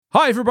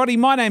Hi everybody,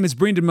 my name is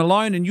Brendan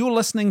Malone and you're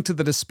listening to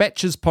the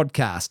Dispatches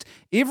podcast.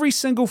 Every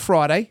single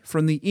Friday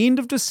from the end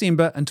of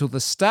December until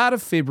the start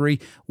of February,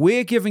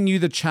 we're giving you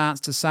the chance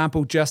to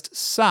sample just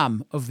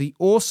some of the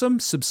awesome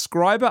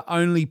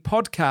subscriber-only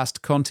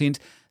podcast content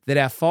that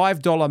our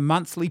 $5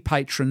 monthly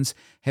patrons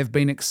have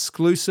been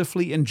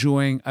exclusively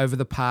enjoying over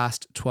the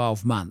past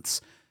 12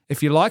 months.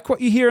 If you like what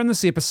you hear in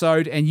this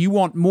episode and you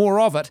want more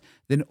of it,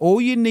 then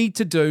all you need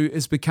to do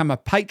is become a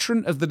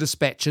patron of the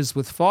Dispatches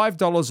with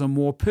 $5 or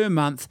more per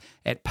month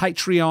at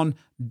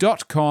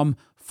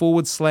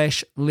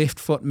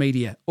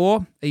patreon.com/leftfootmedia.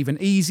 Or, even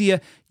easier,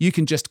 you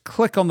can just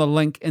click on the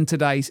link in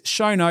today's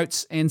show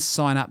notes and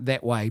sign up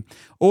that way.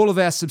 All of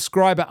our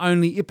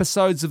subscriber-only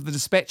episodes of the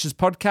Dispatches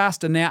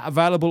podcast are now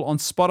available on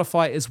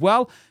Spotify as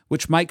well,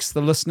 which makes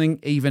the listening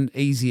even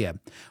easier.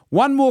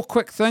 One more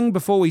quick thing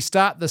before we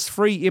start this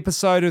free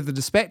episode of the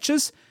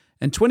Dispatches.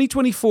 In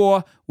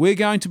 2024, we're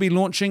going to be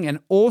launching an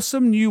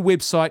awesome new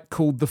website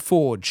called The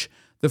Forge.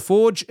 The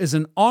Forge is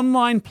an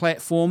online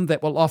platform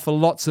that will offer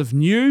lots of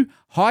new,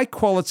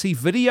 high-quality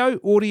video,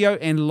 audio,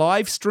 and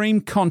live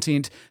stream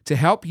content to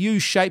help you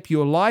shape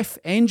your life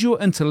and your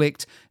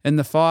intellect in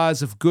the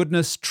fires of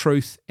goodness,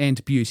 truth,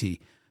 and beauty.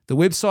 The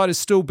website is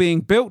still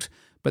being built,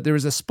 but there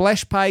is a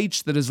splash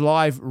page that is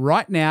live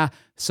right now,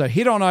 so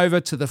head on over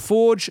to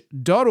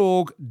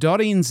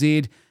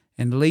theforge.org.nz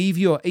and leave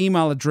your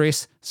email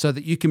address so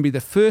that you can be the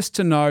first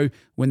to know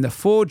when the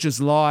Forge is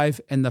live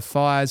and the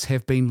fires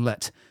have been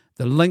lit.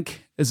 The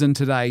link is in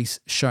today's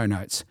show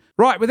notes.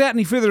 Right, without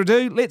any further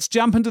ado, let's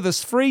jump into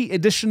this free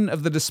edition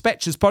of the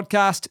Dispatches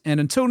podcast, and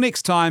until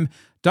next time,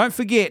 don't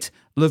forget,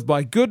 live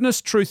by goodness,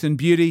 truth, and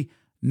beauty,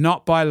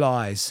 not by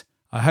lies.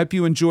 I hope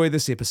you enjoy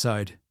this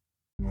episode.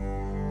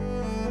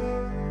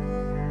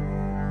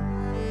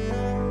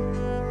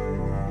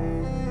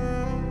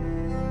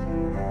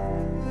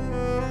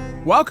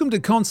 Welcome to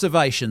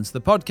Conservations,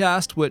 the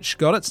podcast which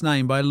got its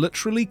name by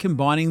literally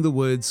combining the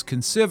words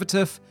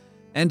conservative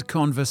and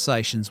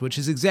conversations, which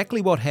is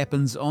exactly what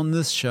happens on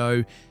this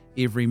show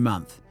every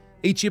month.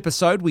 Each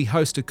episode we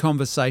host a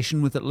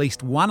conversation with at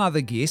least one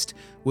other guest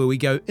where we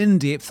go in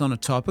depth on a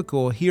topic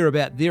or hear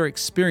about their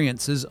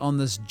experiences on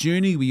this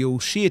journey we all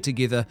share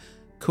together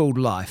called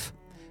life.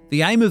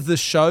 The aim of this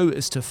show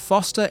is to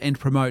foster and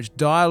promote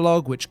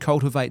dialogue which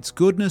cultivates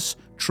goodness,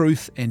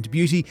 truth, and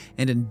beauty,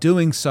 and in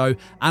doing so,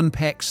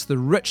 unpacks the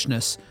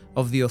richness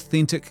of the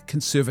authentic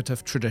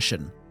conservative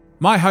tradition.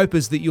 My hope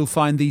is that you'll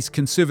find these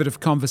conservative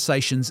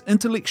conversations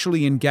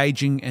intellectually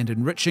engaging and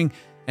enriching,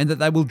 and that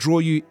they will draw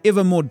you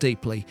ever more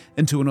deeply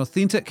into an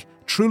authentic,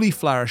 truly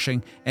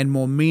flourishing, and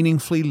more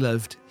meaningfully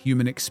lived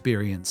human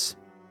experience.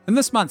 In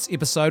this month's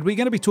episode, we're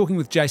going to be talking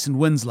with Jason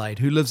Winslade,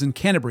 who lives in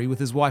Canterbury with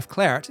his wife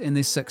Claret and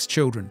their 6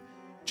 children.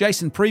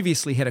 Jason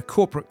previously had a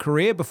corporate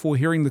career before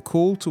hearing the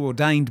call to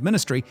ordained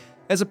ministry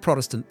as a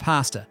Protestant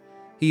pastor.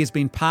 He has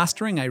been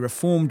pastoring a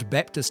Reformed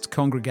Baptist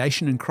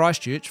congregation in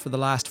Christchurch for the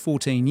last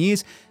 14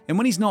 years, and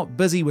when he's not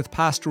busy with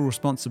pastoral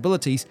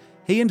responsibilities,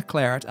 he and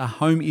Claret are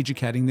home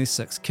educating their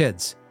 6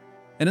 kids.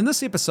 And in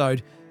this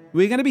episode,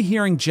 we're going to be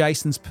hearing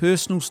Jason's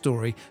personal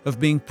story of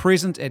being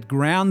present at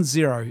Ground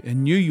Zero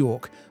in New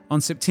York on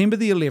September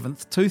the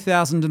 11th,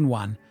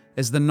 2001,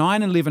 as the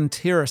 9/11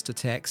 terrorist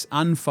attacks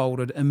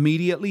unfolded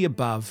immediately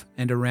above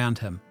and around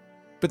him.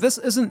 But this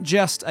isn't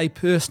just a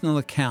personal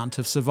account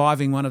of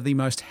surviving one of the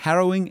most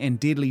harrowing and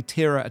deadly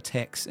terror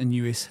attacks in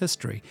US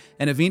history,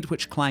 an event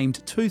which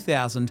claimed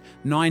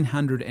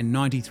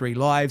 2,993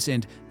 lives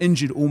and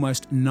injured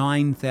almost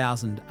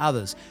 9,000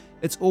 others.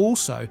 It's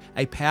also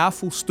a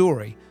powerful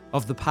story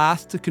of the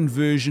path to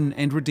conversion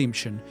and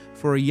redemption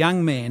for a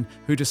young man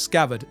who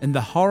discovered in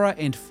the horror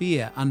and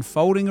fear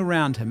unfolding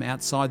around him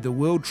outside the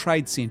World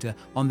Trade Center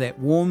on that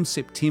warm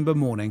September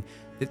morning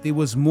that there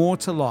was more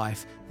to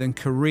life than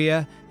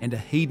career and a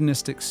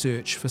hedonistic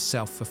search for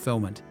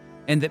self-fulfillment,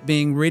 and that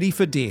being ready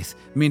for death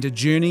meant a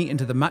journey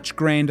into the much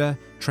grander,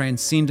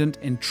 transcendent,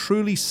 and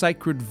truly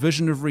sacred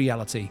vision of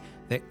reality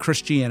that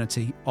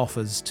Christianity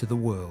offers to the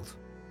world.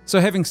 So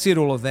having said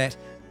all of that,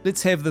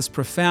 let's have this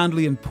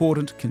profoundly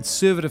important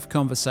conservative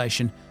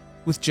conversation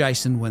with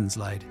Jason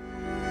Winslade.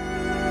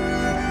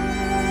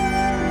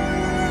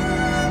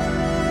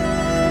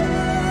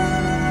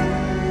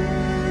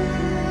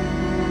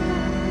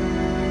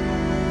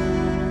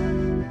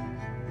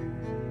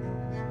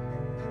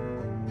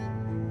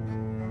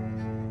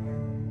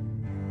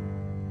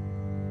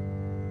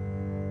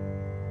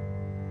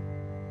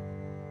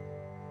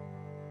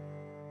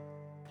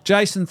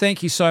 Jason,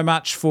 thank you so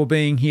much for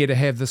being here to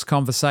have this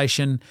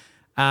conversation.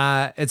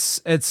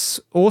 It's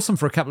awesome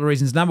for a couple of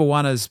reasons. Number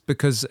one is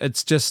because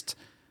it's just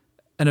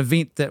an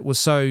event that was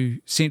so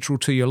central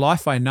to your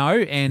life, I know,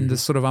 and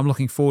I'm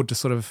looking forward to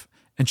sort of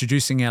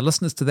introducing our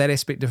listeners to that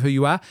aspect of who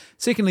you are.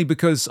 Secondly,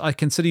 because I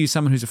consider you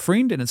someone who's a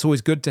friend, and it's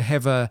always good to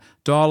have a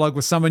dialogue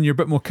with someone you're a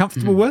bit more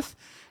comfortable with.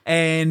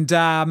 And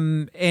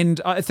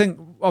I think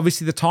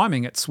obviously the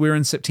timing. We're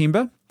in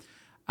September.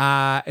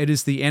 It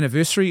is the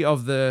anniversary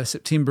of the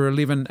September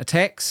 11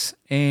 attacks,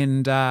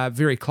 and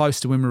very close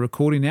to when we're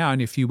recording now,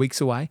 only a few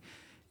weeks away.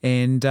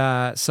 And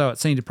so it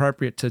seemed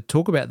appropriate to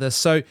talk about this.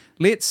 So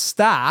let's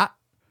start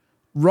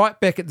right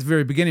back at the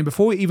very beginning,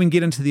 before we even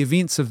get into the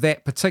events of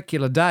that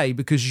particular day,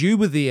 because you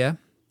were there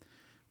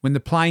when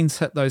the planes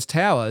hit those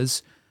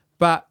towers.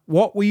 But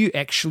what were you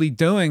actually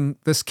doing?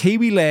 This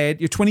Kiwi lad,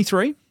 you're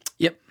 23?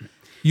 Yep.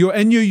 You're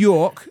in New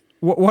York.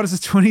 What is a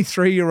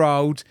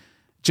 23-year-old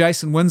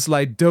Jason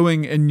Winslade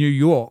doing in New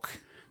York?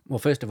 Well,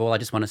 first of all, I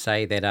just want to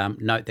say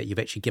that note that you've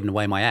actually given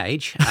away my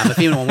age. If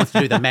anyone wants to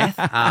do the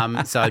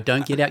math, so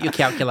don't get out your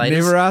calculators.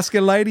 Never ask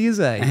a lady his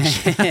age.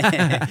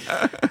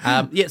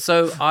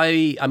 So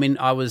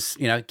I was,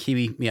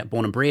 Kiwi,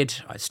 born and bred.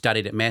 I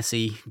studied at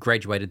Massey,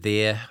 graduated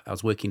there. I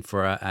was working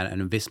for an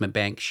investment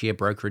bank, share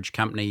brokerage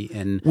company.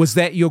 Was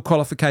that your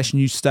qualification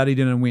you studied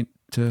in and went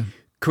to?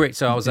 Correct.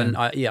 So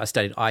I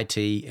studied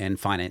IT and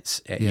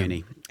finance at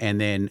uni, and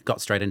then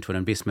got straight into an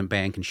investment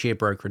bank and share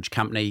brokerage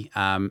company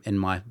in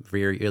my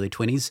very early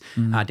 20s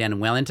down in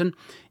Wellington.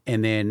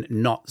 And then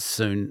not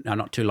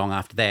too long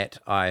after that,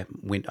 I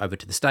went over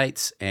to the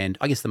States. And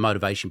I guess the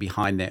motivation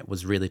behind that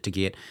was really to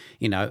get,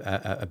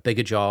 a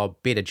bigger job,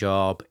 better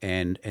job,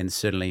 and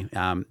certainly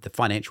the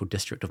financial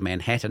district of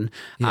Manhattan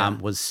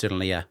was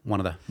certainly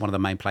one of the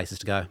main places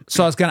to go.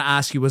 So I was going to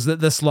ask you, was that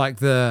this like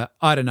the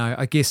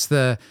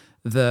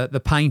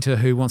painter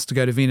who wants to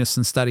go to Venice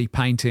and study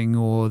painting,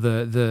 or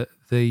the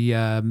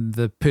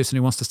person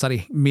who wants to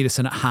study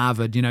medicine at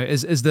Harvard?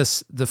 Is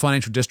this the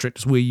financial district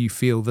is where you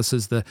feel this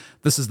is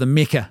the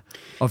mecca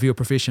of your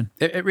profession?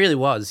 It really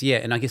was, yeah.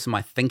 And I guess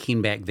my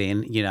thinking back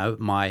then,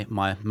 my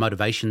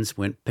motivations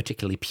weren't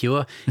particularly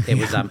pure.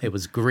 It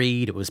was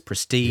greed, it was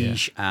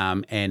prestige,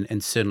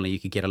 and certainly you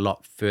could get a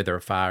lot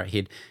far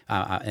ahead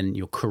in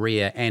your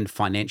career and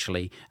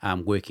financially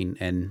working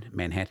in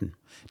Manhattan.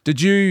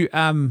 Did you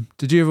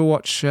ever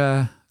watch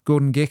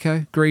Gordon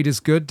Gekko? Greed is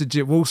Good. Did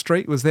you Wall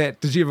Street?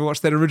 Did you ever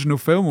watch that original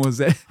film, or was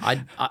that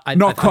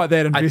not quite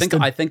that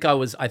invested? I think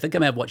I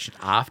may have watched it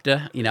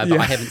after, but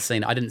I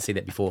didn't see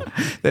that before.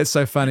 That's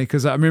so funny,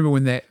 because I remember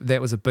when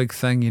that was a big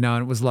thing, and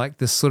it was like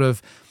this sort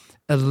of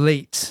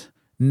elite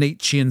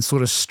Nietzschean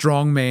sort of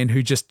strongman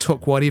who just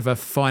took whatever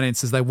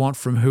finances they want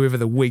from whoever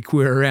the weak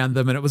were around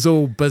them, and it was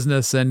all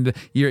business, and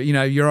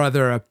you're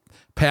either a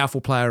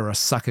powerful player or a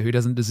sucker who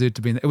doesn't deserve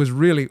to be in it. It was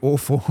really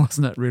awful,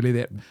 wasn't it, really,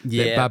 that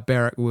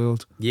barbaric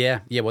world?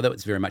 Yeah, well, that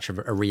was very much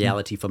a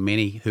reality for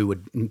many who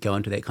would go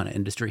into that kind of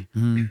industry.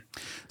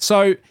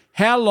 So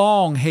how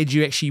long had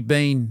you actually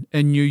been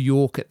in New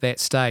York at that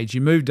stage?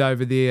 You moved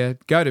over there,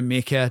 go to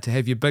Mecca to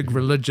have your big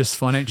religious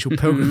financial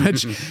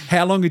pilgrimage.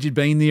 How long had you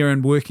been there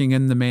and working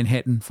in the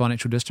Manhattan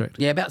financial district?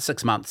 Yeah, about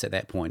 6 months at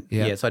that point.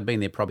 Yeah, so I'd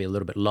been there probably a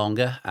little bit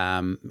longer,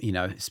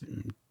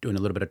 doing a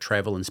little bit of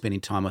travel and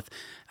spending time with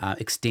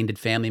extended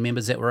family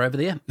members that were over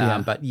there.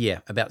 But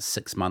about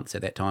 6 months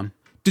at that time.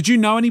 Did you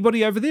know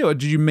anybody over there, or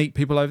did you meet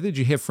people over there? Did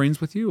you have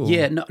friends with you? Or?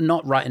 Yeah,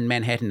 not right in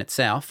Manhattan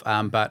itself,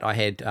 but I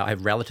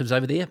have relatives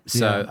over there.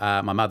 So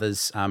my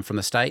mother's from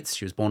the States.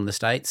 She was born in the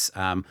States,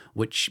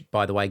 which,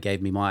 by the way,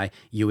 gave me my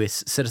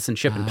US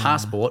citizenship and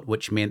passport,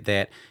 which meant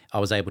that I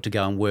was able to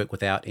go and work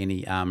without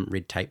any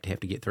red tape to have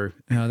to get through.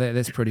 Oh,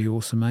 that's pretty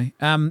awesome, eh?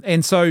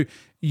 And so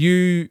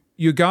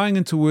you're going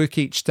into work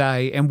each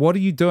day, and what are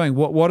you doing?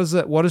 What is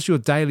it? What is your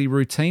daily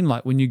routine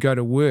like when you go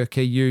to work?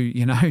 Are you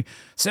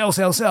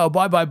sell,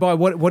 buy?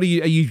 What are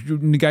you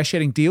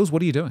negotiating deals?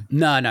 What are you doing?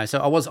 No. So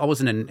I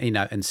wasn't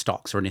in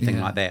stocks or anything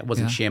like that. It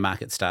wasn't share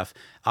market stuff.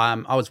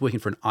 I was working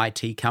for an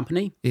IT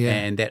company,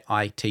 and that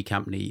IT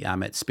company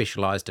it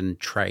specialized in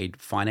trade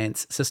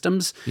finance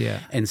systems. Yeah.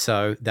 And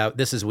so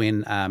this is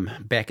when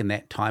back in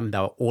that time they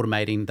were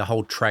automating the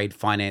whole trade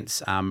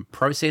finance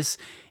process.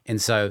 And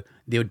so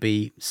there would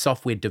be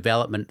software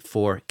development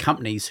for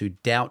companies who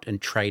dealt in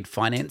trade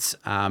finance,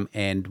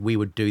 and we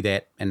would do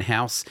that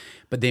in-house.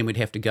 But then we'd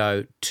have to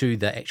go to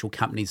the actual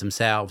companies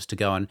themselves to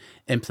go and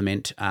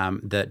implement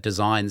the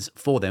designs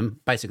for them,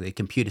 basically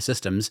computer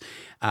systems.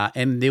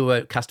 And there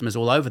were customers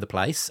all over the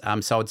place.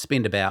 So I'd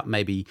spend about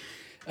maybe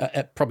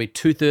probably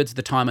 2/3 of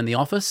the time in the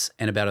office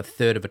and about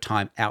 1/3 of the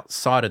time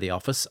outside of the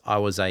office. I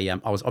was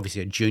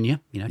obviously a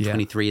junior,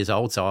 23 years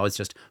old, so I was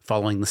just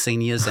following the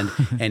seniors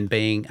and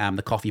being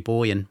the coffee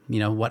boy and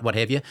what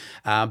have you.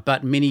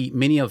 But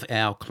many of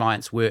our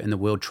clients were in the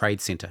World Trade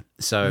Center.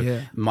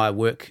 So my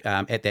work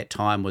at that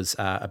time was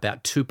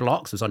about 2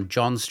 blocks. It was on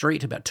John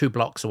Street, about 2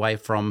 blocks away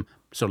from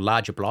sort of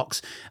larger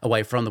blocks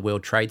away from the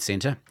World Trade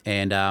Center,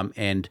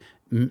 and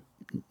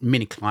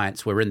many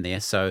clients were in there,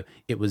 so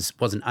it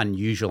wasn't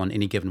unusual on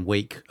any given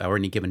week or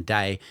any given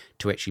day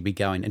to actually be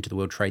going into the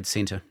World Trade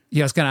Center.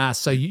 Yeah, I was going to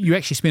ask, so you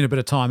actually spent a bit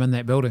of time in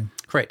that building?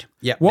 Correct.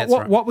 Yeah.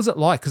 What was it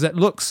like? Because it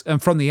looks,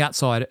 from the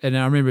outside, and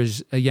I remember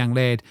as a young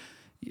lad,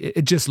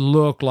 it just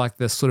looked like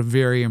this sort of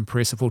very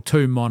impressive, or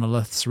two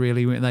monoliths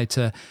really, weren't they,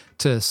 to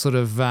sort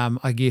of,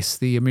 I guess,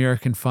 the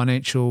American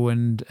financial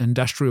and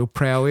industrial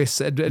prowess.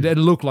 It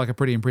looked like a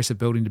pretty impressive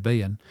building to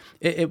be in.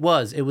 It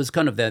was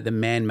kind of the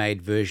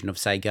man-made version of,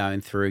 say,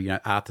 going through,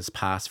 Arthur's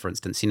Pass, for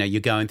instance.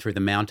 You're going through the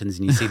mountains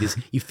and you see this,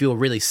 you feel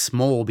really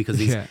small because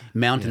these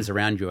mountains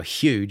around you are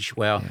huge.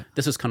 Well,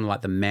 this is kind of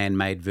like the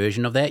man-made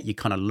version of that. You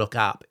kind of look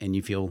up and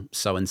you feel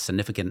so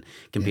insignificant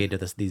compared to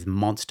these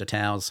monster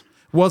towers.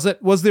 Was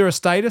there a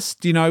status,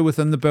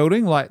 within the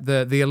building? Like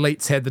the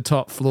elites had the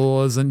top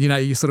floors and,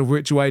 you sort of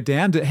worked your way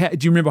down. Do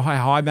you remember how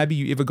high maybe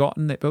you ever got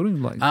in that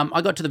building?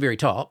 I got to the very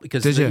top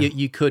because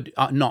you could,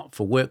 not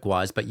for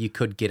work-wise, but you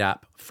could get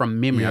up from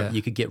memory. Yeah.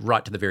 You could get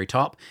right to the very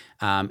top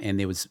and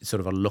there was sort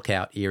of a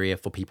lookout area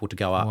for people to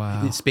go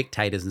up,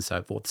 spectators and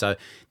so forth. So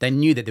they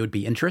knew that there would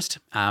be interest.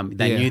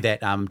 They knew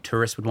that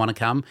tourists would want to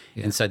come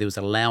and so there was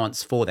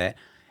allowance for that.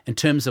 In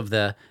terms of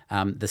the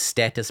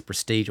status,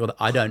 prestige,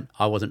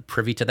 I wasn't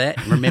privy to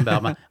that. Remember,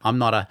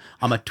 I'm a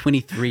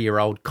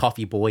 23-year-old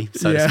coffee boy,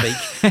 so to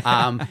speak.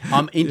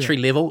 I'm entry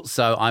level,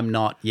 so I'm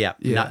not.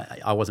 No,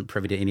 I wasn't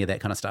privy to any of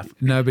that kind of stuff.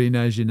 Nobody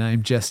knows your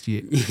name just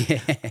yet.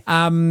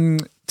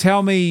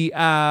 Tell me,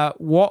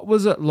 what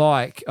was it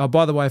like? Oh,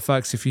 by the way,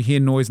 folks, if you hear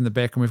noise in the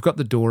background, we've got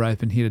the door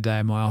open here today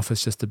in my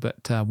office, just a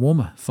bit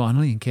warmer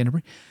finally in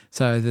Canterbury.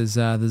 So there's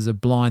a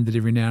blind that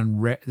every now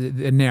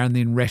and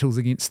then rattles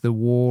against the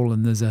wall,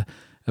 and there's a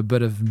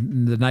bit of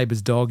the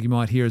neighbour's dog you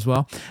might hear as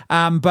well.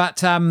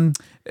 But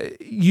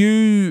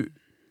you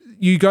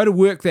go to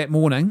work that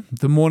morning,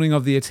 the morning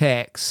of the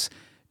attacks.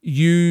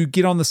 You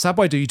get on the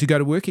subway, do you, to go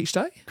to work each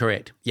day?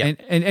 Correct. Yeah.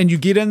 And you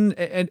get in.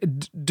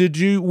 And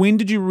when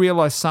did you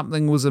realise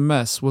something was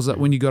amiss? Was it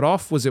when you got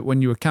off? Was it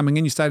when you were coming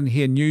in? You started to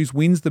hear news.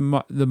 When's the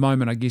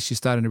moment? I guess you're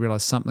starting to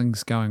realise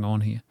something's going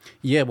on here.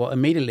 Yeah. Well,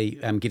 immediately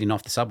getting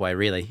off the subway.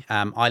 Really,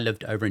 I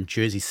lived over in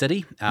Jersey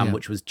City,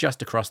 which was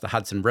just across the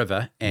Hudson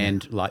River,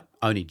 and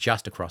only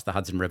just across the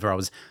Hudson River.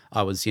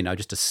 I was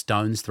just a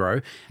stone's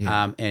throw,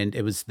 and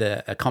it was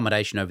the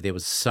accommodation over there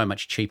was so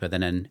much cheaper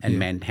than in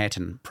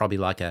Manhattan, probably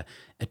like a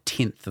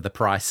tenth of the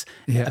price.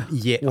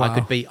 Yet wow.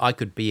 I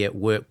could be at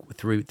work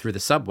through the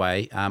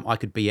subway. I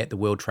could be at the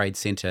World Trade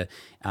Center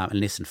in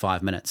less than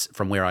 5 minutes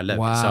from where I lived.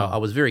 Wow. So I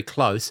was very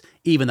close.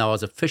 Even though I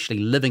was officially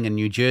living in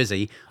New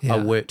Jersey, I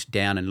worked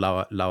down in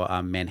lower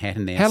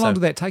Manhattan there. How long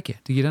did that take you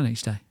to get in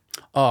each day?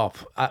 Oh,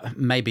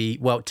 maybe.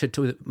 Well,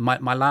 to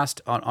my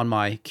last on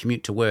my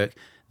commute to work,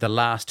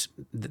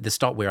 the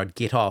stop where I'd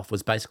get off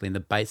was basically in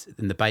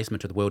the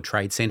basement of the World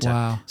Trade Center.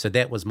 Wow. So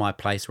that was my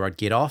place where I'd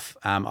get off.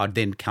 I'd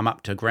then come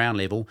up to ground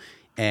level,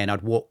 and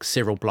I'd walk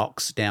several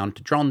blocks down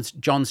to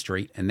John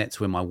Street, and that's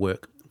where my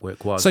work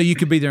was. So you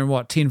could be there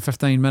in 10,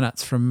 15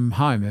 minutes from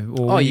home,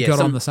 or you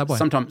got on the subway?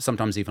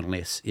 Sometimes even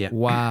less. Yeah.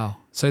 Wow.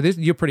 So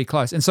you're pretty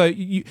close. And so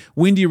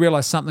when do you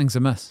realise something's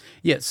amiss?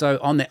 Yeah. So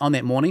on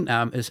that morning,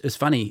 it's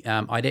funny.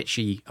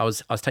 I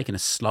was taking a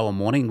slower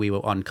morning. We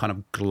were on kind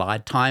of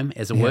glide time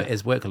as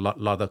work. A lot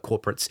of the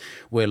corporates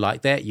were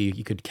like that.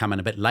 You could come in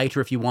a bit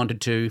later if you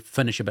wanted to,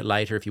 finish a bit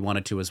later if you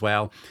wanted to as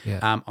well.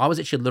 Yeah. I was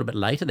actually a little bit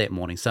later that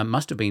morning, so it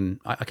must have been,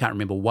 I can't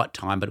remember what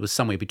time, but it was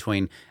somewhere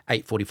between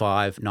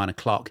 8:45, 9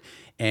 o'clock.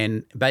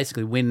 And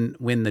basically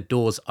when the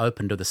doors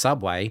opened to the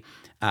subway,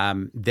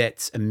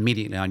 that's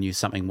immediately I knew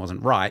something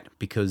wasn't right,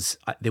 because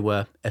there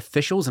were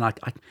officials, and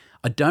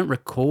I don't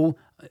recall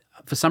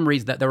for some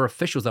reason that there were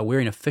officials that were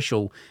wearing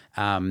official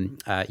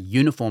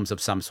uniforms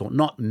of some sort,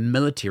 not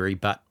military,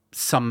 but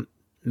some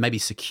maybe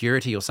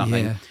security or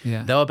something.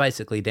 Yeah. They were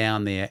basically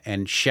down there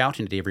and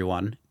shouting at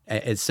everyone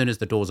as soon as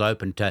the doors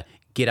opened to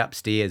get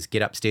upstairs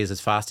as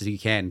fast as you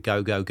can,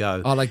 go.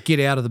 Oh, like get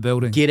out of the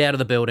building. Get out of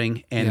the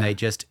building, and they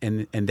just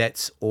and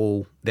that's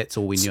all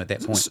we knew at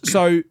that point.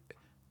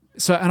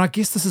 So, and I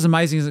guess this is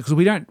amazing, isn't it?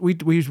 Because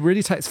we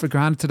really take this for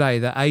granted today,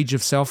 the age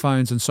of cell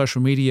phones and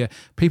social media.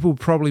 People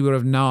probably would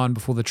have known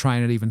before the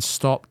train had even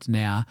stopped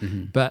now.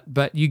 Mm-hmm.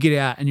 But you get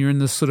out and you're in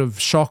this sort of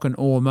shock and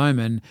awe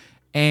moment.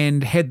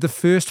 And had the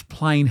first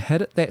plane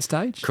hit at that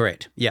stage?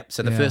 Correct. Yep.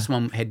 So the first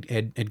one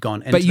had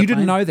gone into But you the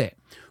didn't plane. know that?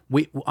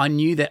 I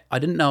knew that. I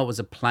didn't know it was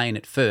a plane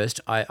at first.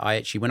 I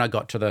actually, when I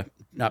got to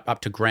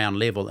up to ground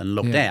level and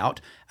looked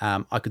out,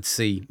 I could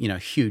see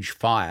huge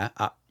fire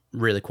up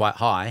really quite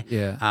high.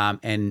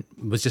 And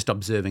was just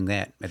observing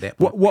that at that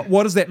point.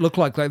 What does that look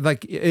like?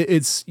 Like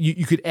it's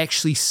you could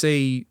actually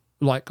see,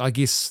 like, I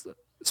guess,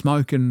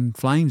 smoke and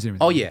flames and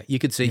everything. Oh yeah, you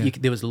could see.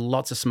 There was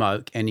lots of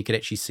smoke, and you could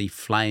actually see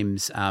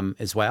flames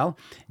as well.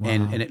 Wow.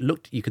 And it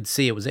looked. You could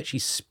see it was actually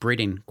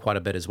spreading quite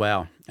a bit as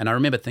well. And I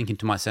remember thinking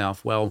to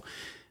myself, well,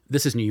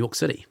 this is New York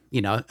City.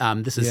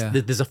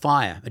 There's a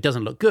fire. It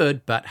doesn't look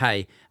good, but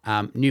hey,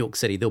 New York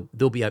City,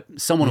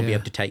 someone will be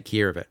able to take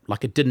care of it.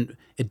 Like it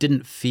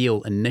didn't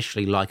feel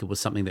initially like it was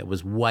something that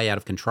was way out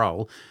of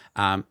control,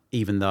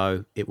 even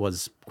though it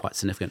was quite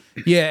significant.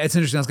 Yeah, it's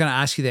interesting. I was going to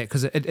ask you that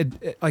because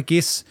I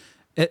guess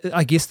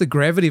the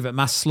gravity of it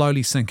must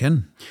slowly sink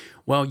in.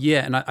 Well,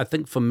 yeah, and I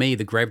think for me,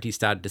 the gravity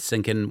started to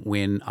sink in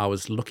when I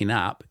was looking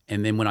up,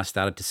 and then when I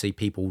started to see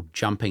people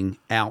jumping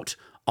out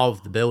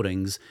of the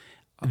buildings.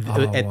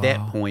 At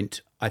that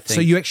point, I think.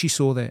 So you actually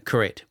saw that?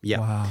 Correct. Yeah.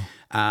 Wow.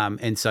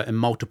 And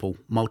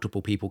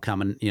multiple people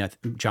come and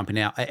jumping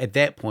out. At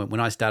that point, when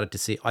I started to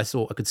see, I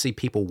could see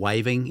people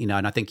waving,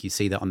 and I think you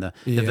see that on the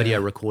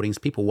video recordings,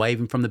 people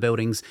waving from the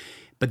buildings.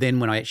 But then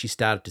when I actually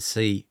started to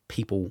see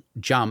people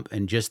jump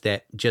and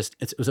it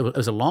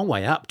was a long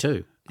way up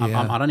too.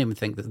 Yeah. I don't even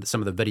think that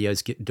some of the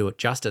videos do it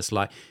justice.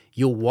 Like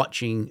you're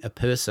watching a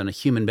person, a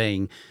human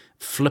being,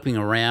 flipping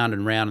around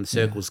and round in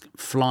circles,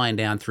 flying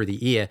down through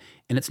the air,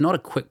 and it's not a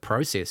quick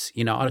process.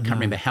 I can't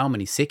remember how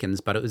many seconds,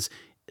 but it was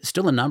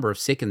still a number of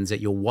seconds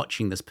that you're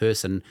watching this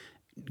person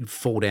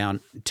fall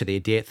down to their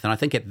death. And I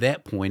think at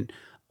that point,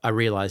 I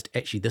realized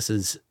actually this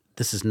is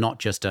not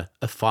just a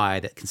fire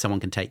that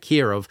someone can take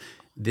care of.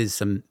 There's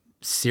some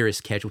serious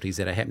casualties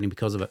that are happening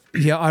because of it.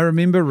 Yeah, I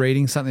remember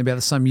reading something about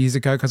this some years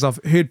ago because I've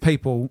heard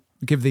people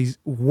give these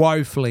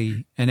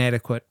woefully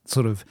inadequate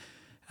sort of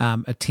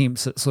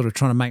attempts at sort of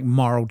trying to make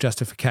moral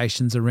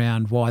justifications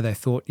around why they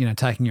thought,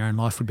 taking your own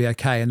life would be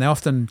okay. And they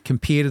often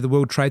compare to the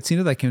World Trade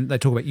Center. They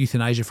talk about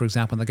euthanasia, for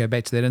example, and they go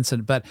back to that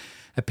incident. But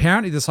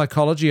apparently the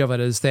psychology of it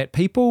is that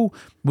people,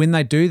 when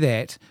they do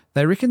that,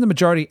 they reckon the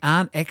majority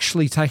aren't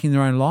actually taking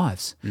their own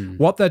lives.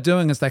 What they're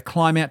doing is they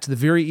climb out to the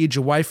very edge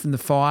away from the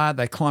fire.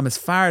 They climb as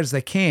far as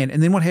they can.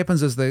 And then what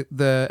happens is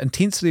the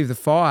intensity of the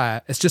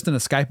fire, it's just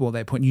inescapable at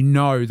that point.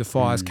 The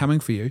fire's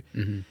coming for you.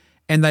 Mm-hmm.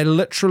 And they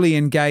literally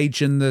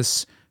engage in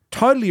this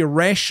totally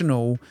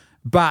irrational,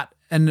 but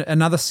in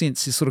another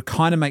sense, it sort of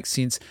kind of makes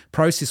sense,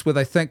 process where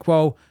they think,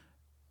 well,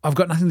 I've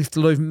got nothing left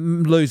to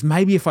lose.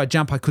 Maybe if I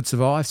jump, I could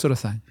survive, sort of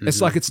thing.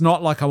 Mm-hmm. It's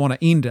not like I want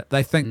to end it.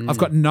 They think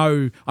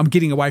I'm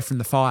getting away from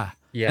the fire.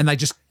 Yeah. And they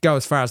just go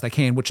as far as they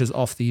can, which is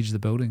off the edge of the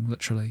building,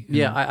 literally.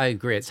 Yeah, I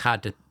agree. It's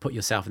hard to put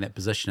yourself in that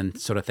position and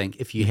sort of think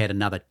if you had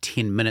another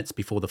 10 minutes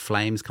before the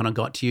flames kind of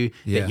got to you,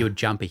 that you would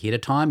jump ahead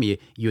of time. You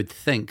would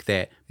think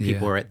that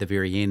people were at the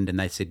very end and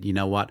they said, you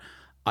know what,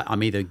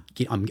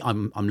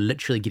 I'm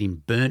literally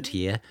getting burnt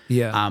here.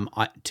 Yeah.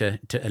 To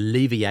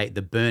alleviate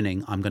the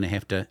burning, I'm going to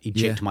have to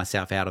eject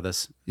myself out of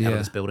this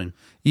building.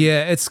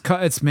 Yeah, it's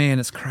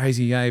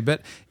crazy,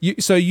 But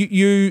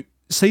you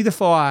see the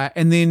fire,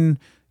 and then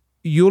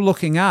you're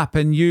looking up,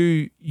 and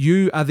you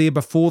are there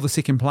before the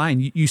second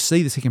plane. You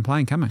see the second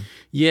plane coming.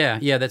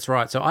 Yeah, that's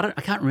right. So I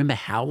can't remember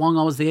how long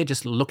I was there,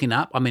 just looking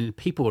up. I mean,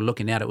 people were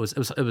looking out. It was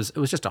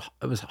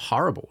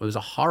horrible. It was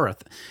a horror,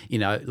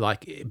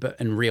 but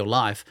in real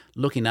life,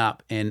 looking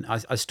up, and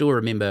I still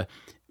remember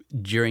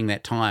during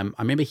that time.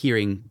 I remember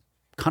hearing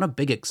kind of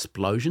big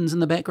explosions in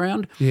the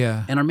background.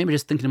 Yeah, and I remember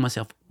just thinking to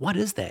myself, "What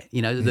is that?"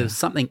 There was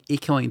something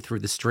echoing through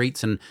the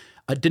streets, and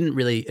it didn't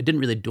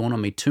really dawn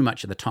on me too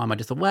much at the time. I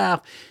just thought,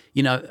 wow,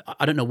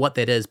 I don't know what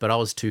that is, but I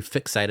was too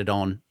fixated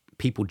on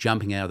people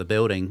jumping out of the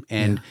building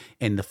and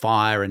the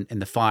fire and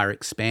the fire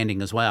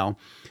expanding as well.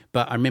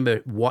 But I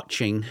remember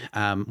watching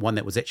one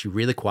that was actually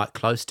really quite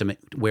close to me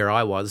where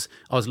I was.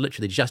 I was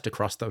literally just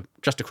across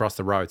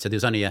the road. So there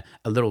was only a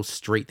little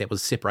street that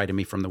was separating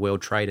me from the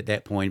World Trade at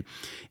that point,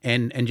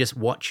 and just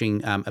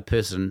watching a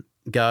person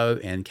go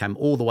and come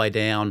all the way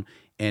down,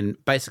 and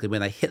basically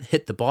when they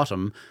hit the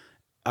bottom,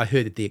 I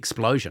heard the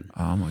explosion.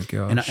 Oh my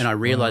gosh. And I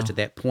realized at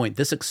that point,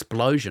 this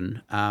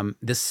explosion,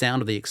 this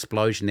sound of the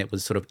explosion that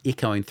was sort of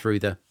echoing through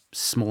the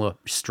smaller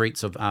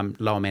streets of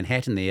lower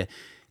Manhattan there,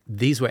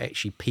 these were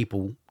actually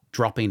people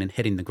dropping and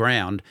hitting the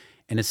ground.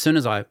 And as soon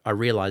as I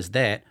realized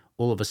that,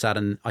 all of a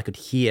sudden I could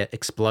hear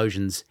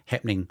explosions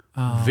happening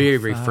very,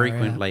 very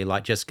frequently,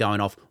 like just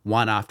going off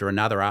one after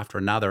another.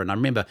 And I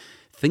remember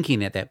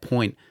thinking at that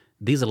point,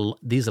 these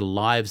are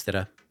lives that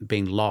are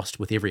being lost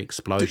with every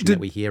explosion that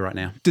we hear right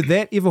now. Did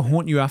that ever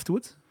haunt you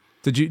afterwards?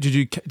 Do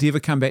you ever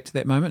come back to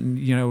that moment?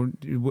 And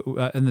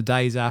in the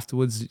days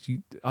afterwards,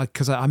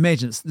 because I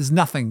imagine there's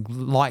nothing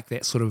like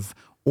that sort of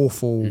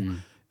awful.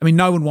 I mean,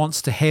 no one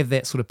wants to have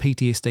that sort of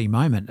PTSD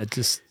moment. It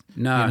just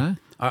no.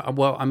 I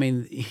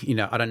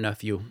don't know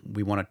if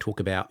we want to talk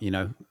about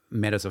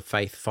matters of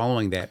faith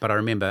following that, but I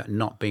remember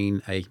not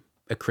being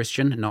a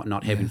Christian,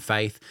 not having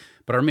faith.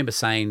 But I remember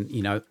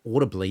saying,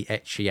 audibly,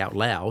 actually out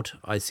loud,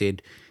 I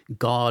said,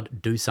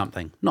 God, do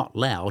something. Not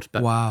loud,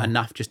 but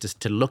enough just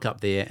to look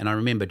up there. And I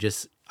remember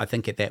I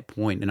think at that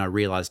point, and I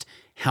realized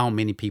how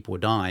many people were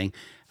dying,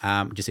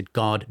 just said,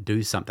 God,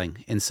 do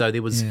something. And so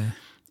there was,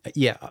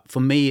 for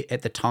me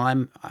at the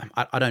time,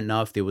 I don't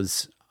know if there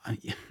was,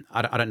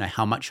 I don't know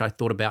how much I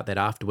thought about that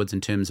afterwards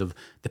in terms of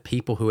the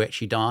people who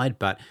actually died,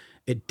 but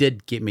it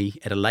did get me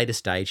at a later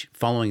stage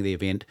following the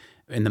event.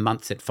 In the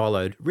months that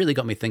followed, really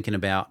got me thinking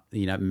about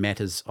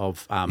matters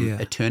of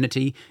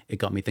eternity. It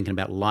got me thinking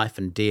about life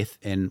and death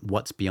and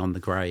what's beyond the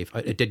grave.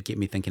 It did get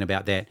me thinking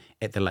about that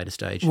at the later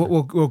stage.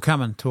 We'll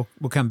come and talk.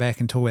 We'll come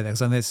back and talk about that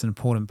because I think that's an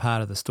important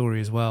part of the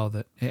story as well.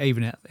 That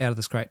even out of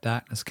this great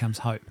darkness comes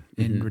hope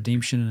and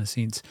redemption in a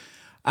sense.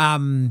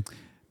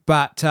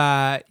 But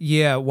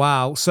yeah,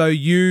 wow. So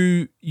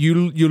you're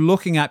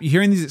looking up, you're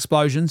hearing these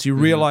explosions, you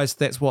realize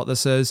that's what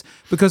this is.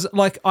 Because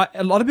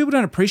a lot of people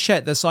don't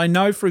appreciate this. I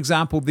know, for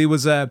example, there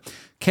was a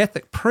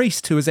Catholic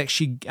priest who was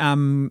actually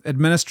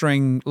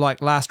administering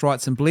like last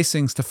rites and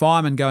blessings to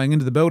firemen going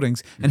into the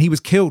buildings, and he was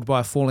killed by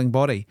a falling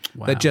body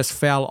that just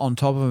fell on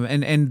top of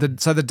him.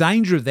 So the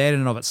danger of that in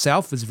and of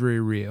itself is very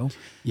real.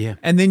 Yeah.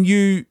 And then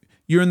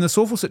you're in this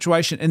awful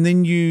situation, and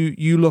then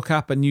you look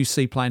up and you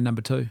see plane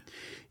number 2.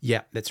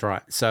 Yeah, that's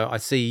right. So I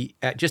see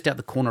just out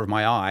the corner of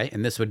my eye,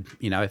 and this would,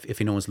 if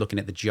anyone's looking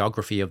at the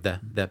geography of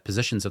the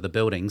positions of the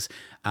buildings,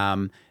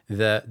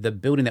 the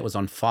building that was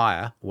on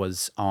fire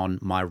was on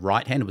my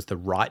right hand. It was the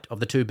right of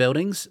the two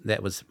buildings.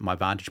 That was my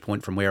vantage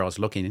point from where I was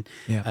looking.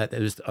 Yeah. It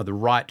was the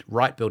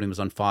right building was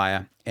on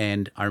fire,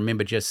 and I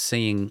remember just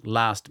seeing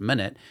last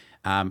minute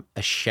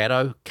a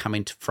shadow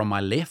coming from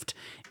my left.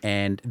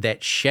 And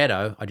that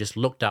shadow, I just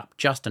looked up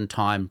just in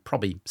time,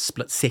 probably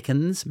split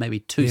seconds,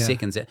 maybe 2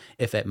 seconds,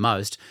 if at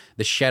most.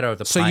 The shadow of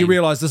the plane. So you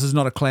realise this is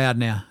not a cloud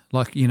now,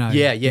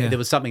 Yeah. There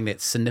was something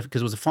that's significant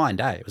because it was a fine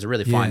day. It was a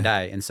really fine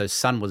day, and so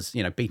sun was,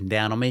 beating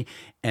down on me,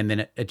 and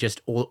then it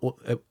just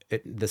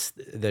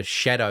the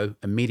shadow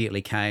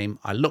immediately came.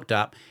 I looked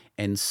up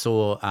and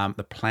saw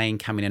the plane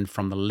coming in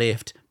from the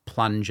left,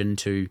 plunge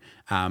into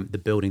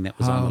the building that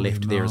was on the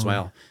left there as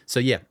well. So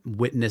yeah,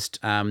 witnessed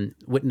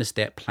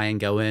that plane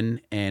go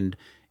in, and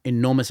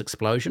enormous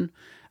explosion.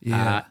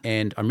 Yeah.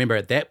 And I remember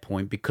at that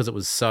point, because it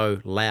was so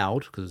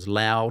loud,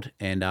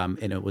 and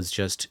it was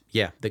just,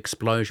 the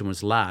explosion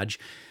was large,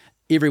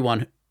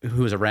 everyone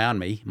who was around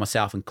me,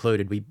 myself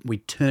included, we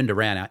turned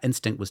around. Our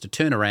instinct was to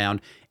turn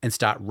around and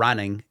start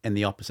running in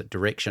the opposite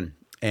direction.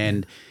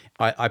 And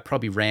I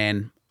probably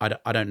ran,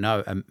 I don't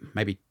know,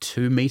 maybe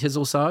 2 meters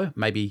or so,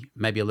 maybe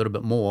a little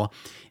bit more.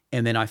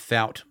 And then I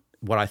felt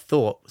what I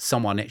thought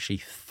someone actually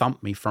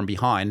thumped me from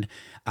behind,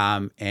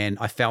 and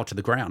I fell to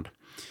the ground.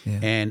 Yeah.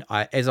 And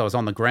as I was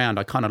on the ground,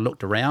 I kind of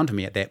looked around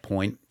me at that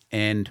point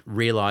and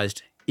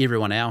realized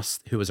everyone else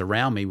who was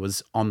around me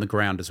was on the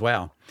ground as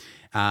well.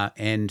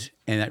 And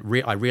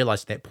I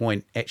realized at that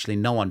point, actually,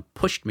 no one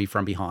pushed me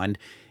from behind.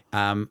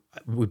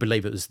 We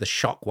believe it was the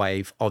shock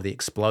wave of the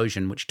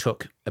explosion, which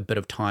took a bit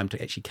of time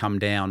to actually come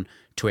down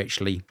to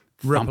actually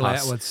ripple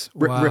outwards.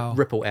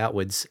 Ripple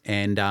outwards,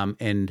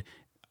 and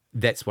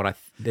that's what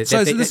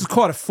So this is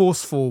quite a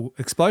forceful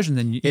explosion.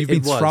 Then you've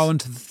been thrown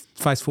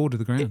face forward to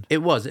the ground. It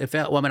was. It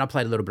felt. Well, I mean, I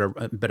played a little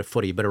bit of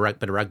footy, a bit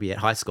of rugby at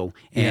high school,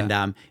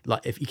 and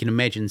if you can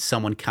imagine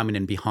someone coming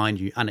in behind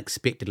you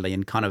unexpectedly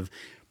and kind of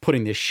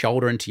putting their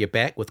shoulder into your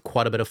back with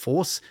quite a bit of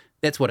force.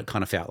 That's what it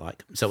kind of felt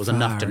like. So it was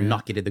enough to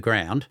knock you to the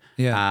ground.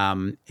 Yeah.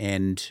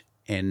 And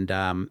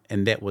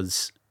that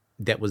was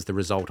the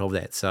result of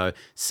that. So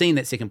seeing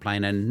that second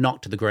plane and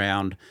knocked to the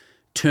ground,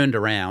 turned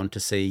around to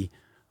see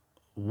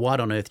what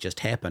on earth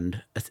just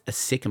happened. A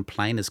second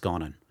plane has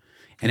gone in.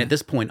 And at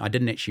this point, I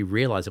didn't actually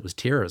realize it was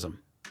terrorism.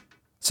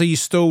 So you're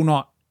still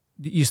not.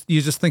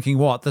 You're just thinking,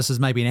 what, this is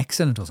maybe an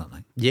accident or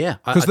something? Yeah.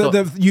 Because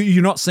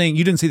you're not seeing,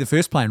 you didn't see the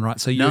first plane, right?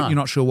 So you're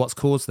not sure what's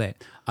caused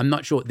that. I'm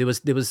not sure. There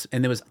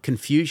was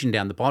confusion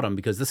down the bottom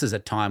because this is a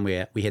time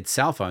where we had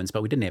cell phones,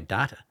 but we didn't have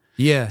data.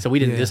 Yeah. So we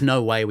didn't. There's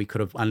no way we could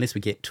have, unless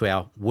we get to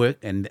our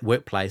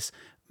workplace,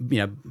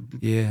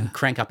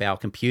 crank up our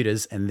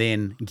computers and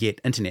then get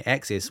internet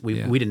access. We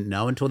didn't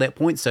know until that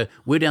point. So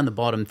we're down the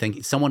bottom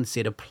thinking, someone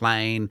said a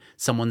plane,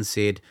 someone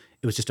said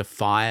it was just a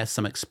fire,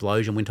 some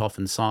explosion went off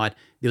inside.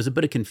 There was a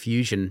bit of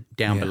confusion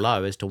down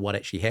below as to what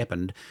actually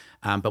happened.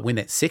 But when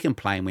that second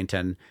plane went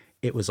in,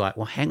 it was like,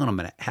 well, hang on a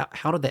minute.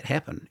 How did that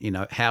happen?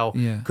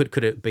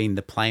 Could it have been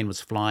the plane was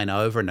flying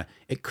over and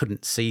it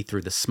couldn't see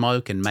through the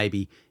smoke and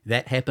maybe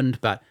that happened?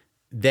 But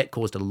that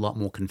caused a lot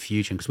more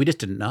confusion because we just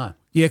didn't know.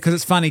 Yeah, because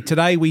it's funny.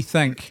 Today we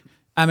think,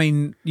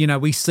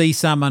 we see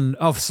someone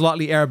of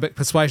slightly Arabic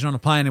persuasion on a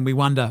plane and we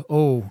wonder,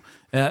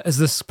 is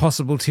this a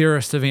possible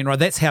terrorist event? Right,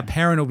 that's how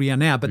paranoid we are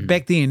now. But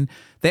back then,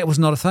 that was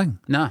not a thing.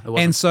 No, it wasn't.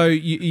 And so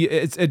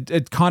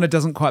it kind of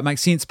doesn't quite make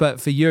sense.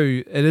 But for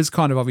you, it is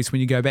kind of obvious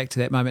when you go back to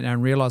that moment now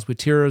and realise where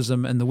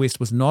terrorism in the West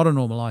was not a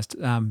normalised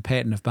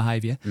pattern of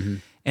behaviour. Mm-hmm.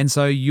 And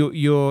so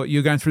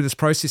you're going through this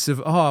process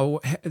of,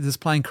 this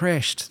plane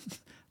crashed.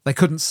 They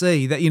couldn't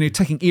see that,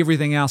 taking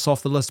everything else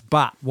off the list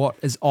but what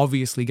is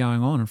obviously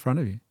going on in front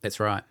of you. That's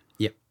right.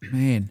 Yep.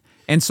 Man.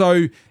 And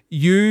so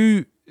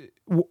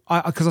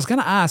because I was going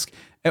to ask,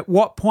 at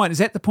what point, is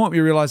that the point where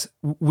you realise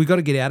we got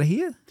to get out of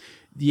here?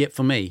 Yeah,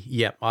 for me,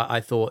 yeah. I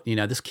thought,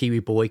 this Kiwi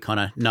boy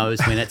kind of knows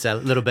when it's a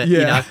little bit,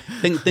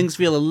 things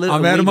feel a little...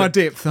 I'm out of my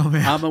depth.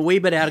 I'm a wee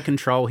bit out of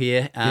control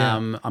here.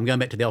 I'm going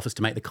back to the office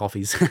to make the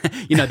coffees.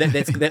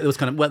 That was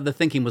kind of, well, the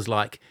thinking was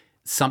like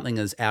something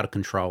is out of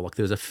control. Like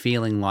there was a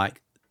feeling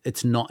like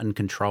it's not in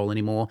control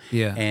anymore.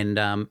 Yeah.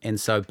 And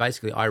so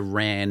basically I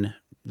ran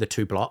the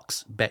 2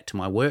 blocks back to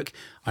my work.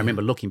 I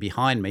remember looking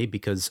behind me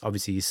because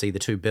obviously you see the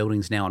 2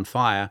 buildings now on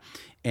fire,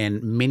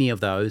 and many of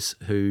those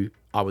who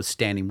I was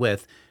standing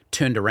with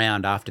turned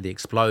around after the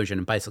explosion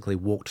and basically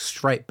walked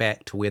straight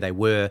back to where they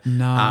were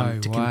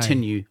to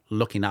continue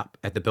looking up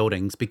at the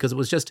buildings because it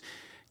was just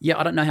Yeah,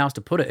 I don't know how else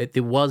to put it.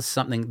 There was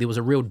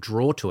a real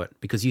draw to it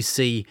because you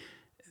see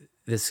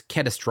this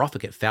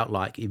catastrophic, it felt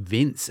like,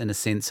 events in a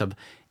sense of,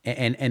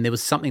 and there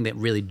was something that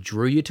really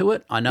drew you to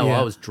it. I know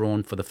I was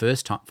drawn for the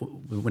first time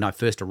when I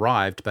first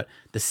arrived, but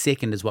the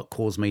second is what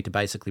caused me to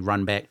basically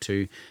run back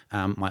to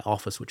my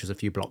office, which was a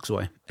few blocks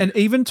away. And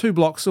even 2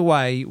 blocks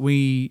away, that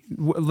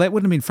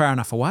wouldn't have been far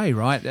enough away,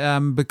 right?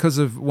 Because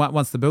of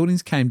once the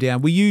buildings came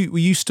down. Were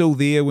you still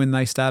there when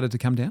they started to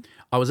come down?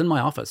 I was in my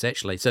office,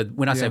 actually. So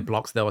when I say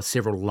blocks, there were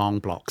several long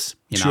blocks,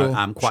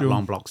 quite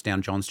long blocks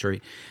down John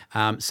Street.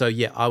 I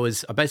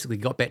basically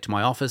got back to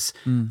my office.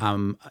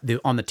 On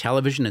the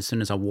television, as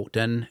soon as I walked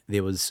in,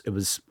 it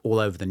was all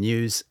over the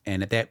news.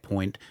 And at that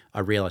point, I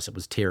realised it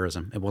was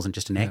terrorism. It wasn't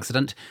just an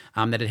accident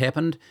that had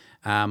happened.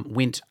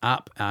 Went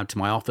up to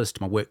my office,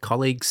 to my work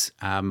colleagues.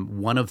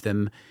 One of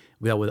them,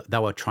 they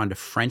were trying to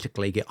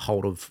frantically get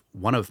hold of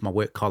one of my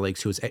work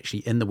colleagues who was actually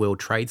in the World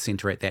Trade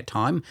Center at that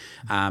time,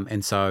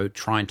 and so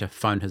trying to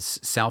phone his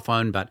cell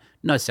phone, but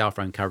no cell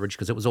phone coverage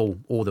because it was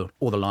all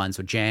the lines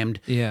were jammed.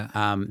 Yeah.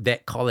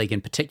 That colleague in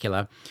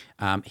particular,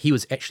 he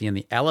was actually in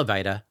the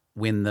elevator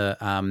when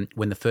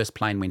the first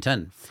plane went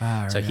in.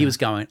 He was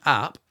going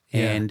up.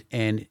 And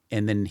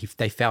then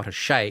they felt a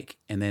shake,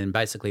 and then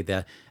basically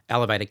the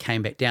elevator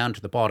came back down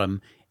to the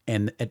bottom,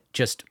 and it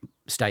just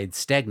stayed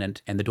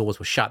stagnant, and the doors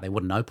were shut. They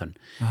wouldn't open.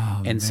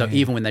 So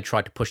even when they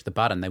tried to push the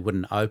button, they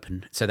wouldn't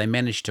open. So they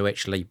managed to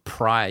actually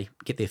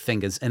get their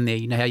fingers in there.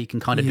 You know how you can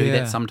kind of do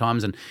that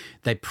sometimes? And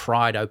they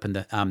pried open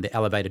the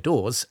elevator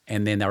doors,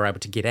 and then they were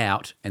able to get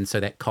out. And so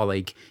that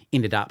colleague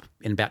ended up,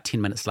 in about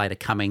 10 minutes later,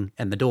 coming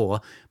in the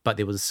door. But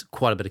there was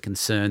quite a bit of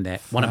concern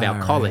that one of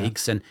our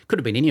colleagues, and could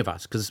have been any of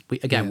us, because we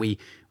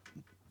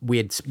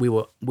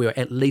were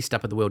at least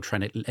up at the World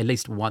Trade, at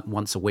least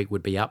once a week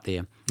would be up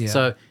there. Yeah.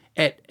 So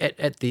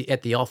at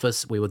the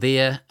office, we were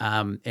there,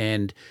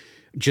 and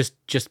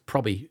just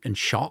probably in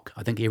shock.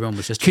 I think everyone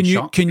was just in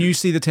shock. Can you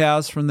see the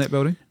towers from that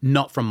building?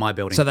 Not from my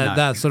building. So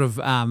they're sort of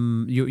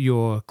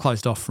you're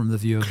closed off from the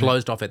view.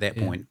 Closed off at that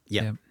point.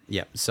 Yeah.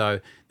 So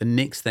the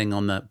next thing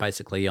on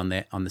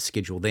the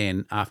schedule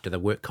then, after the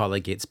work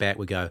colleague gets back,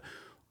 we go,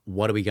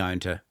 what are we going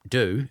to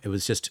do?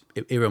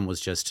 Everyone was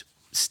just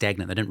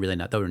stagnant. They didn't really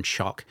know. They were in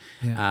shock.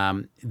 Yeah.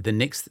 The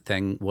next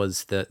thing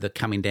was the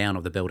coming down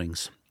of the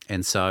buildings.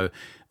 And so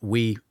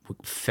we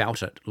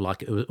felt it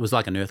like it was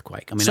like an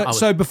earthquake. I mean,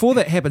 so before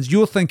that happens,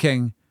 you're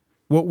thinking,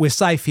 well, we're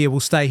safe here.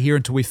 We'll stay here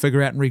until we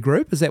figure out and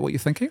regroup. Is that what you're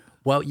thinking?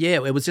 Well,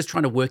 yeah, it was just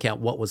trying to work out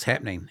what was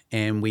happening,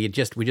 and we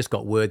just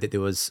got word that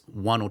there was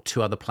 1 or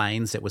 2 other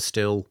planes that were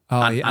still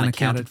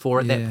unaccounted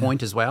for at that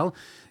point as well.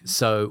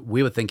 So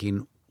we were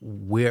thinking,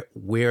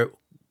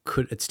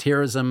 it's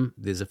terrorism.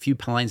 There's a few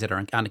planes that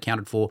are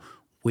unaccounted for.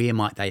 Where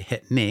might they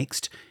hit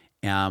next?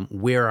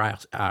 Where are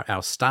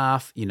our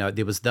staff?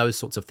 There was those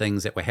sorts of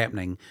things that were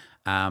happening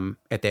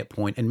at that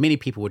point. And many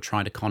people were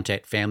trying to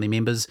contact family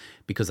members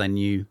because they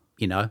knew,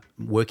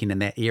 working in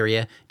that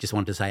area, just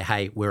wanted to say,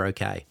 hey, we're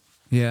okay.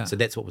 Yeah. So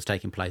that's what was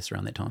taking place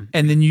around that time.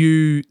 And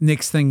then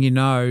next thing you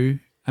know,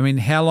 I mean,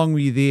 how long were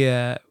you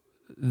there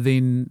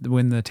then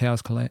when the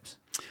towers collapsed?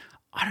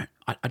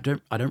 I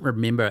don't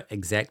remember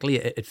exactly.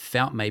 It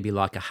felt maybe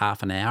like a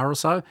half an hour or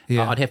so.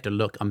 Yeah. I'd have to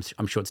look. I'm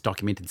sure it's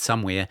documented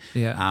somewhere.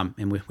 Yeah.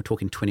 And we're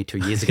talking 22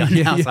 years ago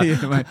now.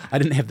 I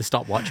didn't have the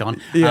stopwatch on.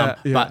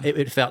 But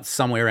it felt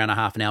somewhere around a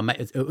half an hour.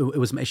 It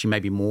was actually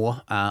maybe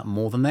more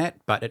than that.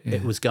 But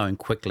it was going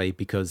quickly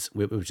because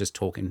we were just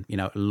talking.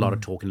 A lot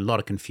of talking, a lot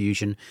of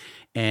confusion,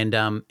 and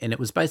it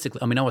was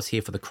basically. I mean, I was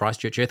here for the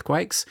Christchurch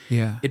earthquakes.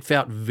 Yeah. It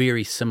felt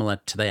very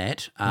similar to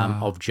that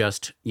of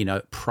just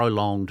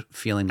prolonged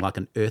feeling like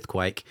an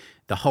earthquake.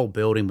 The whole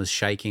building was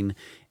shaking,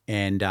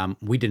 and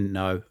we didn't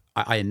know.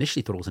 I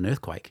initially thought it was an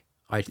earthquake.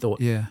 I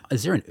thought,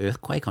 is there an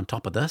earthquake on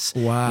top of this?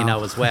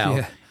 Wow. As well.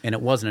 Yeah. And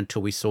it wasn't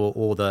until we saw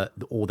all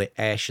the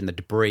ash and the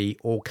debris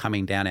all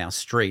coming down our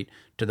street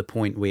to the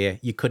point where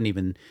you couldn't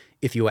even,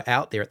 if you were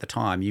out there at the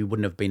time, you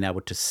wouldn't have been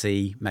able to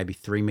see maybe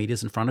 3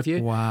 meters in front of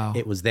you. Wow.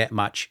 It was that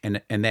much,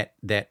 and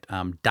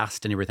that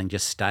dust and everything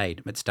just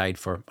stayed. It stayed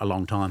for a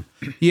long time.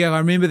 Yeah, I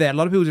remember that. A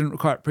lot of people didn't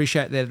quite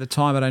appreciate that at the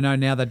time, but I know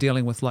now they're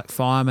dealing with like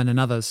firemen and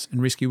others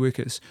and rescue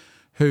workers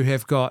who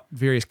have got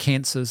various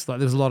cancers. Like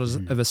there was a lot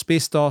of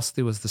asbestos,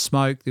 there was the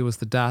smoke, there was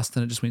the dust,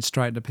 and it just went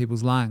straight into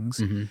people's lungs.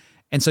 Mm-hmm.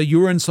 And so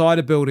you're inside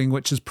a building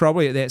which is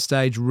probably at that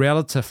stage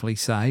relatively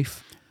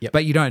safe,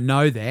 but you don't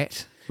know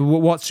that.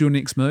 What's your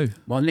next move?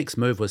 Well, the next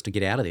move was to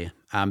get out of there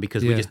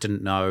because we just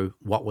didn't know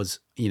what was,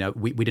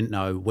 we didn't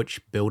know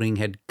which building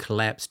had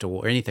collapsed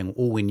or anything.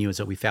 All we knew is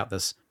that we felt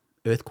this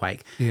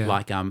earthquake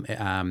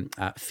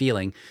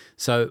feeling.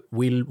 So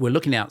we were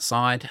looking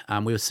outside.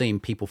 We were seeing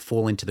people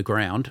fall into the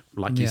ground,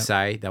 like you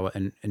say. They were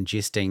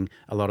ingesting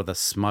a lot of the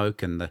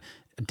smoke and the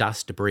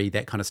dust, debris,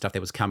 that kind of stuff that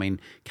was coming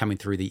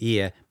through the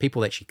air.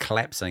 People actually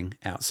collapsing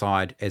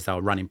outside as they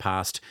were running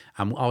past.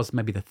 I was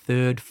maybe the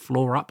 3rd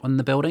floor up on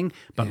the building,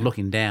 but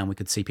looking down, we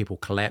could see people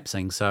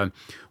collapsing. So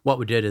what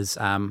we did is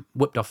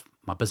whipped off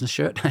my business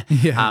shirt.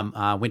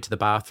 Yeah. Went to the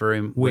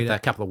bathroom with a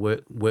couple of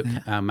work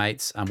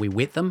mates. We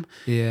wet them.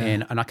 Yeah.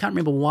 And I can't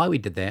remember why we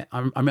did that.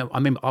 I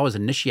remember I was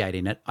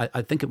initiating it.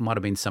 I think it might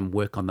have been some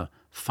work on the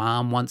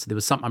farm once. There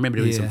was something. I remember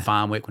doing some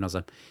farm work when I was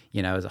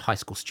as a high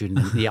school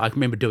student. And, I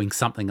remember doing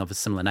something of a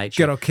similar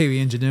nature. Good old Kiwi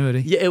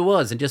ingenuity. Yeah, it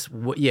was, and just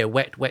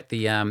wet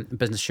the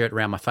business shirt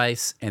around my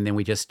face, and then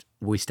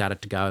we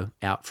started to go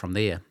out from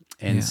there.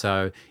 And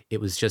so it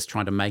was just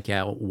trying to make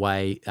our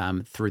way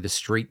through the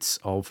streets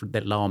of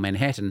that lower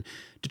Manhattan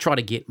to try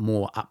to get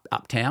more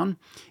uptown.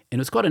 And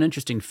it was quite an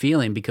interesting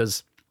feeling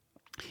because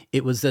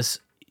it was this.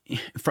 You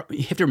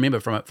have to remember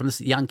from this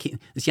young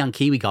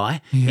Kiwi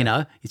guy,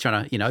 he's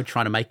trying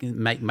to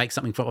make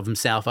something of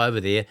himself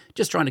over there,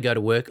 just trying to go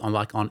to work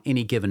on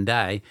any given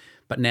day.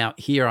 But now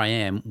here I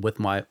am with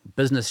my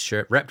business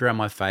shirt wrapped around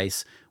my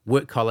face,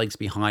 work colleagues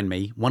behind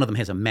me. One of them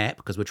has a map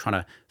because we're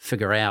trying to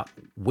figure out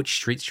which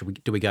streets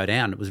do we go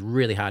down. It was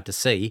really hard to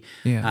see.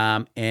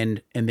 Yeah.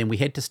 And then we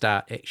had to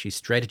start actually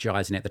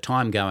strategizing at the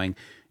time, going,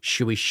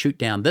 should we shoot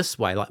down this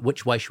way? Like,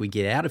 which way should we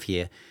get out of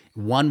here?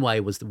 One way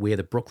was where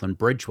the Brooklyn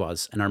Bridge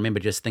was. And I remember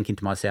just thinking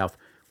to myself,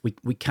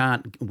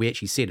 we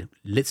actually said,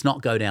 let's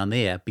not go down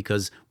there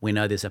because we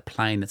know there's a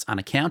plane that's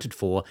unaccounted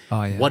for.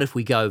 Oh, yeah. What if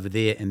we go over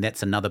there and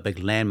that's another big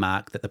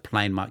landmark that the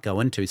plane might go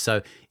into?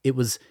 So it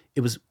was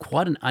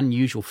quite an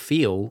unusual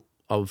feel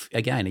of,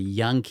 again, a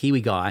young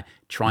Kiwi guy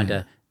trying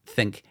to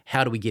think,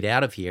 how do we get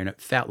out of here? And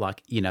it felt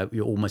like,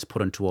 you're almost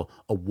put into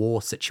a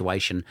war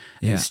situation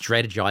and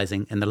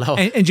strategizing in the lower.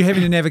 And you're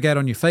having to navigate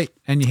on your feet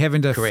and you're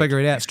having to Correct.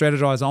 figure it out,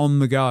 strategize on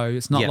the go.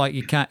 It's not like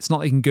you can't, it's not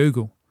like you can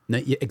Google. No,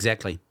 yeah,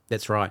 exactly.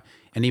 That's right.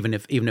 And even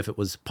if it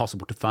was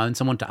possible to phone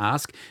someone to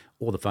ask,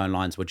 all the phone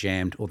lines were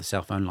jammed, all the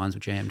cell phone lines were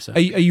jammed. So Are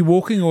you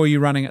walking or are you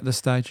running at this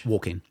stage?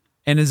 walking.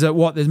 And is it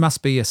what? There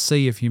must be a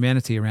sea of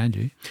humanity around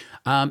you.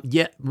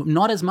 Yeah,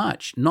 not as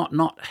much,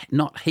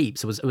 not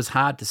heaps. It was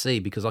hard to see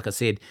because, like I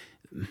said,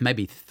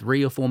 maybe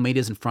 3 or 4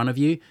 meters in front of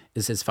you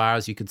is as far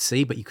as you could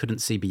see, but you couldn't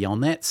see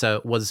beyond that. So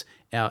it was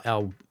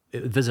our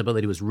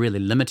visibility was really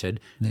limited.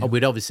 Yeah.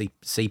 We'd obviously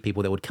see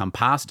people that would come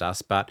past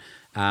us, but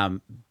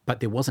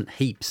there wasn't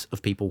heaps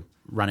of people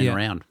running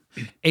around.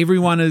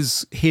 Everyone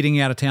is heading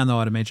out of town, though,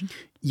 I'd imagine.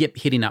 Yep,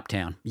 heading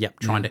uptown. Yep,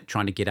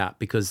 trying to get up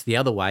because the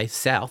other way,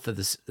 south of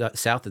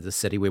the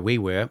city where we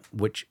were,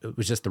 which it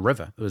was just the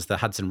river, it was the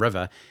Hudson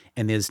River,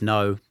 and there's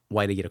no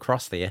way to get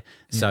across there.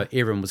 So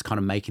everyone was kind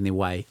of making their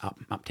way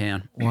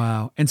uptown.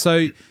 Wow. And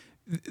so,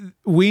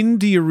 when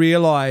do you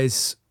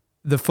realise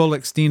the full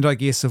extent, I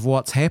guess, of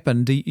what's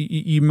happened?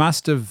 You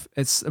must have.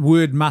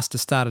 Word must have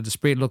started to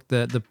spread. Look,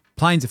 the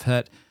planes have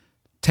hit,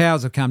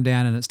 towers have come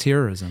down, and it's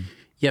terrorism.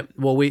 Yep.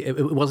 Well,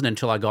 it wasn't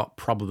until I got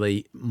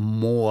probably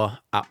more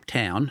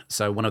uptown.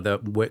 So one of the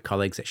work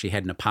colleagues actually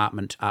had an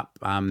apartment up.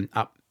 I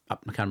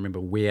can't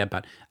remember where,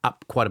 but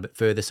up quite a bit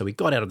further. So we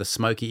got out of the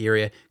smoky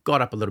area,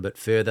 got up a little bit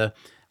further.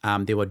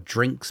 There were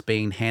drinks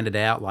being handed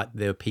out, like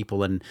there were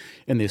people in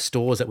their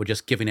stores that were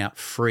just giving out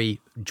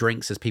free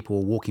drinks as people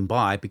were walking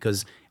by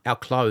because our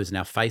clothes and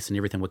our face and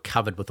everything were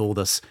covered with all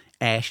this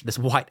ash, this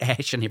white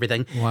ash and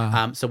everything.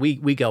 Wow. So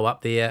we go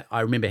up there.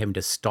 I remember having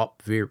to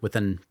stop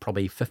within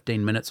probably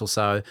 15 minutes or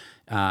so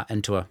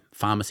into a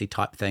pharmacy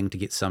type thing to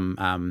get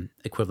some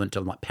equivalent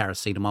to like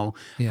paracetamol.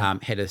 Yeah.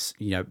 Had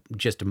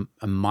just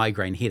a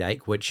migraine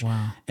headache, which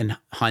in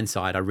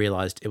hindsight I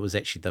realised it was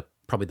actually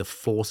probably the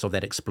force of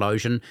that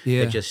explosion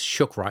that just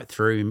shook right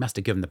through. Must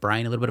have given the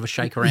brain a little bit of a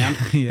shake around.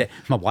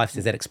 My wife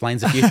says that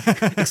explains a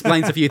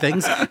few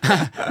things.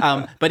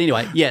 But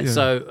anyway,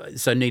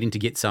 so needing to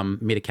get some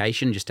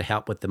medication just to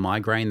help with the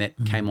migraine that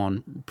came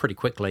on pretty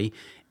quickly.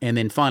 And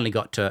then finally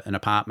got to an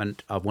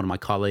apartment of one of my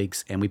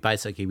colleagues, and we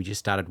just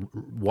started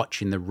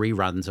watching the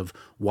reruns of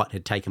what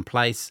had taken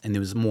place, and there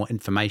was more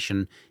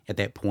information at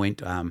that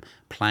point,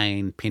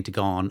 plane,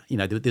 Pentagon,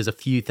 there's a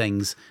few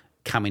things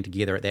coming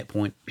together at that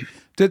point.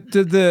 Did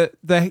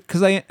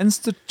because they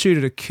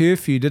instituted a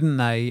curfew, didn't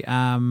they?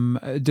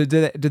 Did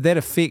that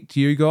affect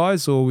you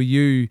guys, or were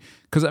you?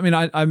 Because I mean,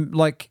 I'm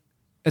like,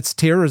 it's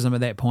terrorism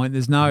at that point.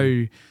 There's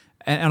no,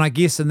 and I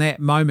guess in that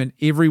moment,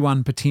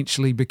 everyone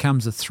potentially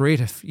becomes a threat.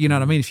 If you know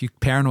what I mean, if you're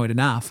paranoid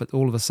enough,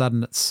 all of a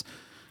sudden it's.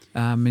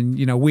 And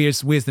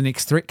where's the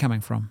next threat coming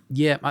from?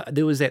 Yeah,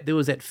 there was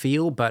that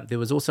feel, but there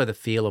was also the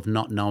feel of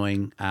not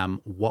knowing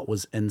what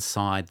was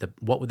inside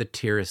what were the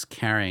terrorists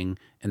carrying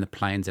in the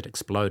planes that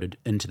exploded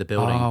into the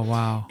building. Oh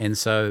wow! And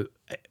so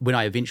when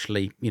I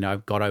eventually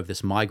got over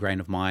this migraine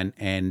of mine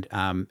and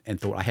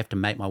thought I have to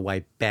make my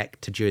way back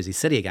to Jersey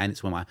City again,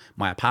 it's where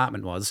my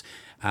apartment was.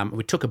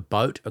 We took a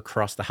boat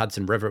across the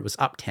Hudson River. It was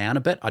uptown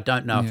a bit. I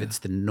don't know if it's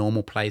the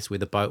normal place where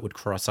the boat would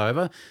cross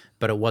over,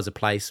 but it was a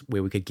place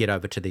where we could get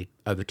over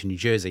to New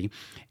Jersey.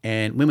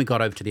 And when we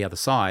got over to the other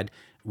side,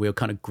 we were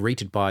kind of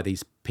greeted by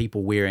these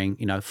people wearing,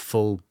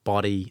 full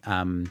body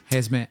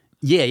hazmat.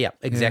 Yeah,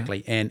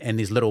 exactly. Yeah. And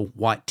these little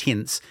white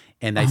tents.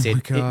 And they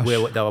said they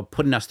were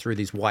putting us through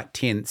these white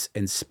tents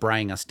and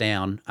spraying us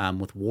down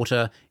with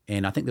water,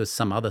 and I think there was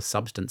some other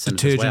substance in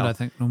it as well. I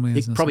think normally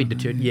is probably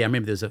detergent. Yeah, I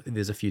remember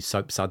there's a few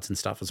soap suds and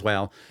stuff as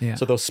well. Yeah.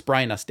 So they were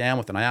spraying us down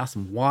with it. And I asked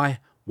them, why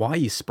why are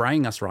you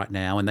spraying us right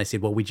now? And they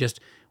said, well,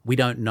 we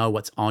don't know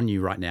what's on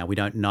you right now. We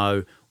don't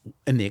know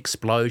in the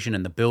explosion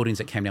and the buildings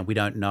that came down. We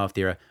don't know if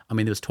there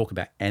was talk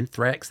about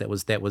anthrax. That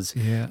was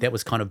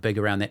kind of big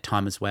around that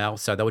time as well.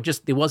 So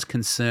there was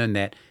concern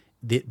that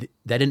they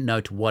didn't know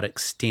to what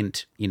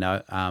extent,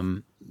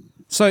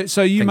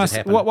 So you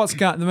must, what's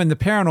going, I mean, the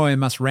paranoia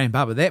must ramp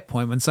up at that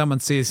point when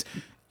someone says,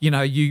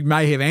 you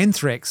may have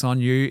anthrax on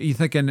you. You're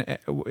thinking,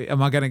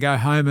 am I going to go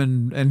home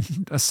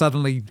and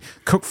suddenly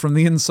cook from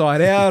the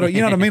inside out? Or,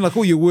 you know what I mean? Like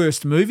all your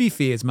worst movie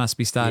fears must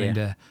be starting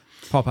to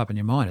pop up in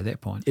your mind at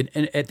that point.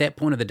 And at that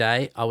point of the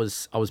day, I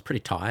was pretty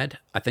tired.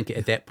 I think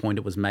at that point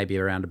it was maybe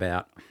around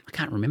about, I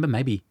can't remember,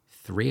 maybe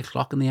 3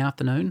 o'clock in the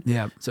afternoon.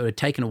 Yeah. So it had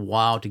taken a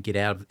while to get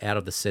out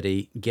of the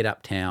city, get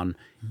uptown,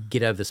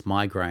 get over this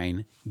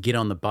migraine, get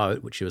on the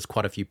boat, which there was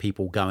quite a few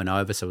people going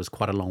over, so it was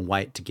quite a long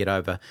wait to get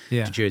over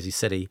to Jersey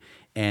City.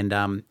 And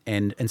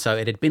so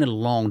it had been a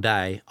long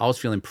day. I was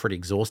feeling pretty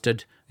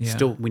exhausted. Yeah.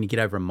 Still, when you get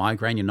over a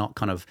migraine, you're not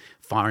kind of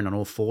firing on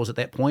all fours at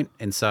that point.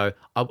 And so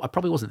I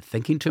probably wasn't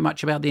thinking too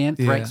much about the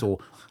anthrax or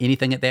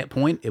anything at that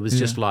point. It was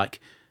just like,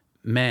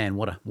 man,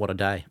 what a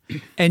day.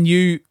 And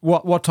you,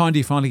 what time do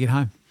you finally get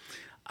home?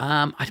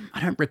 I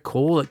don't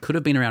recall. It could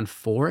have been around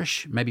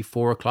 4-ish, maybe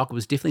 4 o'clock. It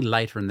was definitely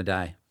later in the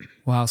day.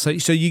 Wow. So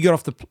you got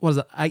off the, what is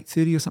it,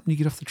 8:30 or something? You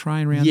get off the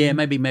train around? Yeah,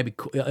 maybe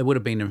it would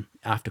have been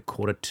after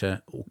quarter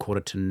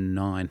to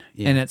 9.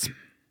 Yeah. And it's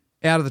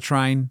out of the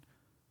train,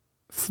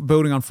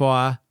 building on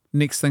fire.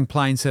 Next thing,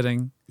 plane's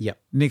hitting. Yep.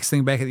 Next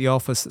thing, back at the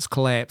office, it's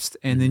collapsed,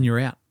 and then you're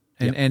out.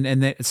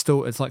 And that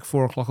it's like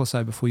 4 o'clock or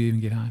so before you even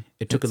get home.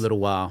 It took a little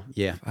while.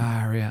 Yeah.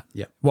 Far out.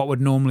 Yep. What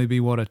would normally be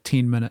a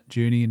 10-minute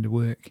journey into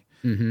work.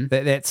 Mm-hmm.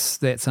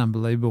 That's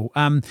unbelievable.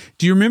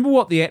 Do you remember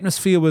what the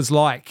atmosphere was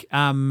like?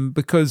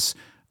 Because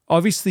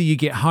obviously you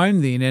get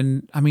home then,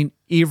 and I mean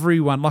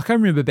everyone. Like I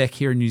remember back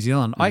here in New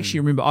Zealand, I actually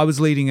remember I was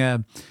leading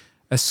a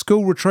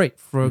school retreat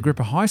for a group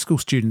of high school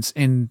students,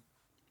 and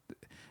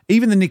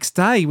even the next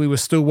day we were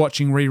still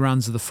watching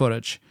reruns of the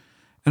footage.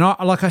 And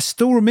I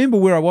still remember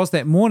where I was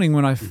that morning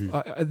when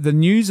the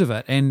news of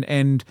it,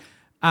 and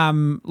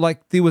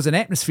like there was an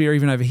atmosphere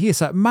even over here.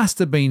 So it must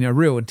have been a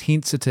real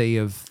intensity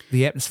of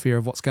the atmosphere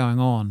of what's going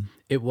on.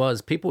 It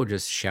was. People were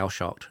just shell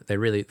shocked. They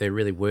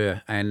really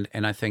were. And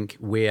I think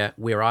where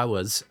I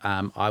was,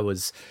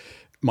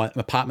 my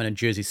apartment in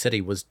Jersey City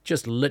was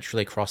just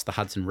literally across the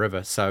Hudson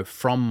River. So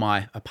from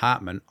my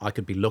apartment, I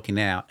could be looking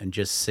out and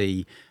just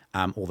see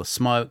all the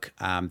smoke.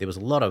 There was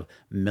a lot of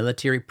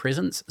military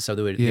presence, so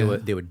there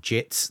were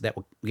jets that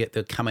were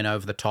coming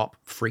over the top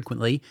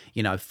frequently.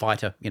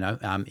 Fighter,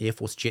 Air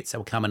Force jets that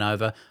were coming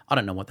over. I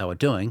don't know what they were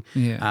doing.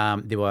 Yeah.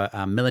 There were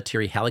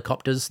military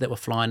helicopters that were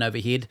flying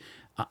overhead.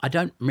 I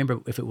don't remember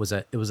if it was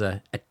a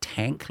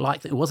tank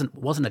like it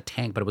wasn't a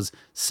tank, but it was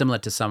similar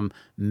to some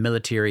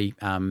military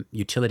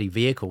utility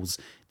vehicles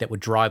that were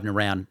driving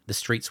around the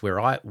streets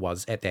where I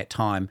was at that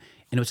time.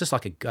 And it was just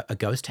like a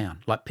ghost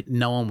town. Like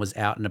no one was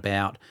out and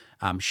about.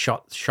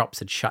 Shops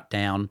had shut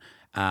down.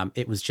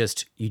 It was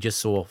just, you just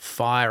saw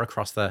fire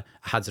across the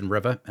Hudson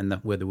River and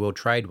where the World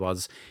Trade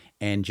was.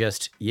 And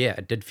just,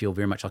 it did feel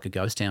very much like a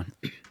ghost town.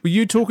 Were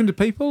you talking to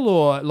people,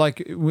 or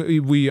like, I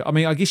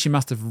mean, I guess you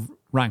must have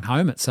rang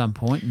home at some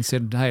point and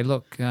said, hey,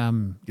 look,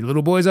 your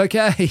little boy's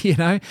okay,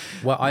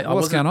 Well,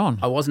 what's going on?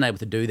 I wasn't able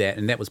to do that,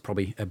 and that was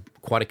probably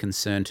quite a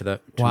concern to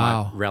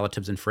my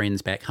relatives and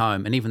friends back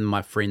home, and even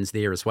my friends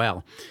there as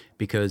well,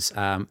 because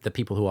the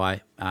people who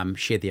I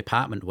shared the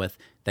apartment with,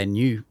 they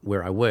knew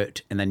where I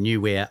worked, and they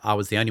knew where I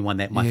was the only one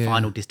that my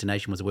final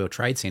destination was the World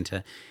Trade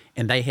Center,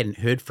 and they hadn't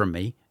heard from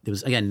me. There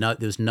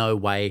was no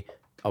way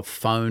of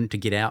phone to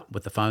get out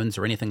with the phones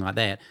or anything like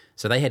that.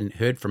 So they hadn't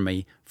heard from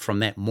me from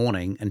that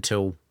morning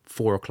until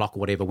 4 o'clock or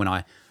whatever when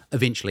I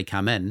eventually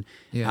come in.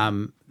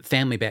 Yeah.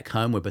 Family back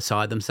home were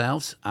beside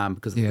themselves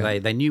because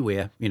they knew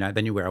where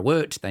I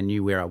worked, they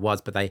knew where I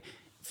was, but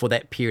for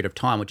that period of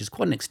time, which is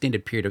quite an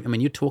extended period I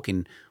mean, you're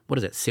talking,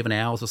 7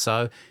 hours or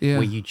so,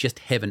 where you just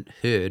haven't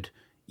heard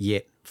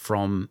yet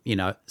from,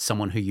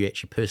 someone who you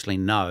actually personally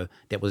know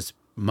that was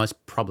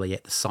most probably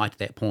at the site at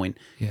that point.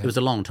 It was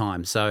a long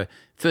time. So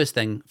first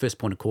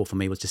point of call for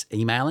me was just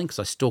emailing, because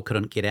I still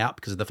couldn't get out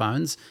because of the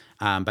phones,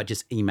 but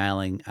just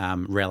emailing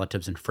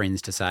relatives and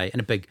friends to say, and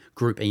a big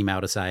group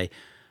email to say,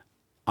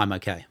 I'm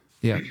okay.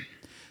 Yeah.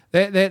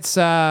 That's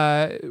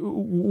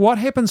what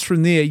happens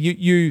from there.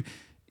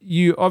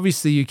 You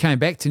obviously you came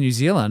back to New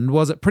Zealand.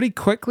 Was it pretty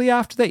quickly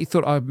after that you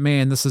thought, oh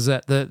man, this is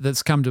it?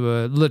 That's come to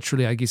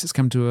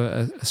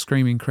a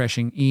screaming,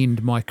 crashing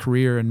end, my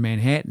career in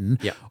Manhattan?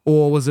 Yeah.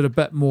 Or was it a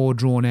bit more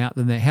drawn out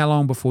than that? How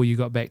long before you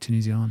got back to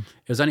New Zealand?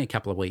 It was only a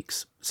couple of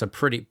weeks, so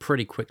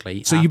pretty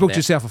quickly. So you booked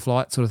yourself a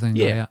flight, sort of thing?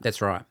 Yeah,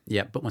 that's right.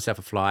 Yeah, booked myself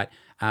a flight.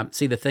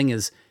 See, the thing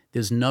is,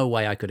 there's no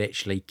way I could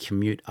actually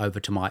commute over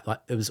to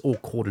it was all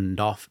cordoned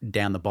off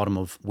down the bottom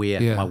of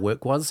where my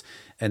work was.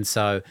 And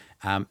so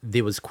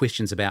there was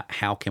questions about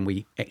how can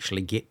we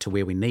actually get to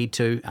where we need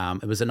to.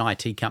 It was an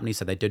IT company,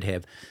 so they did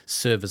have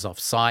servers off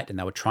site, and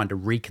they were trying to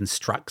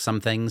reconstruct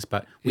some things.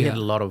 But we had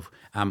a lot of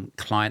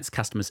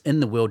customers in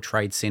the World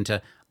Trade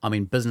Center. I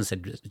mean, business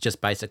had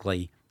just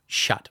basically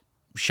shut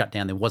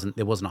down. There wasn't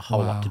a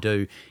whole lot to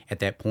do at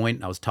that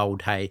point. I was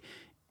told, hey,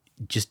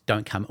 just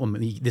don't come.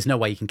 There's no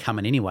way you can come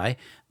in anyway.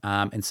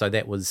 And so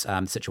that was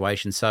the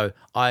situation. So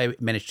I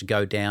managed to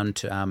go down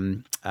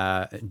to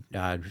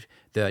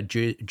the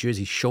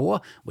Jersey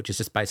Shore, which is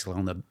just basically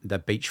on the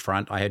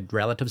beachfront. I had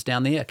relatives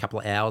down there, a couple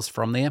of hours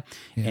from there,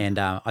 and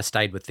I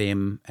stayed with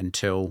them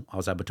until I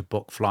was able to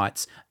book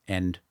flights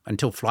and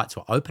until flights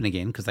were open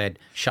again because they had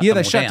shut them all down.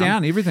 Yeah, they shut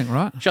down everything,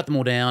 right? Shut them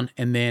all down,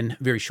 and then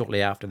very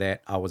shortly after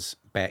that, I was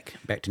back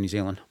to New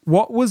Zealand.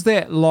 What was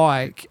that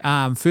like?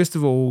 First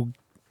of all,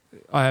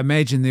 I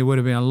imagine there would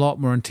have been a lot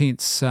more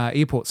intense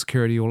airport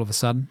security all of a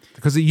sudden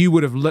because you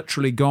would have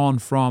literally gone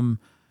from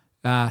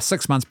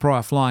 6 months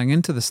prior flying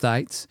into the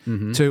States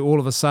to all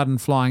of a sudden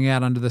flying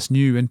out under this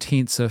new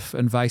intensive,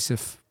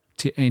 invasive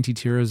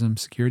anti-terrorism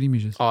security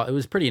measures. Oh, it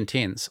was pretty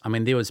intense. I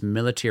mean, there was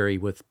military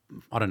with,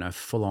 I don't know,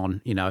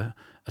 full-on,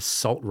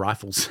 assault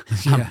rifles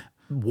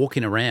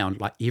walking around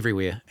like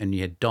everywhere, and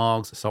you had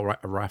dogs, assault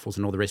rifles,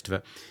 and all the rest of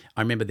it.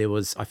 I remember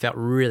I felt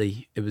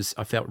really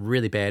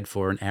bad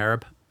for an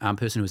Arab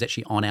person who was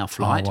actually on our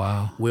flight. Oh,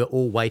 wow. We're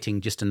all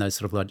waiting just in those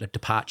sort of like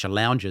departure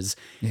lounges,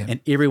 and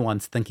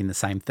everyone's thinking the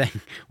same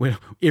thing.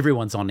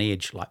 Everyone's on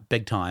edge, like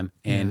big time,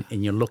 and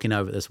you're looking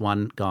over at this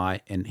one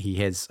guy, and he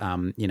has,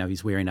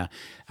 he's wearing a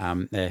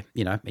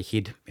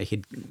head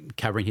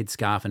covering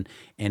headscarf,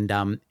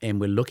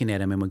 and we're looking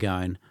at him and we're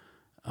going,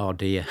 oh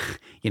dear,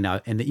 and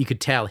that you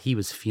could tell he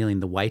was feeling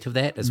the weight of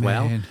that as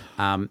well.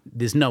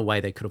 There's no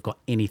way they could have got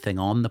anything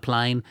on the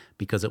plane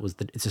because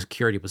the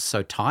security was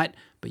so tight,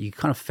 but you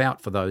kind of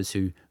felt for those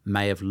who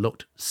may have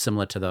looked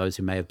similar to those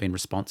who may have been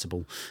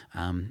responsible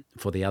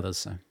for the others.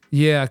 So.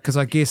 Yeah, because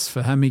I guess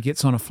for him, he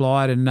gets on a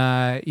flight and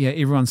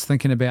everyone's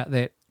thinking about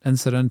that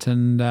incident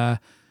and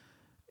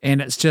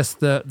it's just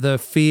the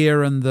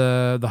fear and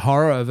the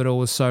horror of it all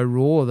was so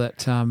raw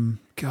that,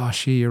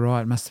 gosh, yeah, you're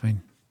right, it must have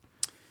been.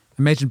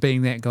 Imagine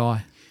being that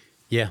guy.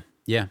 Yeah.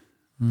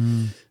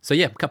 So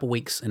a couple of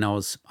weeks, and I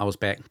was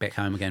back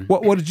home again.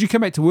 What did you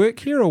come back to work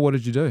here, or what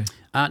did you do?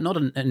 Not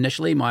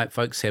initially. My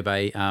folks have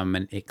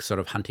an ex sort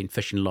of hunting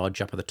fishing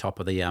lodge up at the top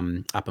of the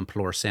up in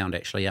Pelora Sound,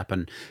 actually up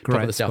in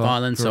top of the South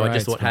Island. So I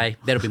just thought, hey,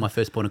 that'll be my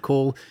first point of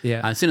call.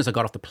 Yeah. As soon as I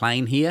got off the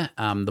plane here,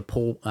 the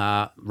Paul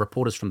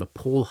reporters from the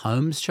Paul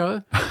Holmes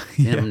show.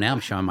 Now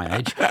I'm showing my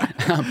age.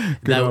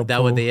 They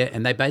were there,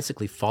 and they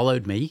basically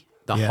followed me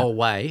the whole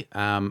way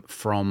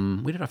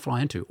from, where did I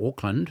fly into?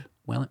 Auckland,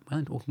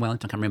 Wellington, I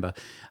can't remember,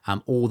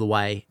 all the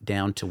way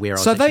down to where I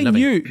was actually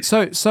living. So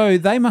they knew, so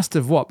they must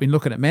have, been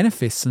looking at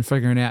manifests and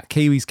figuring out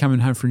Kiwis coming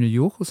home from New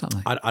York or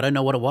something? I don't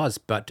know what it was,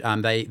 but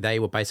they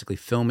were basically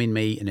filming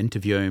me and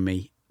interviewing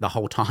me the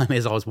whole time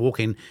as I was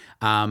walking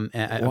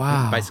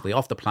basically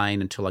off the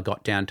plane until I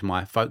got down to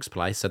my folks'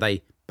 place. So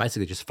they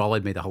basically just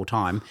followed me the whole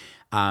time.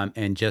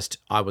 And just,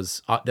 that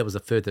was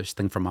the furthest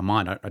thing from my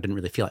mind. I didn't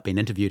really feel like being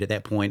interviewed at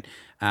that point.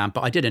 But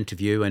I did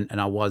interview and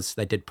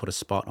they did put a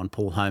spot on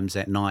Paul Holmes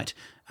that night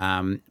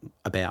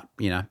about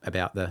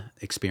the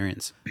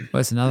experience. Well,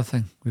 that's another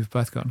thing we've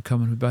both got in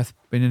common. We've both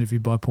been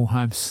interviewed by Paul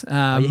Holmes.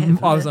 I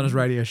was on his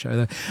radio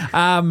show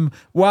though.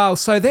 Wow,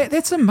 so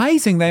that's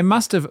amazing. They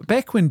must have,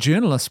 back when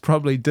journalists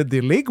probably did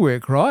their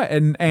legwork, right?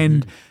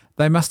 And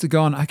they must have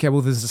gone, okay,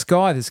 well, there's this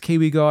guy, this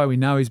Kiwi guy, we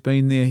know he's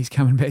been there, he's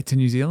coming back to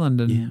New Zealand,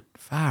 and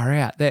far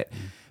out.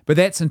 But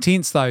that's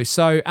intense though.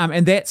 So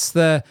and that's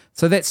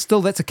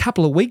a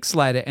couple of weeks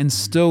later, and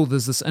still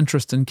there's this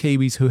interest in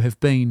Kiwis who have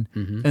been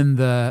in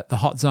the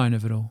hot zone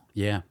of it all.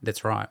 Yeah,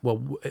 that's right.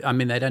 Well, I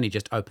mean, they'd only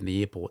just opened the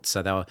airport,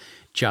 so they were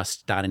just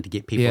starting to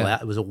get people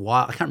out. It was a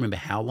while. I can't remember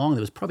how long. There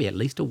was probably at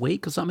least a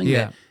week or something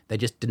that they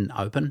just didn't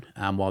open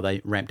while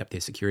they ramped up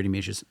their security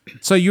measures.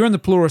 So you're in the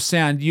Pelora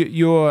Sound.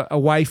 You're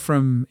away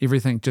from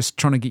everything, just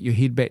trying to get your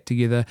head back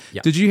together.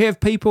 Yep. Did you have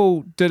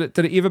people? Did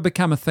it ever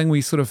become a thing where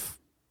you sort of,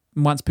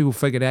 once people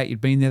figured out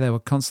you'd been there, they were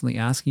constantly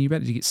asking you about it?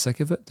 Did you get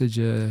sick of it?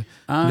 Did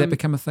that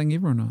become a thing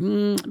ever or not?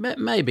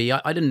 Maybe.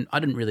 I didn't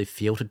really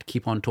feel to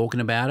keep on talking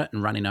about it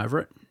and running over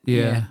it.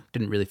 Yeah.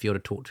 Didn't really feel to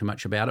talk too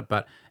much about it.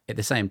 But at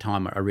the same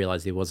time, I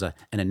realised there was an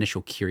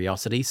initial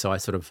curiosity, so I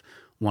sort of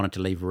wanted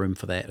to leave room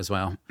for that as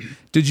well.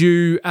 Did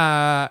you,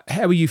 how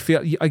were you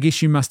feel? I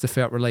guess you must have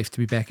felt relief to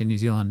be back in New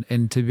Zealand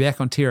and to be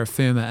back on terra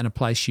firma in a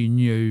place you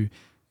knew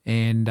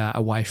and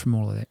away from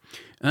all of that.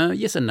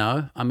 Yes and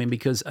no. I mean,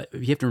 because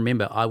you have to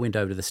remember, I went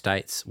over to the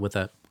States with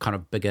a kind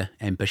of bigger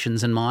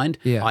ambitions in mind.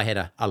 Yeah. I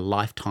had a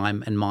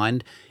lifetime in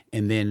mind,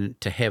 and then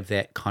to have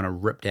that kind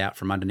of ripped out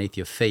from underneath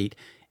your feet,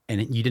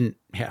 and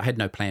I had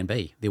no plan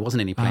B. There wasn't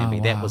any plan B.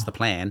 Wow. That was the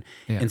plan.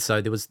 Yeah. And so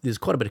there's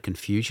quite a bit of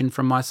confusion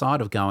from my side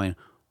of going,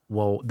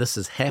 well, this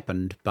has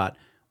happened, but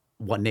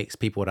what next?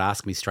 People would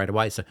ask me straight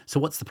away, so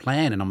what's the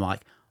plan? And I'm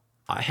like,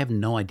 I have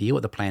no idea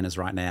what the plan is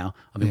right now.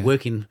 I've been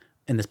working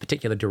in this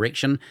particular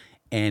direction,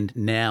 and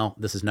now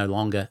this is no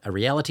longer a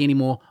reality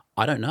anymore.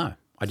 I don't know.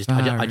 I just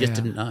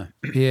didn't know.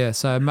 Yeah.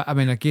 So I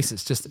mean, I guess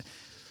it's just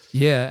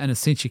in a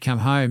sense you come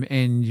home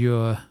and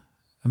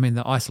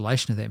the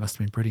isolation of that must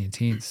have been pretty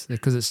intense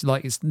because it's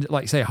like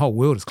you say, a whole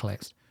world has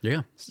collapsed.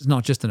 Yeah. It's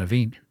not just an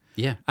event.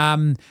 Yeah.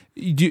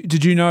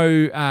 Did you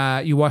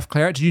know your wife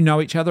Clara? Did you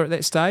know each other at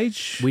that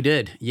stage? We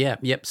did. Yeah.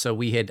 Yep. So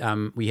we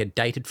had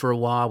dated for a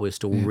while. We were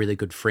still really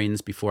good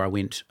friends before I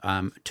went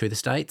to the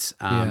States.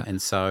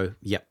 And so,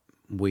 yep,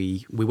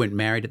 we weren't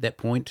married at that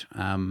point.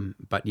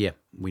 But yeah,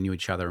 we knew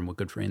each other and were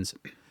good friends.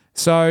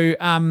 So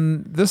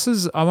this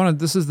is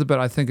the bit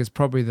I think is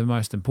probably the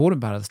most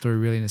important part of the story,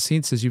 really, in a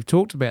sense, is you've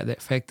talked about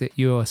that fact that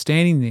you're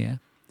standing there and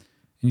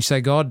you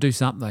say, God, do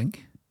something.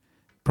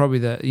 Probably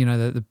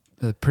the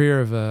prayer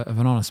of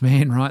an honest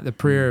man, right? The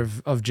prayer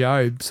of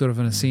Job, sort of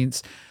in a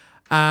sense.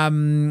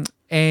 And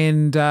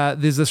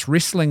there's this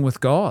wrestling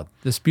with God,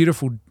 this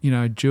beautiful,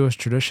 Jewish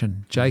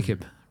tradition.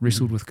 Jacob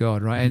wrestled with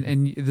God, right?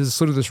 And there's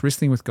sort of this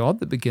wrestling with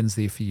God that begins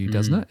there for you,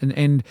 doesn't it?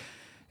 And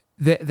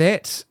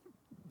that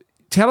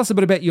tell us a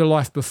bit about your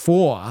life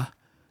before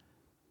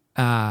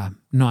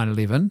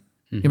 9/11.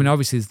 I mean,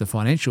 obviously there's the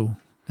financial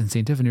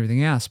incentive and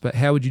everything else, but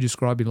how would you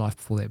describe your life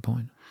before that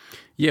point?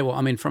 Yeah, well,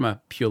 I mean, from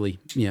a purely,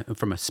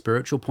 from a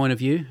spiritual point of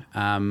view,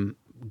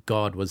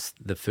 God was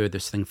the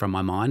furthest thing from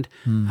my mind.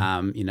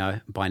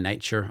 By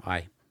nature,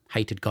 I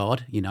hated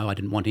God. I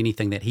didn't want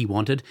anything that He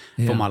wanted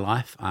for my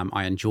life.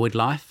 I enjoyed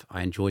life.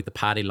 I enjoyed the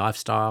party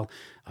lifestyle.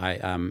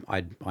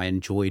 I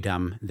enjoyed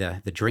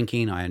the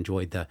drinking. I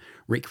enjoyed the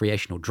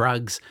recreational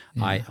drugs.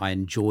 I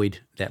enjoyed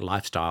that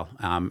lifestyle.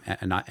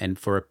 And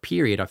for a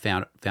period, I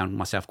found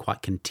myself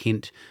quite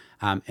content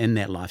in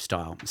that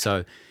lifestyle.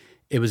 So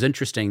it was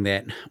interesting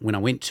that when I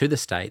went to the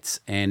States,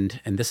 and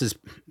this is,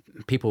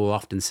 people will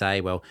often say,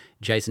 well,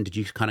 Jason, did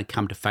you kind of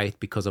come to faith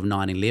because of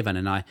 9/11?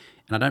 And I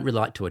don't really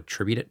like to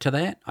attribute it to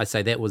that. I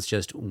say that was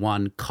just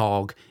one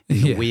cog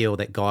in the wheel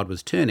that God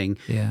was turning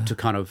to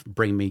kind of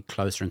bring me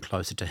closer and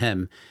closer to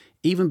Him.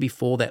 Even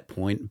before that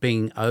point,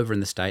 being over in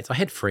the States, I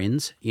had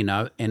friends,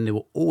 and there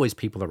were always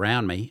people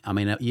around me. I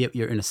mean,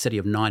 you're in a city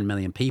of 9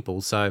 million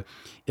people. So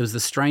it was the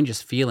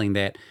strangest feeling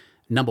that,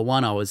 number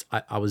one, I was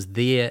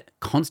there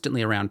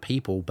constantly around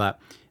people, but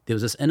there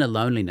was this inner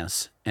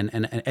loneliness and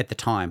at the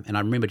time. And I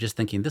remember just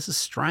thinking, this is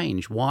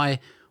strange. Why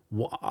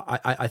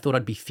I thought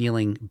I'd be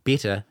feeling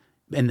better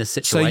in this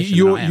situation.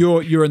 So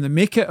you're in the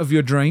mecca of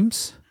your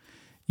dreams.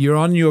 You're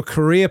on your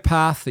career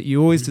path that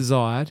you always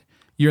desired.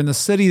 You're in the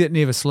city that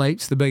never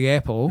sleeps, the Big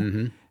Apple.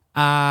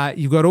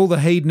 You've got all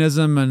the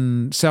hedonism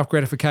and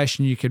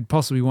self-gratification you could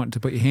possibly want to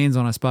put your hands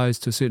on, I suppose,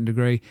 to a certain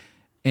degree,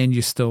 and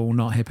you're still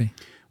not happy.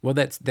 Well,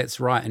 that's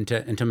right. And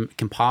to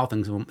compile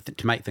things,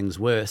 to make things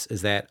worse,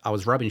 is that I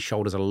was rubbing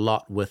shoulders a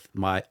lot with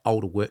my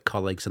older work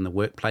colleagues in the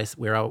workplace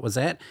where I was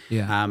at.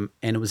 And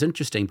it was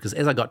interesting because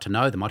as I got to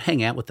know them, I'd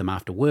hang out with them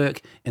after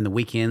work. In the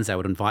weekends, they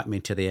would invite me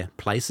to their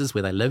places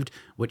where they lived,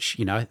 which,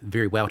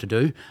 very well to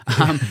do.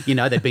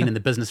 They'd been in the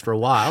business for a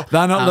while.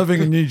 They're not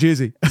living in New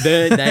Jersey.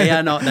 They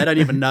are not. They don't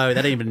even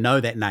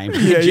know that name.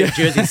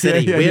 Jersey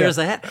City. Where is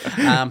that?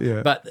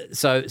 But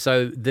so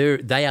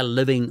they are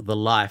living the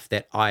life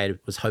that I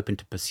was hoping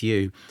to pursue.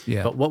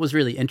 But what was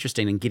really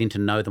interesting in getting to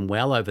know them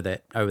well over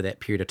that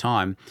period of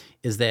time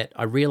is that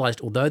I realized,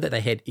 although that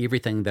they had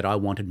everything that I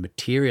wanted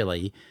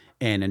materially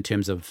and in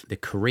terms of their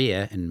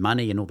career and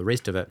money and all the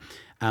rest of it,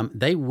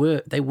 they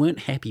weren't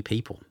happy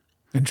people.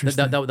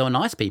 Interesting. They were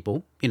nice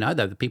people, they were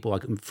the people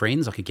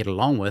friends I could get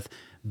along with,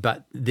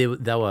 but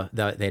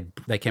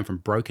they came from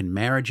broken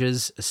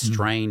marriages,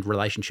 strained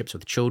relationships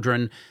with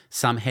children.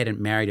 Some hadn't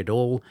married at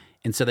all,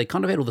 and so they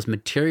kind of had all this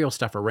material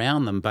stuff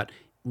around them, but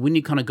when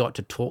you kind of got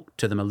to talk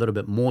to them a little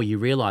bit more, you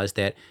realized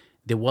that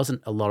there wasn't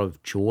a lot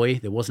of joy,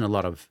 there wasn't a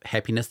lot of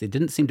happiness, there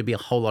didn't seem to be a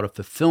whole lot of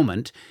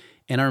fulfillment.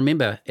 And I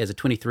remember as a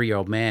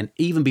 23-year-old man,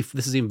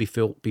 this is even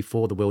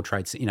before the World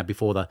Trade,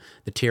 before the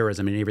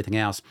terrorism and everything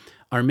else,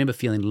 I remember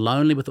feeling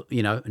lonely with,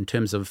 in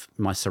terms of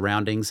my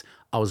surroundings.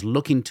 I was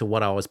looking to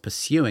what I was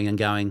pursuing and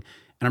going, and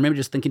I remember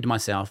just thinking to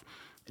myself,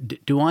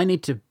 do I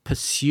need to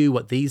pursue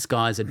what these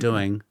guys are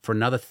doing for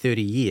another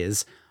 30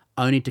 years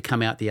only to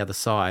come out the other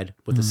side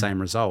with the same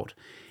result?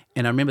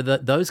 And I remember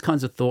that those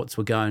kinds of thoughts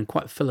were going,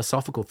 quite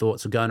philosophical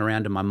thoughts were going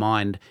around in my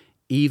mind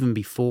even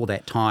before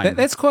that time.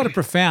 That's quite a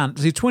profound,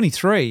 you're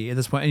 23 at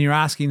this point and you're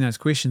asking those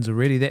questions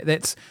already.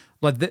 That's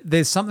like,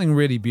 there's something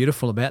really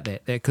beautiful about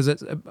that because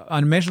I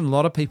imagine a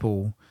lot of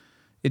people,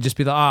 it'd just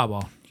be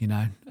like,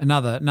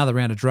 another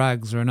round of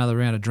drugs or another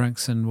round of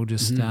drinks and we'll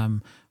just,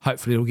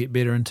 hopefully it'll get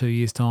better in 2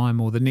 years' time,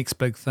 or the next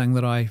big thing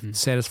that I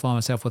satisfy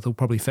myself with will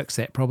probably fix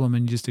that problem,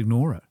 and you just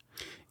ignore it.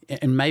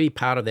 And maybe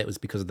part of that was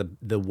because of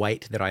the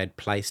weight that I had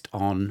placed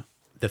on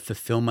the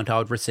fulfillment I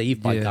would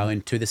receive by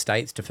going to the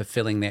States to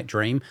fulfilling that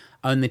dream,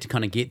 only to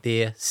kind of get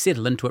there,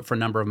 settle into it for a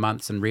number of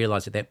months and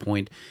realize at that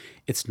point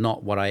it's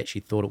not what I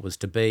actually thought it was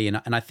to be. And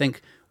I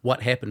think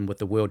what happened with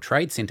the World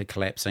Trade Center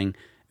collapsing,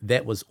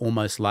 that was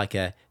almost like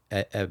a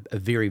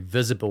very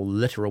visible,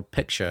 literal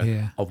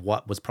picture of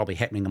what was probably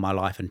happening in my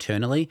life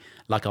internally.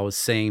 Like I was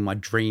seeing my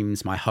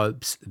dreams, my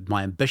hopes,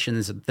 my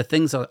ambitions, the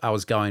things I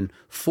was going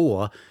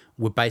for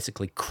were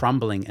basically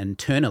crumbling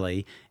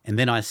internally, and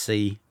then I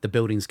see the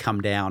buildings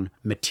come down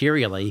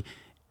materially,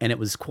 and it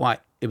was quite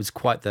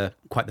the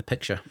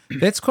picture.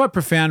 That's quite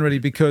profound, really,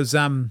 because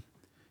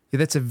Yeah,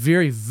 that's a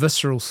very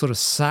visceral, sort of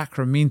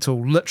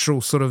sacramental,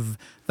 literal sort of,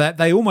 that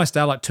they almost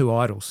are like two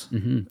idols.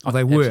 Mm-hmm. Or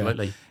they were.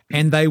 Absolutely.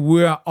 And they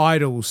were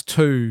idols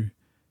to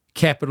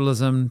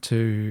capitalism,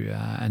 to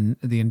and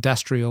the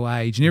industrial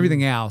age and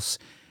everything else.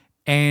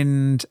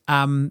 And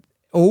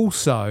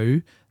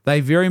also, they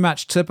very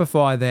much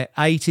typify that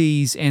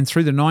 80s and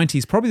through the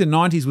 90s. Probably the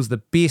 90s was the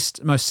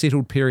best, most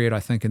settled period, I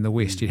think, in the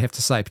West, you'd have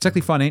to say,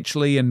 particularly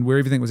financially and where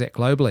everything was at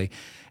globally.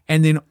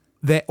 And then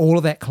all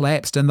of that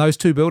collapsed. And those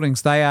two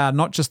buildings, they are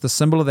not just the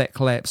symbol of that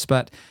collapse,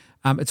 but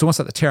it's almost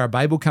like the Tower of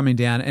Babel coming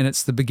down, and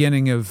it's the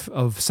beginning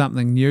of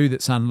something new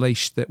that's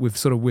unleashed that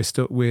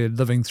we're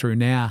living through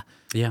now.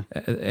 Yeah,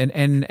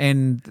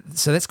 and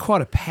so that's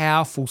quite a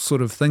powerful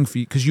sort of thing for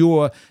you, because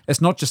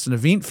it's not just an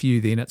event for you.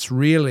 Then it's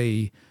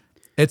really,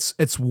 it's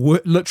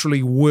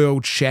literally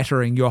world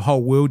shattering. Your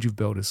whole world you've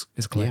built is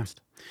collapsed.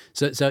 Yeah.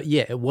 So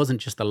it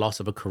wasn't just the loss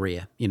of a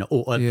career,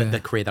 or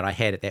the career that I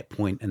had at that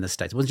point in the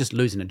States. It wasn't just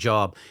losing a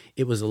job.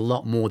 It was a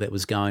lot more that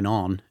was going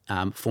on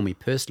for me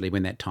personally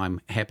when that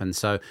time happened.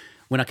 So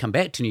when I come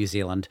back to New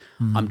Zealand,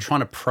 I'm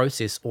trying to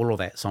process all of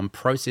that. So I'm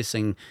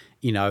processing,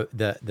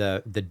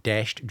 the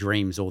dashed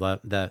dreams or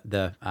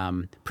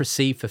the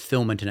perceived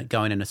fulfillment in it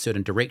going in a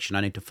certain direction.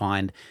 I need to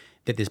find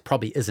that there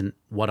probably isn't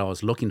what I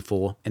was looking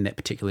for in that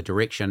particular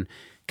direction.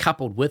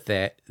 Coupled with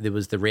that, there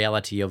was the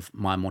reality of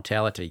my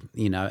mortality,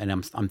 and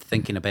I'm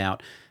thinking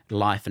about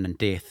life and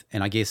death.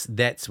 And I guess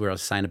that's where I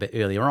was saying a bit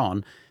earlier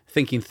on,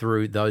 thinking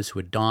through those who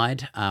had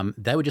died.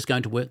 They were just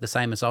going to work the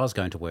same as I was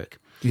going to work.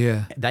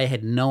 Yeah. They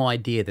had no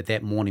idea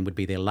that morning would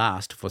be their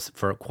last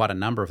for quite a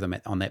number of them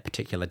on that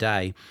particular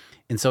day.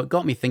 And so it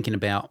got me thinking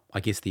about, I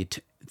guess, the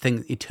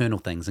eternal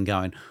things and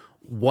going,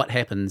 what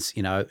happens,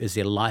 is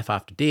there life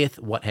after death?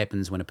 What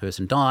happens when a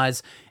person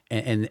dies?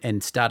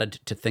 And started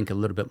to think a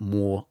little bit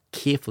more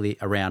carefully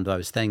around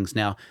those things.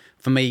 Now,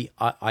 for me,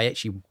 I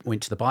actually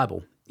went to the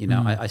Bible.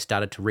 I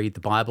started to read the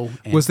Bible.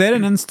 Was that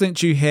an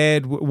instinct you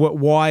had?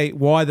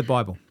 Why the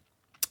Bible?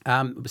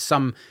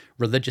 Some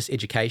religious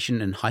education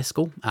in high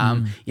school.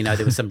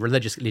 There was some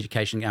religious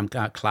education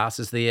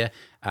classes there.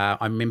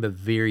 I remember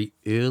very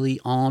early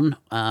on,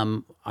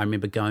 I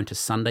remember going to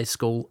Sunday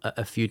school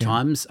a few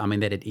times. I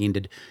mean, that had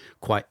ended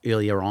quite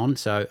earlier on.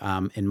 So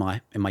in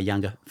my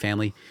younger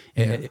family,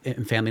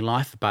 in family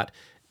life, but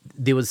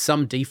there was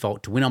some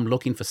default to when I'm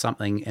looking for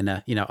something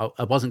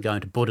I wasn't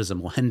going to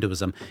Buddhism or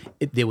Hinduism.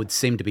 There would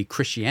seem to be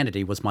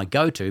Christianity was my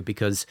go-to,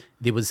 because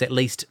there was at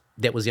least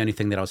that was the only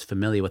thing that I was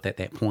familiar with at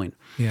that point.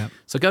 Yeah.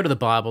 So I go to the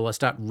Bible. I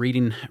start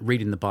reading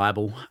the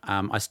Bible.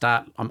 I'm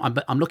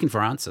looking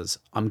for answers.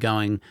 I'm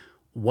going,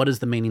 what is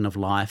the meaning of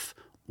life?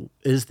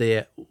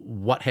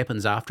 What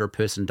happens after a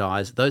person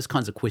dies? Those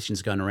kinds of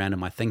questions going around in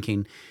my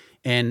thinking.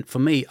 And for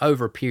me,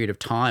 over a period of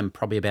time,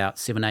 probably about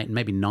 7, 8,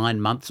 maybe 9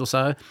 months or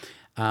so,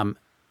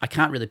 I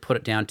can't really put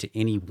it down to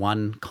any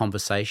one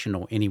conversation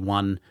or any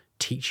one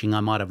teaching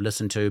I might have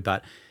listened to,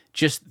 but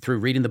just through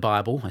reading the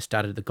Bible, I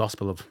started the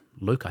Gospel of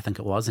Luke, I think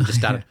it was, and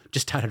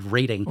just started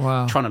reading,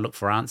 trying to look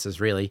for answers,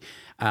 really.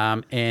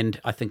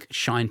 And I think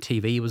Shine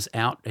TV was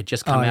out; it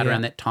just come out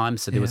around that time,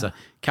 so there was a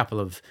couple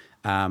of,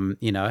 a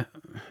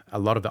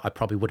lot of it I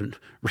probably wouldn't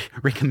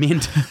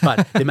recommend,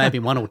 but there may be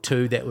one or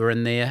two that were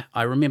in there.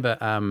 I remember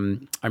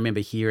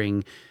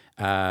hearing,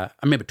 I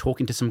remember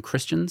talking to some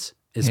Christians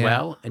as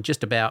well, and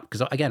just about,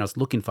 because again I was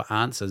looking for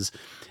answers,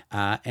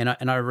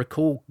 and I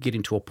recall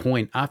getting to a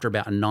point after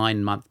about a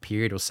 9-month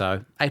period or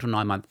so, 8 or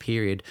 9 month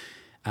period,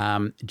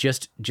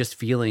 just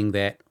feeling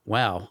that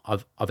wow,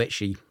 I've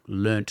actually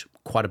learnt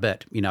quite a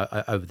bit,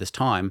 over this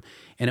time.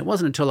 And it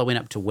wasn't until I went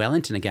up to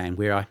Wellington again,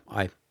 where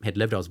I had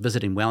lived. I was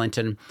visiting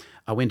Wellington.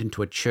 I went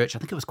into a church, I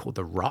think it was called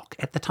The Rock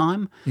at the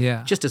time.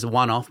 Yeah. Just as a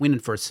one-off, went in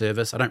for a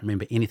service. I don't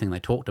remember anything they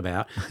talked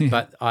about,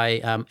 but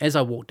I, as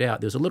I walked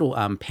out, there was a little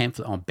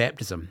pamphlet on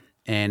baptism.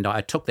 And I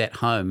took that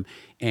home,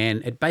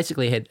 and it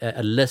basically had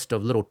a list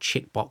of little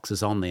check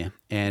boxes on there.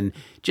 And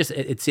just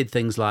it said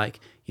things like,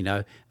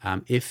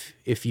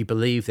 if you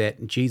believe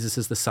that Jesus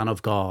is the Son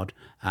of God,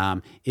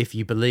 if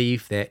you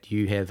believe that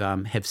you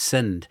have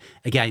sinned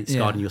against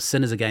God and your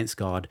sin is against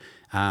God,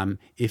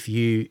 if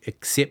you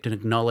accept and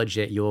acknowledge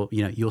that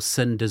your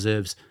sin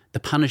deserves the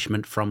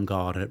punishment from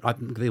God, and I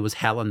think there was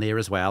hell in there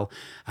as well.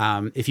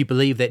 If you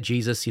believe that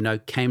Jesus,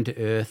 came to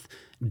earth,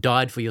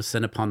 died for your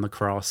sin upon the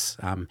cross,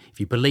 if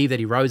you believe that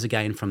he rose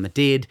again from the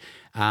dead,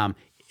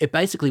 it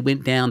basically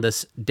went down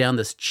this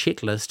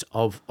checklist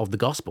of the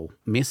gospel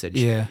message.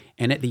 Yeah.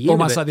 And at the end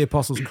almost of it, like the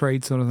Apostles'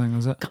 Creed sort of thing,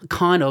 was it?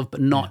 Kind of,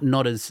 but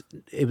not as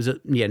it was.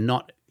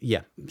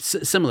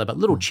 Similar, but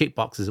little check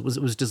boxes. It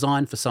was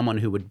designed for someone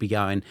who would be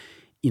going,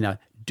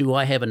 do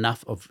I have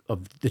enough of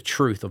the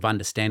truth, of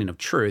understanding of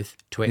truth,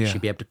 to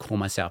actually be able to call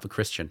myself a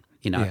Christian?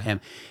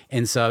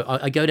 And so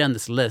I go down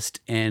this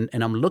list, and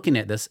I'm looking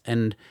at this,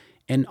 and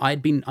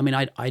I'd been,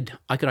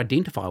 I could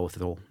identify with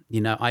it all.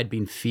 I'd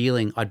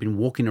been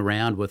walking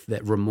around with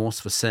that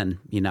remorse for sin.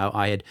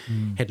 I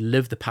had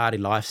lived the party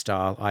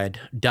lifestyle. I had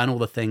done all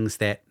the things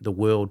that the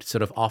world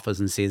sort of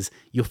offers and says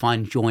you'll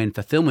find joy and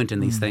fulfillment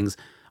in these things.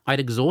 I'd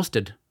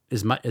exhausted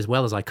as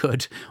well as I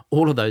could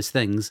all of those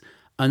things,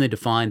 only to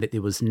find that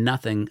there was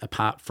nothing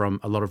apart from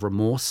a lot of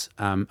remorse,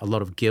 a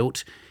lot of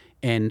guilt.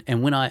 And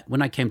when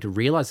I came to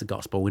realize the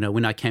gospel,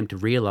 when I came to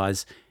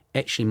realize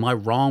actually my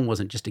wrong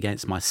wasn't just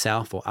against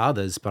myself or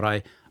others, but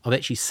I've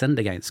actually sinned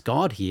against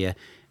God here.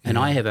 And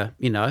I have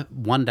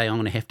one day I'm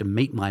going to have to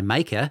meet my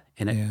maker,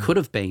 and it could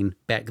have been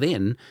back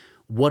then,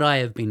 would I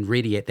have been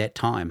ready at that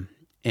time?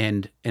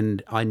 And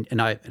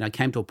I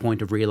came to a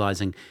point of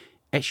realizing,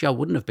 actually, I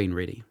wouldn't have been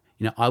ready.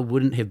 I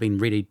wouldn't have been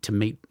ready to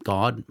meet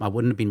God. I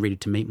wouldn't have been ready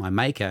to meet my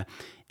maker.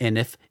 And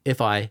if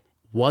I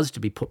was to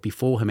be put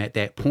before him at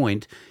that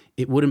point,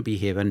 it wouldn't be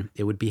heaven,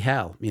 it would be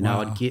hell.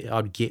 Wow.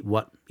 I'd get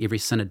what every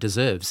sinner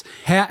deserves.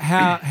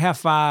 How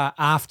far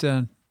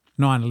after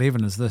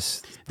 9/11 is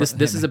this?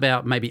 This is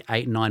about maybe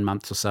 8-9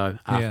 months or so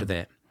after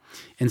that.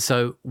 And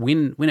so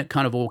when it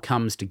kind of all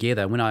comes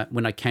together,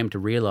 when I came to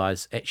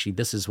realize actually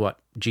this is what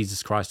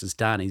Jesus Christ has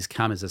done, he's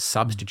come as a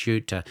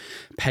substitute to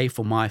pay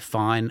for my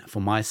fine,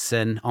 for my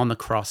sin on the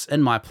cross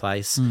in my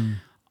place.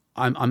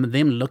 I'm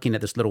then looking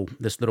at this little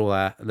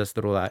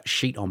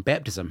sheet on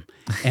baptism,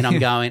 and I'm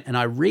going and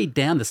I read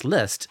down this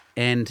list,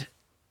 and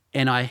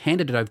I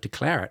handed it over to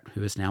Claret,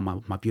 who is now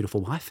my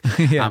beautiful wife.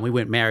 We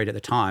weren't married at the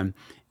time,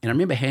 and I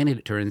remember handing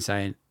it to her and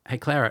saying, "Hey,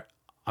 Claret,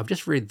 I've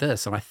just read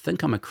this, and I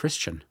think I'm a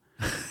Christian,"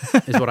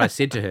 is what I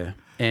said to her.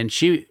 And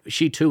she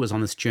too was on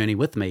this journey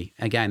with me.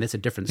 Again, that's a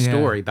different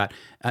story, but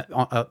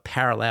a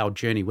parallel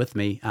journey with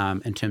me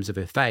in terms of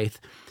her faith.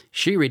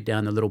 She read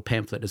down the little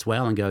pamphlet as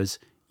well and goes,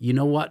 "You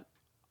know what?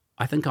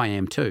 I think I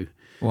am too."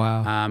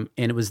 Wow.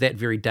 And it was that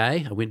very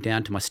day I went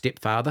down to my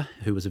stepfather,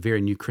 who was a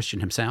very new Christian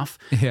himself.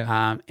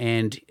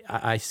 And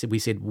we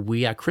said,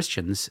 "We are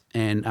Christians,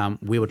 and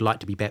we would like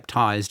to be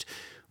baptized.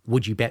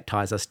 Would you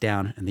baptize us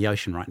down in the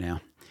ocean right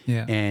now?"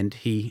 And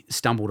he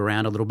stumbled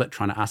around a little bit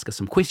trying to ask us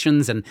some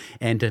questions and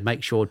to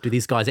make sure, do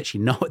these guys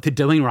actually know what they're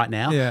doing right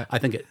now? I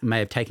think it may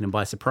have taken him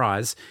by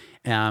surprise.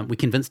 We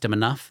convinced him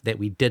enough that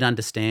we did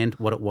understand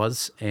what it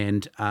was,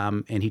 and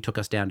he took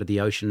us down to the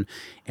ocean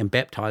and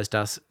baptized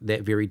us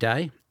that very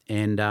day.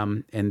 And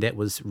that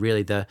was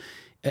really the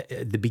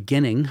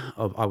beginning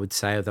of, I would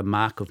say, of the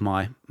mark of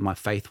my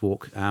faith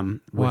walk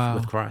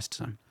with Christ.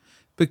 So.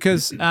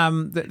 Because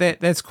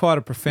that's quite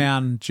a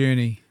profound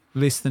journey.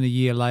 Less than a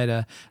year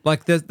later,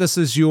 like this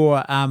is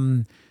your,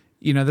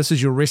 this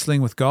is your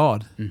wrestling with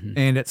God,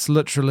 and it's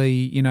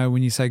literally,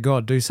 when you say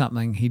God do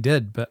something, He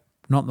did, but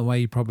not in the way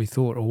you probably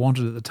thought or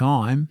wanted at the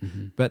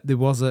time. But there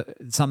was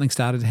something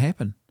started to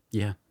happen.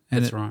 Yeah,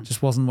 and that's right.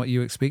 Just wasn't what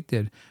you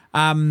expected.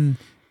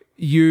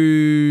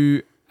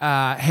 You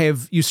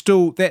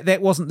still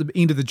that wasn't the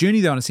end of the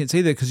journey though, in a sense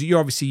either, because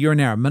you're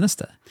now a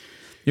minister,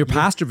 you're a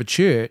pastor of a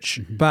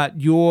church, but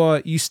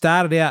you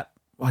started out,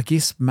 I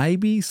guess,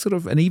 maybe sort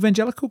of an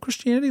evangelical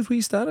Christianity is where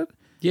you started?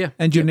 Yeah.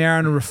 And you're now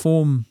in a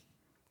Reform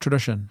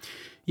tradition.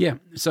 Yeah.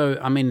 So,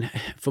 I mean,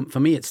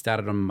 for me, it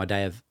started on my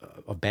day of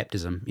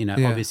baptism.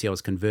 Obviously I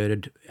was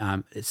converted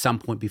at some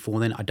point before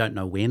then. I don't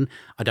know when.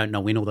 I don't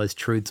know when all those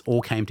truths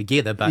all came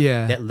together, but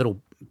that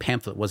little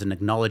pamphlet was an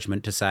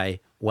acknowledgement to say,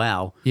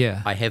 wow,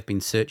 I have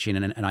been searching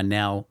and I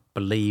now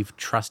believe,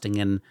 trusting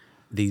in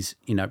these,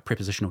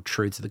 prepositional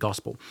truths of the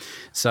gospel.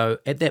 So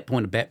at that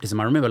point of baptism,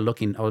 I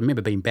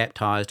remember being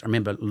baptized. I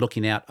remember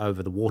looking out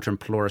over the water in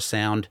Pelora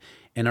Sound,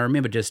 and I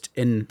remember just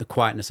in the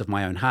quietness of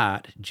my own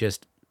heart,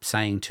 just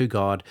saying to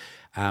God,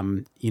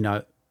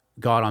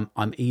 God,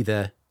 I'm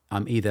either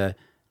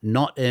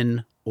not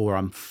in or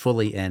I'm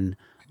fully in.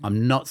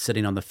 I'm not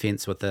sitting on the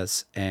fence with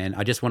this, and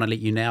I just want to let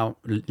you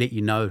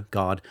know,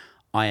 God,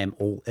 I am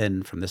all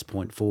in from this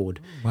point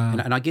forward. Wow.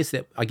 And I guess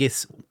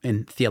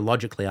and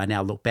theologically, I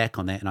now look back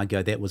on that and I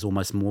go, that was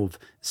almost more of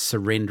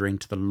surrendering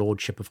to the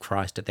lordship of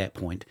Christ at that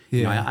point.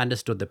 I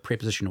understood the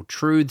prepositional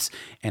truths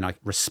and I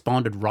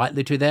responded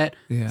rightly to that,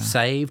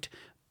 saved.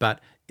 But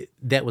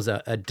that was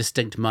a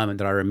distinct moment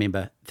that I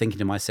remember thinking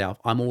to myself,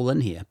 I'm all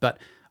in here. But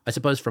I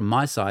suppose from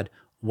my side,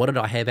 what did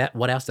I have?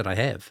 What else did I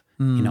have?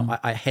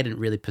 I hadn't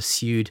really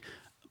pursued.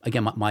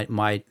 Again,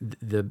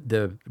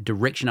 the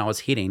direction I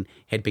was heading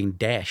had been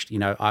dashed.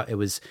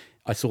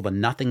 I saw the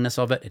nothingness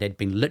of it. It had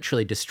been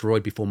literally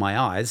destroyed before my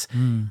eyes.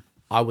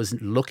 I was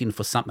looking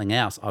for something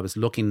else. I was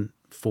looking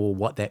for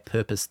what that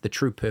purpose, the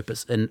true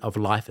purpose of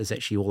life, is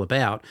actually all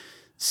about.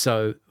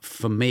 So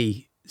for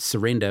me,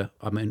 surrender,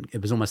 I mean,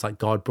 it was almost like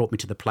God brought me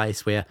to the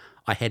place where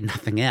I had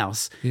nothing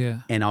else.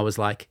 And I was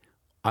like,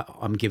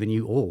 I'm giving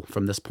you all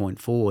from this point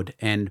forward.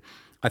 And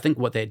I think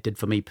what that did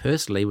for me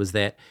personally was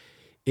that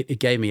it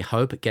gave me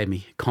hope. It gave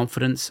me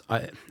confidence.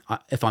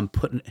 If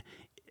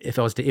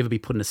I was to ever be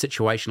put in a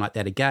situation like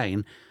that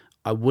again,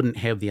 I wouldn't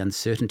have the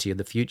uncertainty of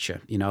the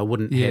future. I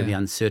wouldn't have the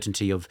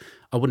uncertainty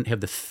I wouldn't have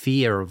the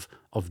fear of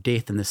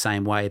death in the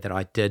same way that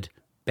I did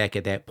back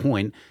at that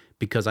point,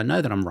 because I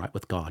know that I'm right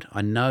with God.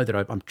 I know that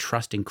I'm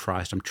trusting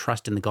Christ. I'm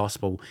trusting the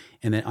gospel,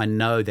 and that I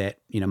know that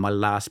my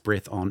last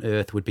breath on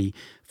earth would be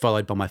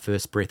followed by my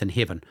first breath in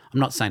heaven. I'm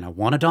not saying I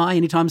want to die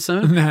anytime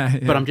soon,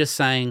 but I'm just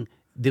saying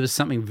there was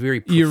something very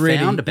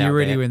profound about that. You're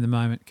ready when the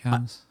moment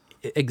comes.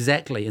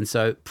 Exactly. And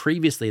so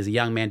previously as a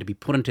young man, to be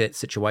put into that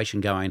situation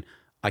going,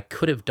 I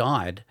could have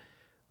died,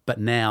 but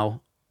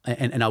now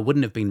and I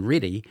wouldn't have been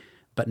ready,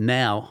 but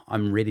now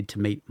I'm ready to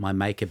meet my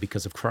Maker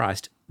because of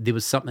Christ. There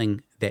was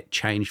something that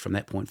changed from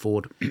that point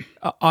forward.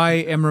 I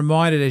am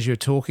reminded as you're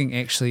talking,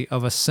 actually,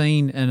 of a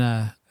scene in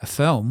a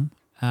film,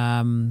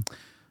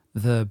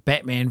 the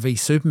Batman v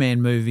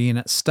Superman movie, and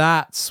it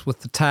starts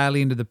with the tail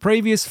end of the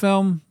previous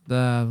film,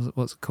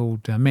 what's it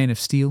called, Man of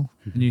Steel,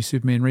 the new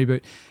Superman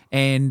reboot,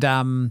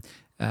 and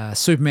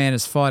Superman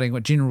is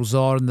fighting General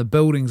Zod, and the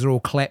buildings are all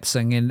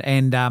collapsing,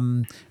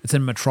 and it's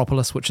in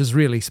Metropolis, which is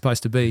really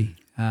supposed to be,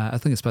 I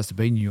think it's supposed to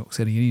be New York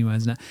City anyway,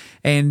 isn't it?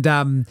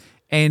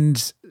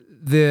 And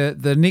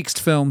the next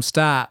film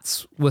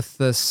starts with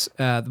this,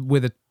 where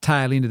the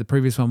tail end of the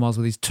previous one was,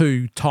 with these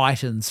two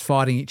titans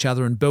fighting each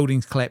other and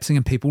buildings collapsing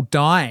and people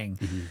dying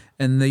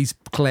in these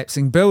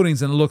collapsing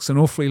buildings, and it looks an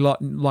awfully lot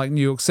like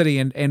New York City.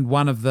 And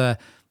one of the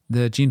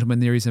gentlemen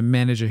there is a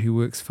manager who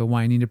works for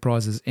Wayne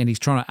Enterprises, and he's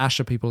trying to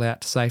usher people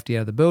out to safety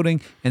out of the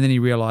building, and then he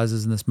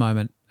realises in this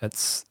moment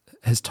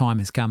his time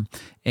has come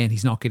and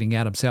he's not getting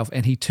out himself,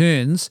 and he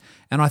turns,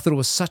 and I thought it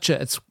was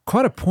it's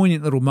quite a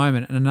poignant little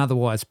moment in an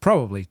otherwise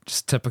probably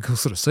just typical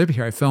sort of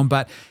superhero film,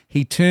 but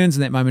he turns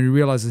in that moment, he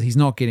realises he's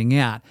not getting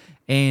out,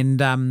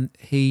 and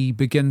he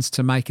begins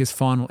to make his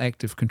final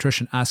act of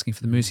contrition, asking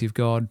for the mercy of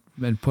God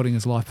and putting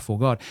his life before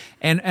God.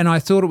 And I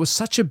thought it was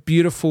such a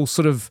beautiful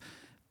sort of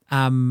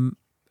and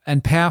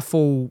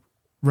powerful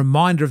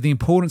reminder of the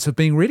importance of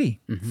being ready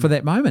for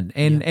that moment.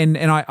 And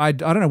I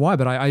don't know why,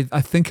 but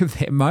I think of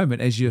that moment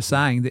as you're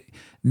saying, that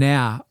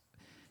now,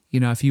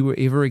 if you were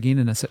ever again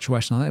in a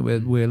situation like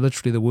that where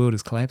literally the world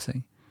is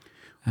collapsing,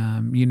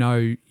 you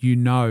know,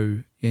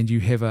 and you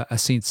have a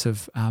sense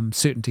of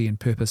certainty and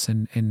purpose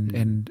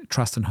and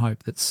trust and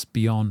hope that's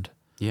beyond.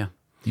 Yeah.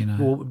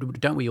 Well,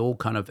 don't we all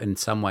kind of in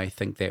some way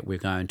think that we're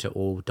going to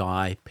all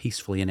die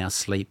peacefully in our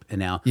sleep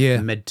in our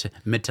mid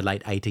to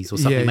late 80s or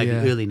something, maybe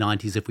early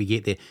 90s if we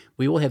get there?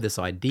 We all have this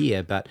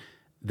idea, but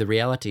the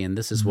reality, and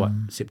this is what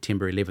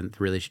September 11th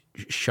really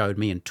showed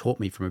me and taught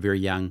me from a very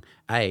young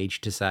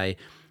age, to say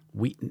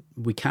we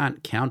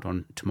can't count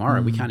on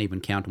tomorrow. We can't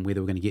even count on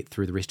whether we're going to get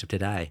through the rest of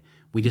today.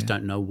 We just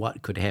don't know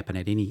what could happen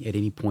at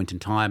any point in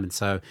time, and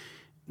so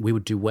we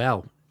would do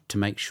well to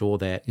make sure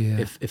that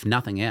if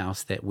nothing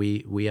else, that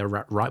we are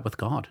right with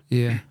God.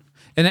 Yeah.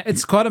 And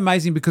it's quite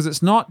amazing because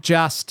it's not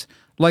just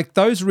like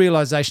those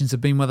realizations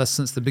have been with us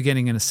since the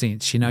beginning in a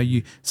sense.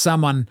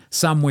 Someone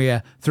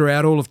somewhere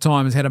throughout all of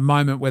time has had a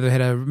moment where they had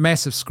a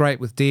massive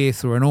scrape with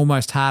death or an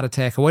almost heart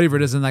attack or whatever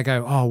it is, and they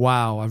go, oh,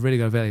 wow, I've really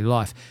got to value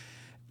life.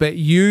 But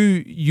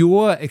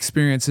your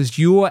experiences,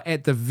 you're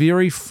at the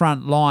very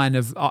front line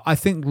of, I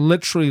think,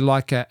 literally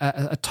like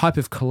a type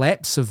of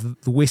collapse of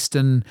the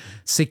Western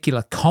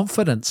secular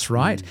confidence,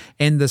 right?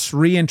 And this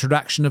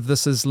reintroduction of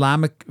this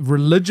Islamic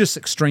religious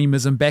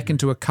extremism back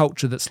into a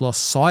culture that's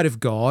lost sight of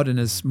God and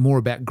is more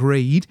about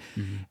greed.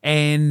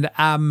 And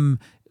so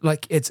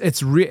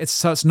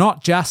it's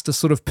not just a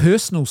sort of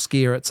personal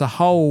scare; it's a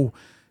whole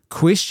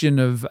question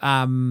of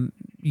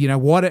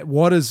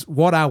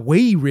what are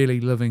we really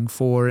living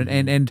for,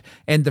 and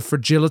the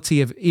fragility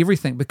of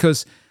everything.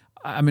 Because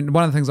I mean,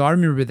 one of the things I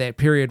remember that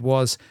period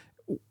was,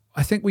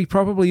 I think we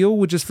probably all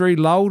were just very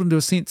lulled into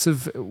a sense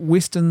of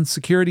Western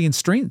security and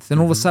strength, and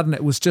all of a sudden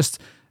it was just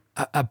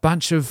a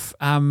bunch of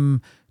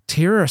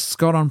terrorists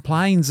got on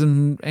planes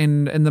and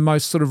in the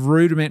most sort of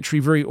rudimentary,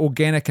 very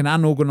organic and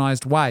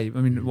unorganized way.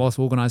 I mean, it was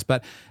organized,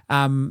 but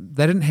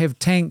they didn't have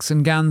tanks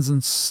and guns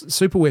and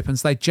super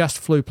weapons. They just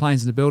flew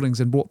planes into buildings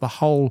and brought the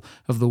whole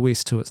of the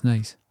West to its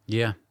knees.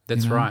 Yeah,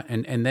 that's right.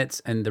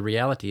 And the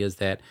reality is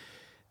that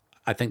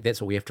I think that's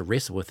what we have to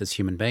wrestle with as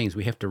human beings.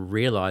 We have to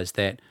realize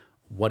that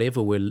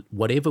whatever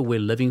we're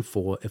living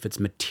for, if it's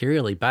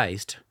materially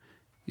based,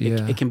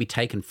 it can be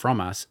taken from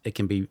us. It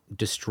can be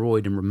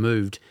destroyed and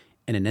removed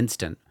in an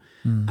instant.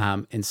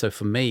 And so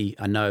for me,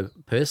 I know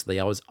personally,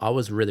 I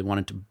was really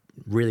wanting to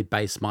really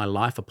base my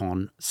life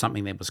upon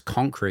something that was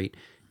concrete,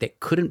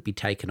 that couldn't be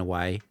taken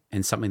away,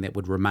 and something that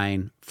would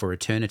remain for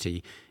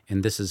eternity.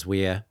 And this is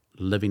where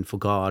living for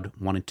God,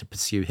 wanting to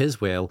pursue His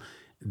will,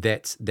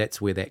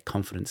 that's where that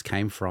confidence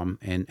came from,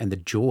 and the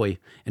joy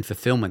and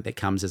fulfillment that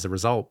comes as a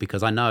result.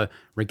 Because I know,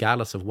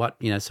 regardless of what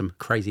some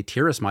crazy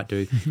terrorists might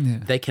do,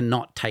 they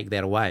cannot take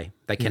that away.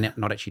 They cannot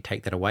not actually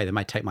take that away. They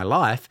may take my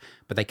life,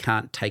 but they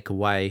can't take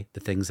away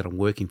the things that I'm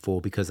working for,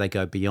 because they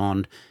go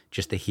beyond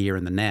just the here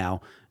and the now.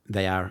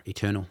 They are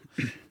eternal.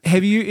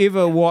 Have you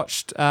ever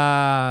watched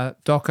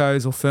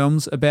docos or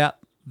films about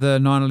the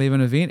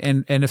 9/11 event?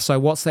 And if so,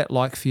 what's that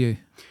like for you?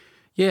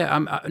 Yeah,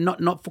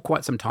 not for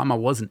quite some time. I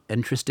wasn't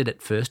interested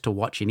at first to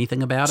watch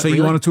anything about it. So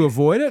you wanted to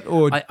avoid it,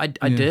 or I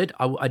did.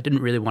 I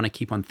didn't really want to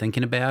keep on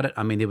thinking about it.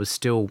 I mean, there was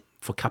still,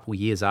 for a couple of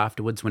years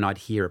afterwards, when I'd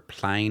hear a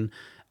plane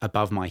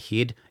above my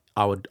head,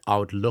 I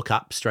would look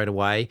up straight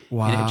away.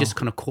 Wow. And it just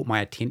kind of caught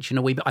my attention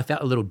a wee bit. I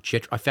felt a little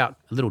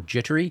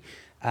jittery.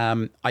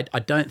 I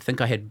didn't think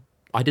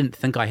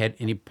I had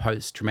any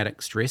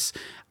post-traumatic stress,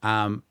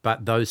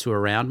 but those who were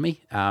around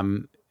me,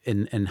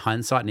 in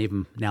hindsight, and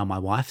even now my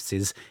wife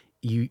says,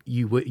 you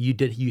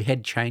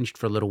had changed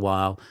for a little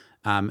while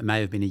It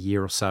may have been a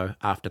year or so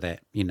after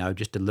that,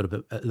 just a little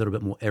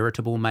bit more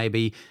irritable,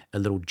 maybe a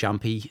little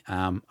jumpy.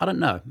 I don't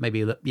know,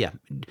 maybe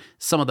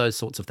some of those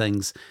sorts of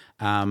things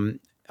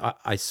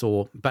I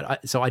saw, but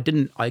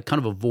I kind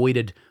of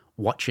avoided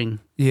watching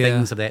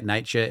things of that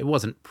nature. It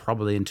wasn't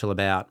probably until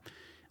I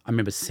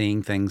remember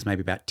seeing things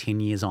maybe about 10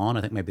 years on,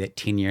 I think maybe that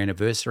 10-year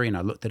anniversary, and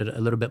I looked at it a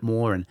little bit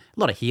more, and a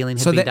lot of healing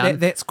had been done.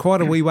 That's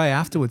quite a wee way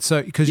afterwards.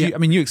 So, because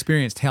you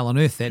experienced hell on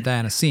earth that day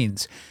in a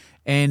sense,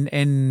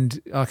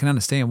 and I can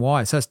understand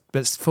why. So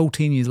it's full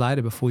 10 years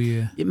later before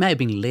you... It may have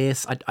been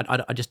less.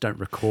 I just don't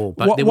recall.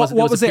 But there was a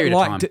period that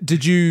like? Of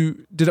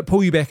time. Did it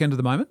pull you back into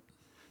the moment?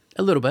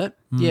 A little bit,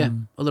 yeah,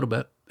 a little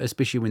bit,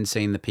 especially when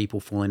seeing the people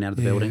falling out of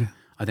the building.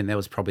 I think that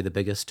was probably the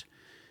biggest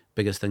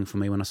thing for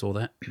me when I saw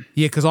that.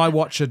 Yeah, because I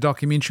watch a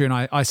documentary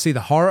and I see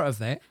the horror of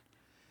that,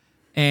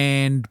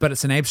 but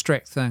it's an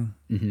abstract thing.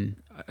 Mm-hmm.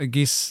 I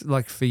guess,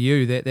 like for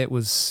you, that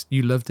was,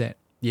 you lived that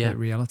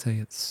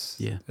reality.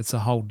 It's a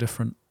whole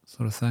different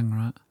sort of thing,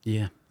 right?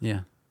 Yeah.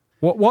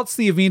 What's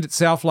the event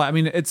itself like? I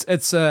mean,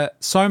 it's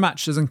so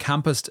much is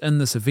encompassed in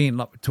this event.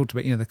 Like we talked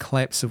about, the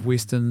collapse of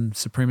Western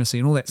supremacy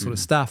and all that sort of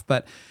stuff.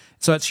 But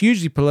so it's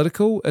hugely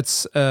political.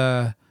 It's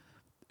also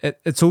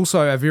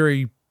a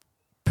very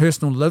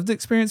personal lived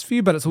experience for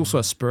you, but it's also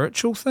a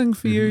spiritual thing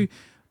for you.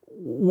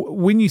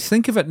 When you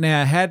think of it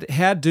now,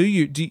 how do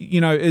you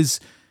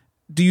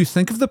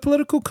think of the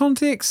political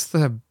context,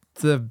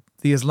 the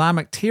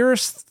Islamic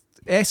terrorist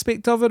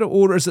aspect of it,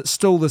 or is it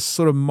still this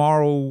sort of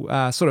moral,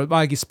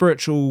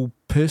 spiritual,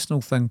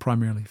 personal thing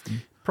primarily for you?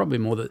 Probably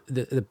more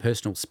the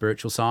personal,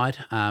 spiritual side.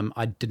 I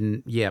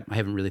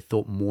haven't really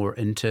thought more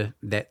into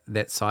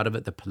that side of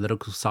it, the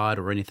political side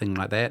or anything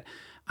like that.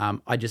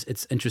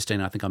 It's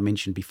interesting. I think I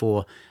mentioned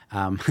before,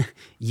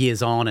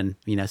 years on, and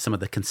some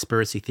of the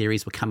conspiracy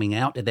theories were coming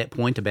out at that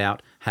point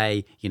about,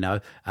 hey,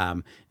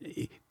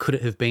 could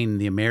it have been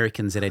the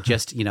Americans that had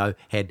just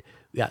had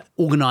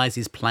organised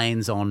these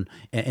planes on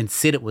and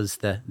said it was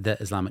the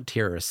Islamic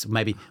terrorists?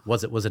 Maybe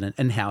was it an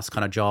in-house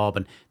kind of job?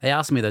 And they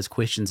asked me those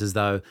questions as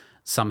though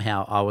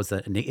somehow I was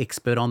an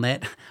expert on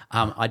that.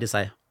 I just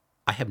say,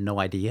 I have no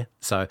idea.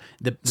 So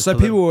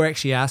people were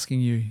actually asking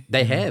you.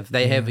 They have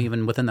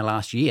even within the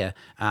last year.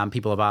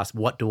 People have asked,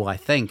 what do I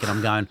think? And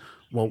I'm going,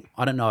 well,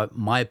 I don't know.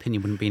 My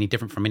opinion wouldn't be any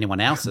different from anyone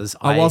else's.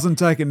 I wasn't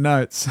taking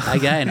notes.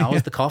 Again, I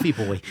was the coffee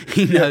boy.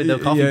 The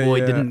coffee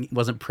boy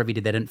wasn't privy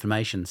to that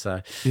information.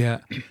 So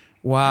yeah.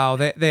 Wow,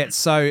 that's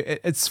so.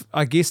 It's,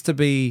 I guess,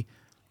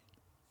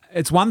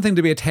 it's one thing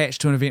to be attached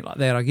to an event like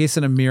that. I guess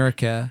in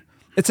America,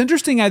 it's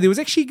interesting.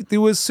 There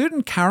was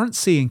certain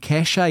currency and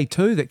cachet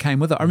too that came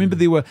with it. I remember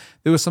there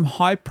were some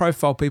high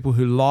profile people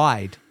who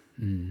lied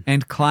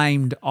and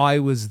claimed I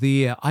was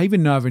there. I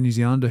even know of a New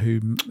Zealander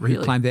who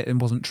claimed that and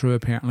wasn't true.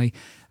 Apparently,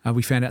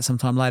 we found out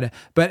sometime later.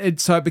 But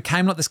it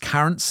became like this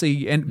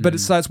currency, but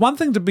it's one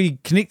thing to be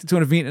connected to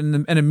an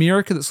event in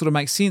America that sort of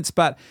makes sense,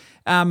 but.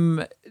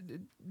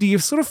 Do you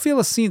sort of feel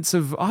a sense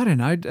of, I don't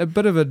know, a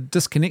bit of a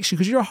disconnection?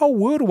 Because you're a whole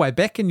world away.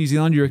 Back in New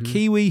Zealand, you're a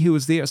Kiwi who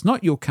was there. It's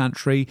not your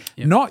country,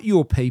 not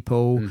your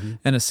people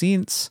in a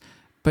sense,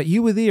 but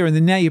you were there. And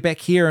then now you're back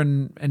here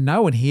and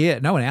no one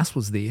else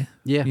was there.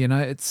 Yeah.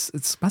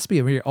 It must be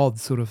a very odd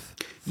sort of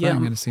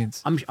thing in a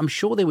sense. I'm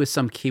sure there were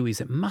some Kiwis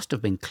that must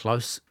have been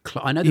close.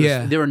 I know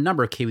there were a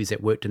number of Kiwis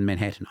that worked in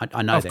Manhattan.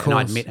 I know that, and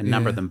I'd met a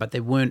number of them, but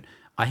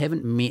I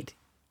haven't met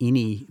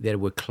any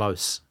that were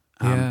close.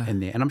 In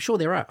there, and I'm sure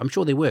there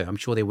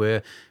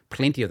were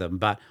plenty of them,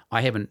 but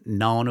I haven't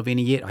known of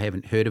any yet. I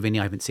haven't heard of any.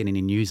 I haven't seen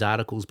any news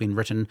articles being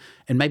written,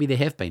 and maybe there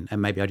have been, and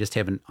maybe I just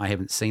haven't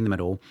seen them at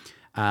all.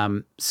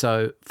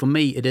 So for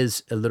me, it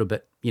is a little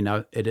bit,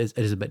 it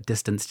is a bit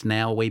distanced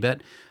now, a wee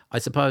bit. I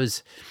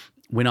suppose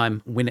when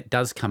it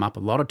does come up, a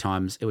lot of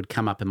times it would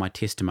come up in my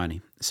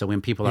testimony. So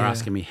when people are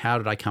asking me, how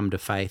did I come to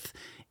faith?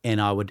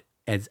 And I would,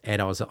 I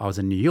was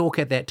in New York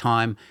at that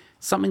time.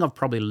 Something I've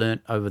probably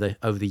learnt over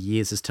the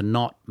years is to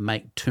not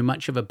make too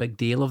much of a big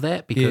deal of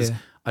that, because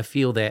I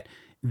feel that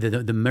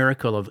the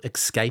miracle of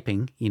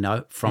escaping,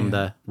 from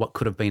the what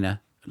could have been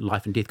a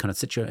life and death kind of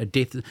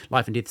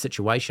life and death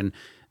situation,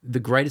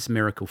 the greatest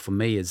miracle for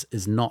me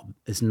is not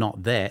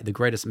that. The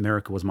greatest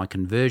miracle was my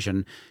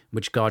conversion,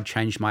 which God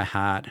changed my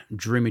heart,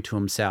 drew me to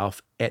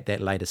Himself at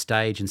that later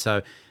stage, and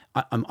so.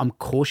 I'm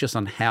cautious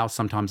on how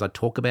sometimes I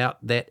talk about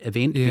that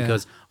event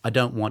because I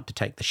don't want to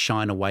take the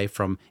shine away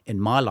from in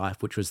my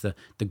life, which was the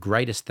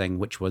greatest thing,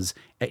 which was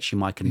actually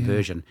my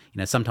conversion.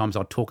 Sometimes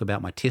I'll talk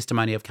about my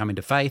testimony of coming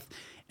to faith,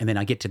 and then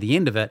I get to the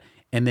end of it,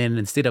 and then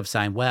instead of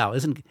saying, "Wow,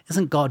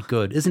 isn't God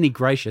good? Isn't He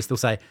gracious?" they'll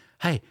say,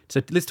 "Hey,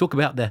 so let's talk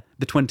about the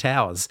Twin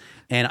Towers,"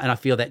 and I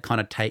feel that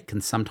kind of can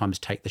sometimes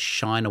take the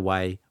shine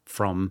away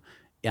from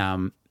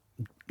the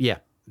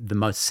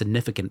most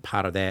significant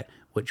part of that,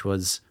 which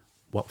was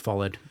what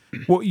followed.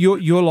 Well,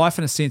 your life,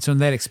 in a sense,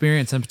 and that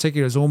experience in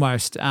particular, is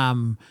almost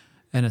in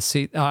a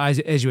set.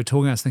 As you were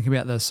talking, I was thinking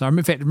about this. So,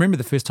 in fact, I remember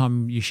the first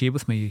time you shared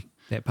with me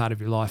that part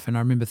of your life, and I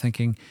remember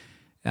thinking,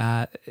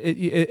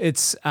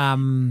 it's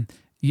almost,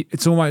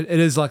 it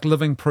is like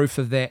living proof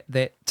of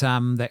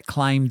that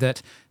claim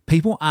that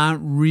people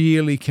aren't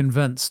really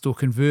convinced or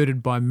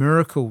converted by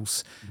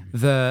miracles.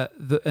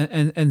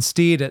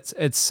 Instead,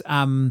 it's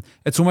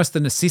almost the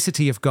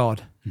necessity of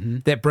God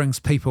that brings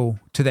people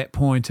to that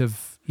point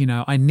of,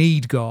 I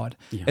need God.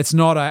 Yeah. It's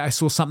not I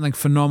saw something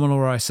phenomenal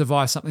or I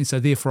survived something, so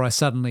therefore I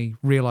suddenly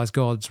realize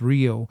God's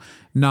real.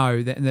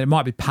 No, that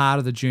might be part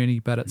of the journey,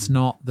 but it's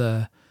not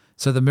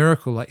so the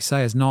miracle, like you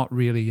say, is not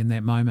really in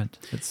that moment.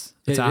 It's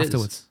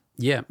afterwards.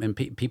 Yeah, and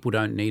people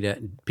don't need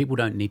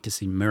to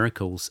see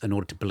miracles in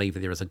order to believe that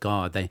there is a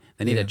God. They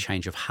need a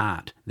change of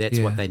heart. That's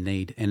what they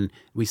need, and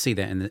we see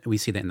that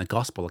in the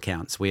gospel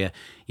accounts where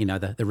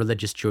the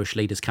religious Jewish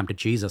leaders come to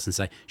Jesus and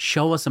say,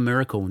 "Show us a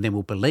miracle, and then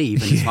we'll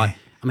believe." And it's like,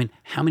 I mean,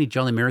 how many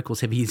jolly miracles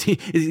have you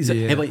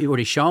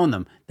already shown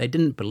them? They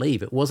didn't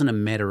believe. It wasn't a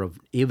matter of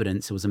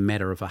evidence; it was a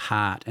matter of a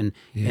heart, and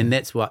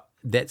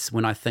that's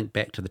when I think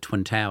back to the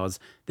Twin Towers.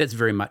 That's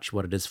very much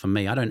what it is for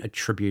me. I don't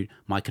attribute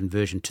my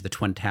conversion to the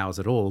Twin Towers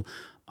at all.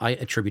 I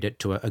attribute it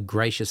to a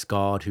gracious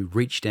God who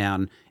reached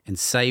down and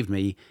saved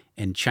me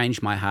and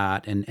changed my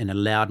heart and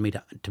allowed me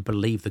to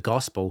believe the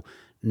gospel.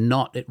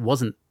 It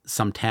wasn't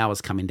some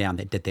towers coming down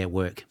that did their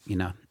work,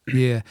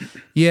 Yeah.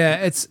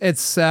 It's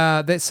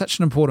that's such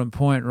an important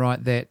point,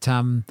 right?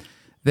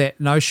 That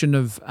notion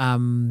of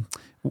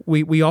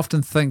we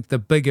often think the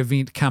big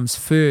event comes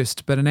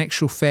first, but in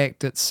actual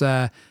fact, it's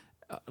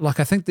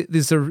I think that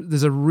there's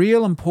a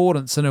real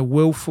importance in a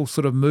willful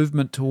sort of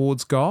movement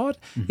towards God,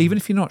 even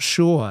if you're not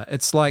sure.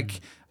 It's like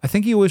I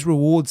think He always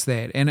rewards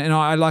that, and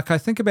I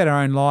think about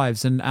our own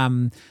lives, and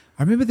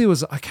I remember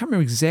I can't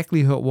remember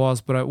exactly who it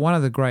was, but one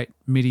of the great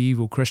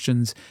medieval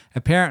Christians,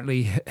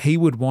 apparently he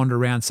would wander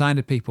around saying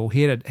to people,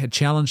 he had a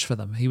challenge for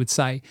them. He would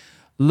say,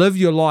 "Live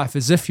your life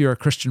as if you're a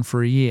Christian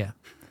for a year,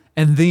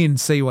 and then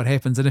see what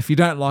happens. And if you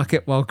don't like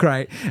it, well,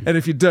 great. And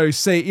if you do,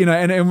 see,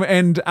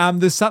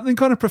 and there's something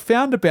kind of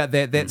profound about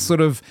that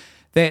sort of,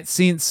 that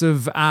sense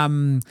of,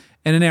 and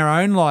in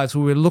our own lives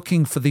where we're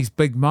looking for these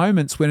big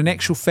moments, when in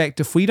actual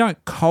fact, if we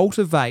don't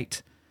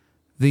cultivate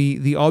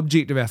the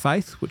object of our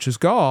faith, which is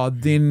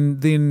God, then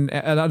we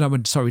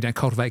don't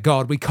cultivate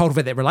God, we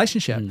cultivate that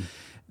relationship.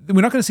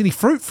 We're not going to see any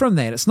fruit from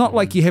that. It's not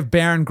like you have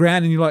barren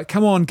ground and you're like,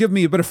 come on, give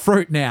me a bit of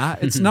fruit now.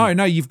 It's no,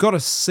 you've got to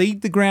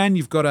seed the ground,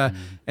 you've got to,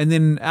 and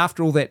then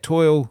after all that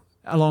toil,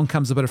 along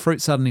comes a bit of fruit.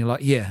 Suddenly you're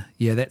like,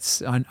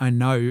 that's, I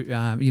know,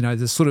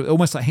 there's sort of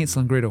almost like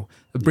Hansel and Gretel,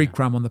 the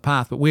breadcrumb on the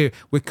path, but we're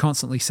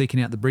constantly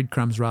seeking out the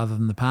breadcrumbs rather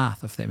than the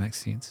path, if that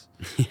makes sense.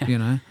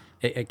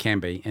 It can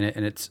be,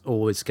 and it's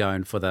always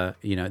going for the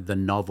the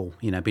novel,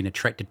 being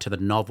attracted to the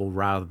novel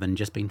rather than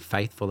just being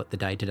faithful at the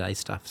day-to-day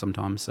stuff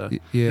sometimes. So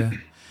yeah.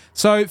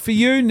 So for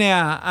you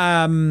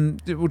now,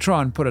 we'll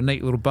try and put a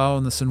neat little bow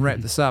on this and wrap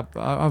this up.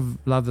 I've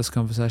loved this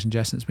conversation,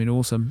 Jason. It's been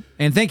awesome,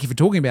 and thank you for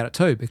talking about it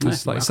too,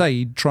 because like you say,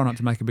 you try not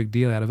to make a big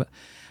deal out of it.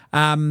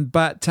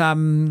 But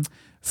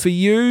for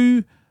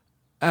you,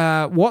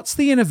 what's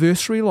the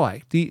anniversary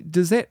like?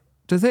 Does that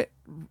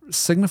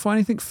signify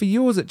anything for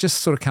you, or is it just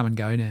sort of come and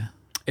go now?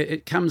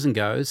 It comes and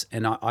goes,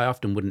 and I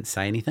often wouldn't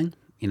say anything.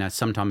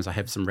 Sometimes I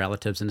have some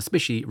relatives, and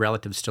especially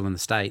relatives still in the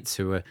States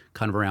who are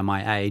kind of around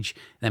my age.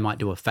 They might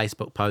do a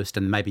Facebook post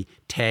and maybe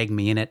tag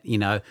me in it,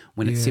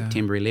 when it's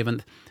September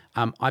 11th.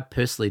 I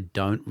personally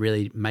don't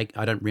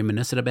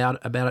reminisce about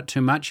it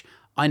too much.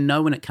 I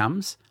know when it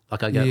comes.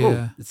 Like I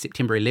go, it's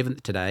September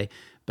 11th today.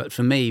 But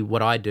for me,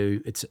 what I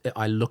do,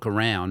 I look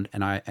around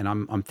and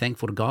I'm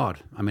thankful to God.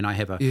 I mean, I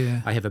have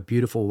a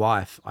beautiful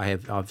wife. I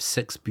have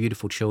 6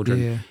 beautiful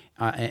children,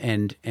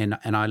 and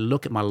I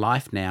look at my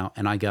life now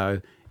and I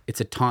go, it's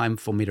a time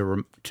for me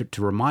to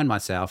remind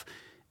myself,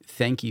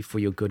 thank you for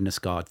your goodness,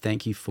 God.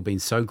 Thank you for being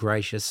so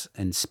gracious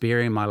and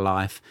sparing my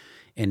life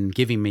and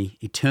giving me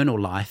eternal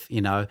life,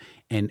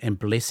 and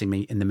blessing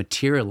me in the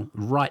material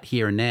right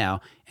here and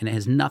now. And it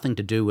has nothing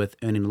to do with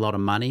earning a lot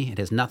of money. It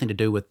has nothing to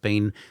do with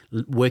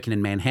working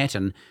in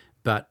Manhattan.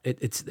 But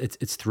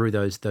it's through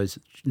those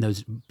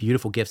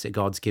beautiful gifts that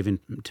God's given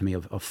to me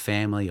of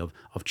family, of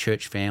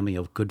church family,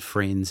 of good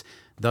friends.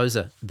 Those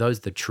are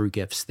the true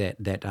gifts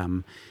that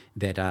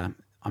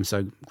I'm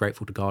so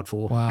grateful to God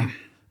for. Wow.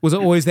 Was it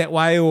always that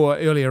way, or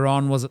earlier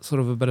on was it sort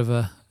of a bit of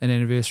an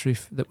anniversary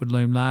that would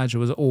loom large, or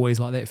was it always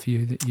like that for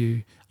you, that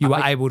you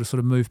were able to sort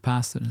of move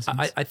past it in a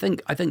sense? I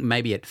think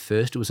maybe at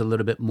first it was a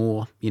little bit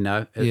more,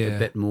 a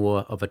bit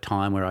more of a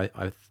time where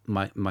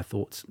my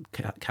thoughts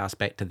cast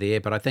back to there.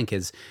 But I think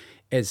as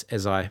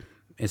I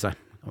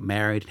got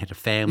married and had a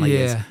family,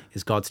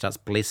 as God starts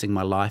blessing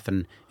my life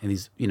and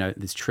these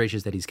these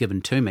treasures that He's given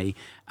to me,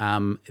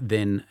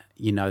 then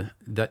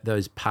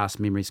those past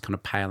memories kind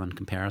of pale in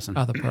comparison.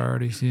 Other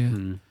priorities,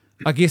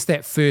 I guess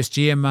that first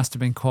year must have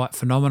been quite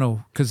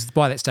phenomenal, because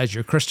by that stage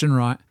you're a Christian,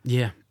 right?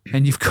 Yeah.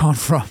 And you've gone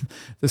from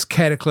this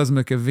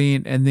cataclysmic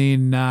event, and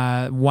then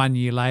 1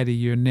 year later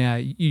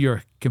you're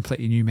a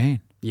completely new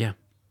man. Yeah.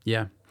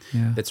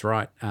 That's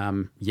right.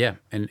 And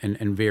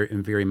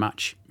very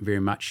much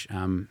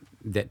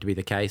that to be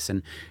the case.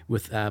 And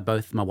with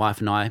both my wife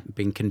and I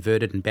being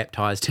converted and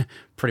baptized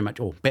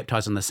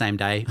baptized on the same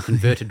day,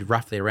 converted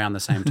roughly around the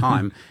same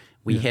time,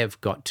 we have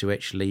got to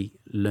actually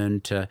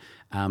learn to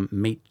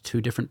meet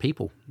two different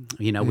people.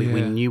 We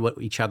knew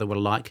what each other were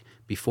like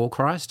before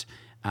Christ,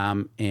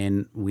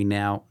 and we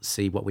now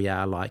see what we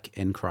are like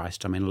in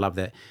Christ. I mean, I love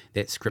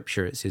that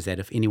scripture. It says that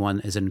if anyone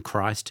is in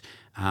Christ,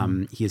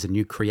 he is a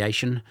new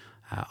creation.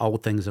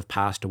 Old things have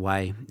passed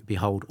away.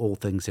 Behold, all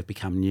things have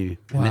become new.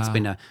 Wow. And that's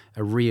been a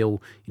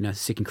real,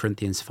 2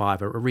 Corinthians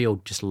 5, a real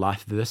just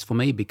life verse for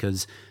me,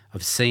 because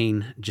I've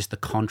seen just the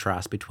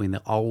contrast between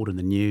the old and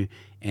the new.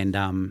 And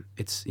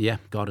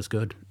God is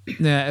good.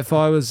 Now, if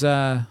I was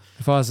a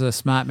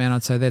smart man,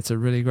 I'd say that's a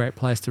really great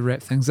place to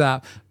wrap things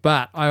up.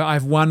 But I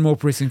have one more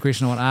pressing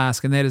question I want to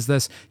ask, and that is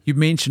this. You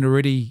mentioned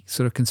already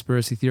sort of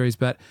conspiracy theories,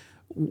 but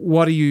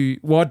what do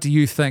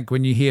you think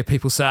when you hear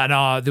people say,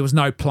 "No, there was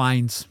no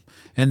planes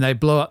and they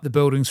blew up the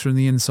buildings from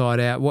the inside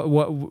out"?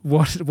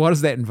 What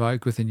does that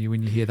invoke within you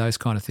when you hear those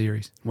kind of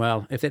theories?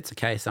 Well, if that's the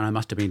case, then I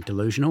must have been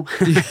delusional,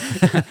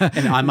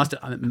 and I must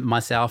have,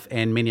 myself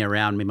and many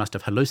around me must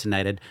have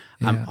hallucinated.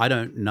 I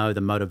don't know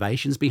the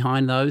motivations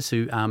behind those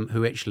who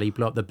actually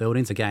blew up the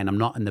buildings. Again, I'm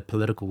not in the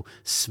political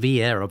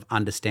sphere of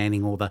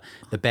understanding all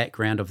the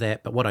background of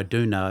that, but what I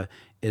do know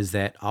is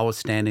that I was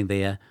standing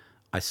there.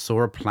 I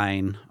saw a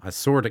plane. I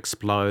saw it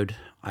explode.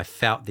 I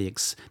felt the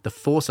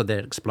force of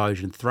that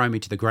explosion throw me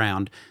to the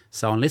ground.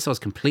 So unless I was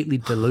completely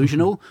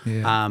delusional,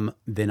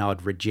 then I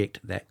would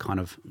reject that kind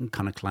of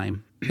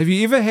claim. Have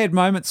you ever had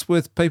moments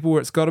with people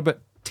where it's got a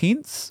bit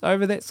tense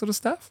over that sort of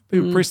stuff?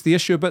 People press the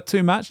issue a bit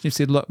too much, and you've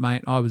said, "Look,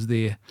 mate, I was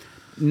there."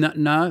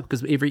 No,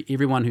 because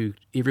everyone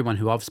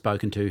who I've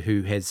spoken to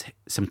who has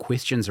some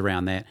questions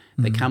around that,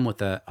 they come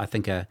with a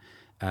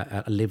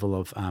level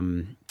of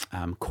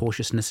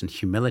cautiousness and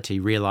humility,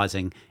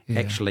 realizing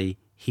actually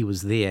he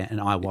was there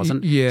and I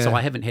wasn't. So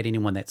I haven't had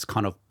anyone that's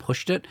kind of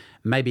pushed it.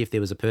 Maybe if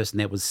there was a person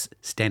that was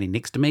standing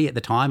next to me at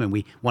the time and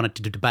we wanted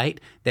to debate,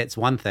 that's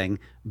one thing.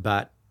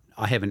 But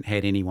I haven't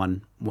had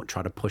anyone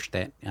try to push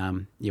that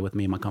with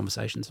me in my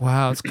conversations.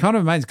 Wow, it's kind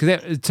of amazing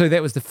because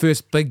that was the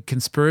first big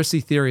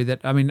conspiracy theory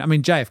that I mean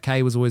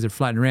JFK was always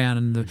floating around,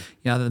 and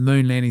the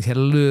moon landings had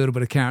a little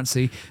bit of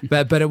currency,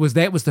 but that was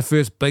the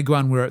first big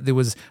one where there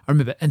was. I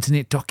remember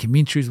internet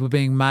documentaries were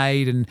being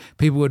made and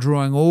people were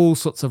drawing all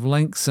sorts of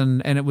links,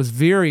 and it was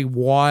very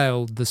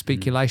wild, the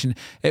speculation.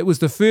 It was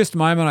the first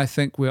moment I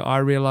think where I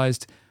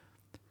realized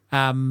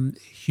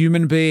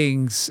human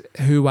beings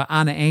who are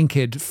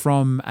unanchored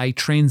from a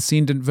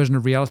transcendent vision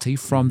of reality,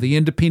 from the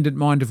independent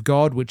mind of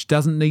God, which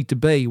doesn't need to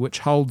be, which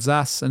holds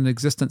us in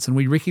existence, and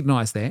we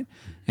recognize that.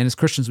 And as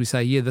Christians, we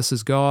say, this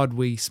is God.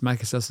 We make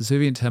ourselves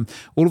subservient to Him.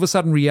 All of a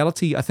sudden,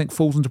 reality, I think,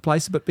 falls into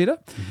place a bit better,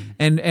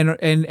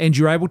 and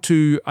you're able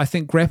to, I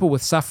think, grapple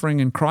with suffering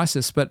and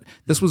crisis. But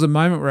this was a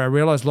moment where I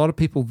realized a lot of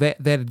people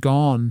that had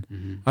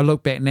gone. I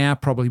look back now,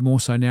 probably more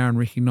so now, and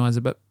recognize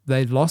it, but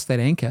they'd lost that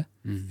anchor.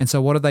 And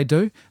so what did they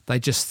do? They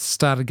just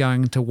started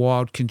going into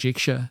wild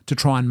conjecture to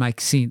try and make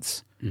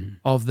sense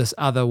of this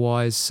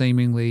otherwise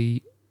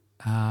seemingly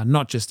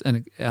not just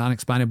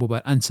unexplainable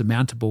but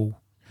unsurmountable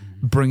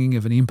bringing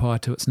of an empire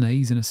to its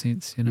knees, in a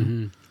sense,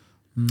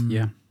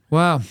 Yeah.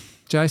 Wow,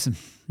 Jason,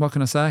 what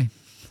can I say?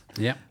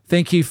 Yeah.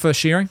 Thank you for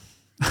sharing.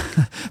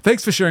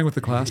 Thanks for sharing with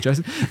the class,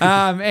 Jason.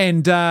 I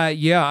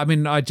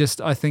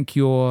think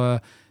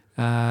you're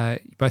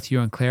both you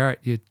and Clara.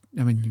 You're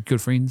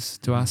good friends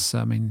to us.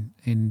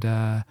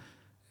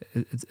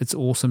 It's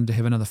awesome to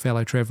have another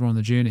fellow traveller on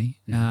the journey.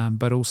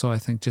 But also, I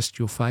think just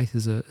your faith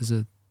is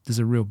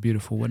a real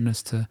beautiful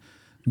witness to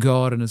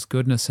God and His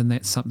goodness, and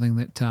that's something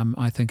that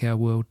I think our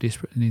world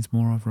desperately needs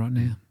more of right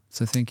now.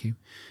 So thank you.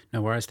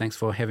 No worries. Thanks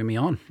for having me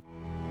on.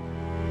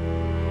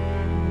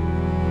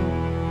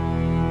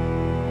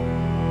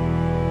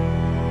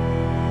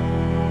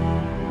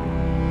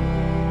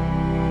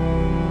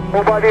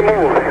 Nobody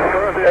move.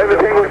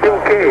 Everything will be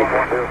okay.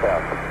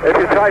 If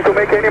you try to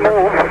make any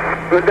move,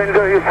 you'll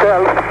endanger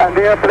yourself and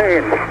the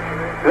airplane.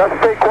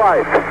 Just stay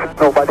quiet.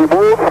 Nobody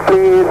move,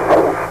 please.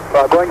 We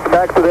are going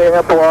back to the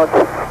airport.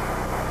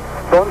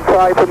 Don't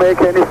try to make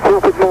any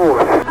stupid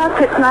moves.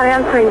 Cockpit's not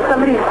answering.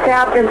 Somebody's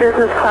stabbed in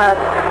business class.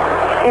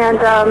 And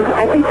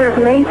I think there's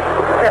mace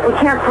that we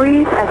can't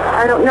breathe.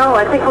 I don't know.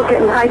 I think we're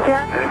getting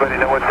hijacked. Anybody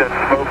know what that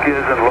smoke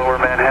is in Lower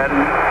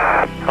Manhattan?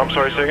 I'm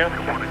sorry, say again?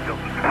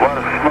 A lot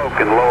of smoke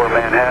in Lower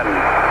Manhattan.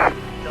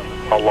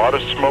 A lot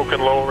of smoke in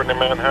Lower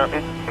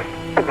Manhattan?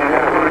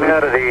 Coming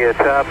out of the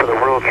top of the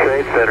World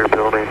Trade Center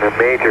building, a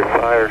major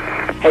fire.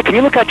 Hey, can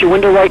you look out your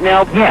window right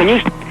now? Yeah.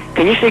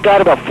 Can you see a guy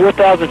at about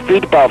 4,000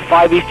 feet, about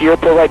 5 east of the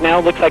airport right now?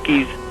 Looks like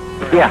he's...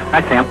 Yeah,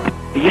 I see him.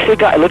 You see a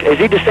guy... Look, is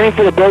he descending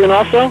through the building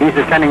also? He's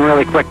descending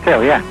really quick,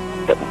 too, yeah.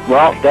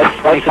 Well, that's...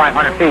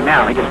 2,500 feet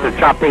now. He just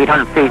dropped to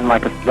 800 feet in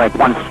like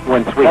one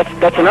sweep.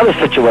 That's another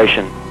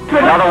situation.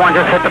 Another one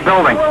just hit the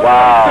building.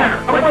 Wow.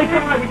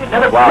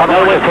 Another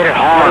one just hit it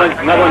hard.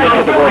 Another one just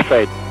hit the World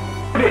Trade.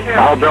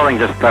 The whole building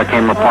just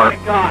came apart.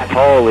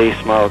 Holy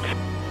smokes.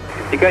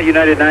 You got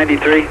United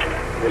 93?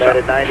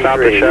 United 93. Stop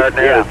the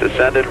Chardonnay, yeah. It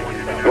descended.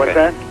 What's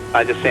that?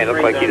 I just saying, it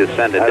looked like he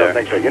descended I there. don't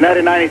think so.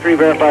 United 93,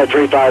 verified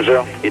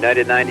 350.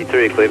 United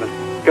 93, Cleveland.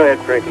 Go ahead,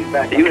 Frankie.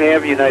 Do you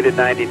have United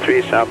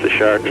 93 south of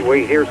Shark?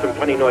 We hear some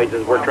funny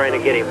noises. We're trying to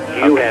get him.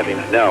 Do you have him?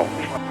 No.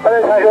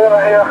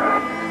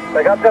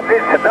 The captain,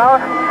 please sit down.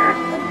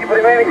 Keep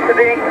remaining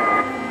sitting.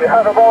 We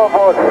have a ball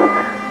boat.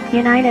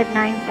 United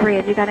 93,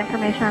 have you got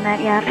information on that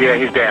yet? Yeah,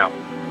 he's down.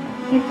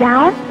 He's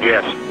down?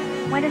 Yes.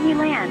 When did he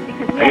land?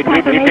 Because we have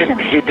confirmation.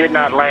 He did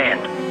not land.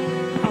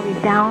 Oh,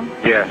 he's down?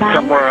 Yes,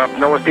 somewhere up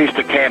northeast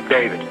of Camp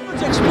David.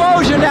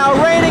 Explosion now,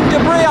 raining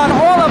debris on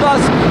all of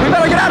us. We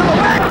better get out of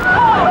the way.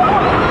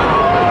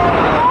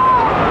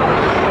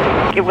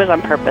 It was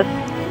on purpose.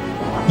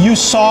 You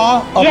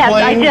saw a plane? Yes,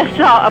 I just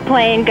saw a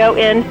plane go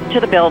into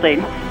the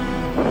building.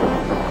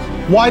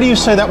 Why do you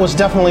say that was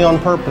definitely on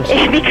purpose?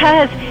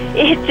 Because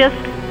it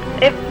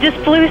just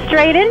flew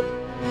straight in.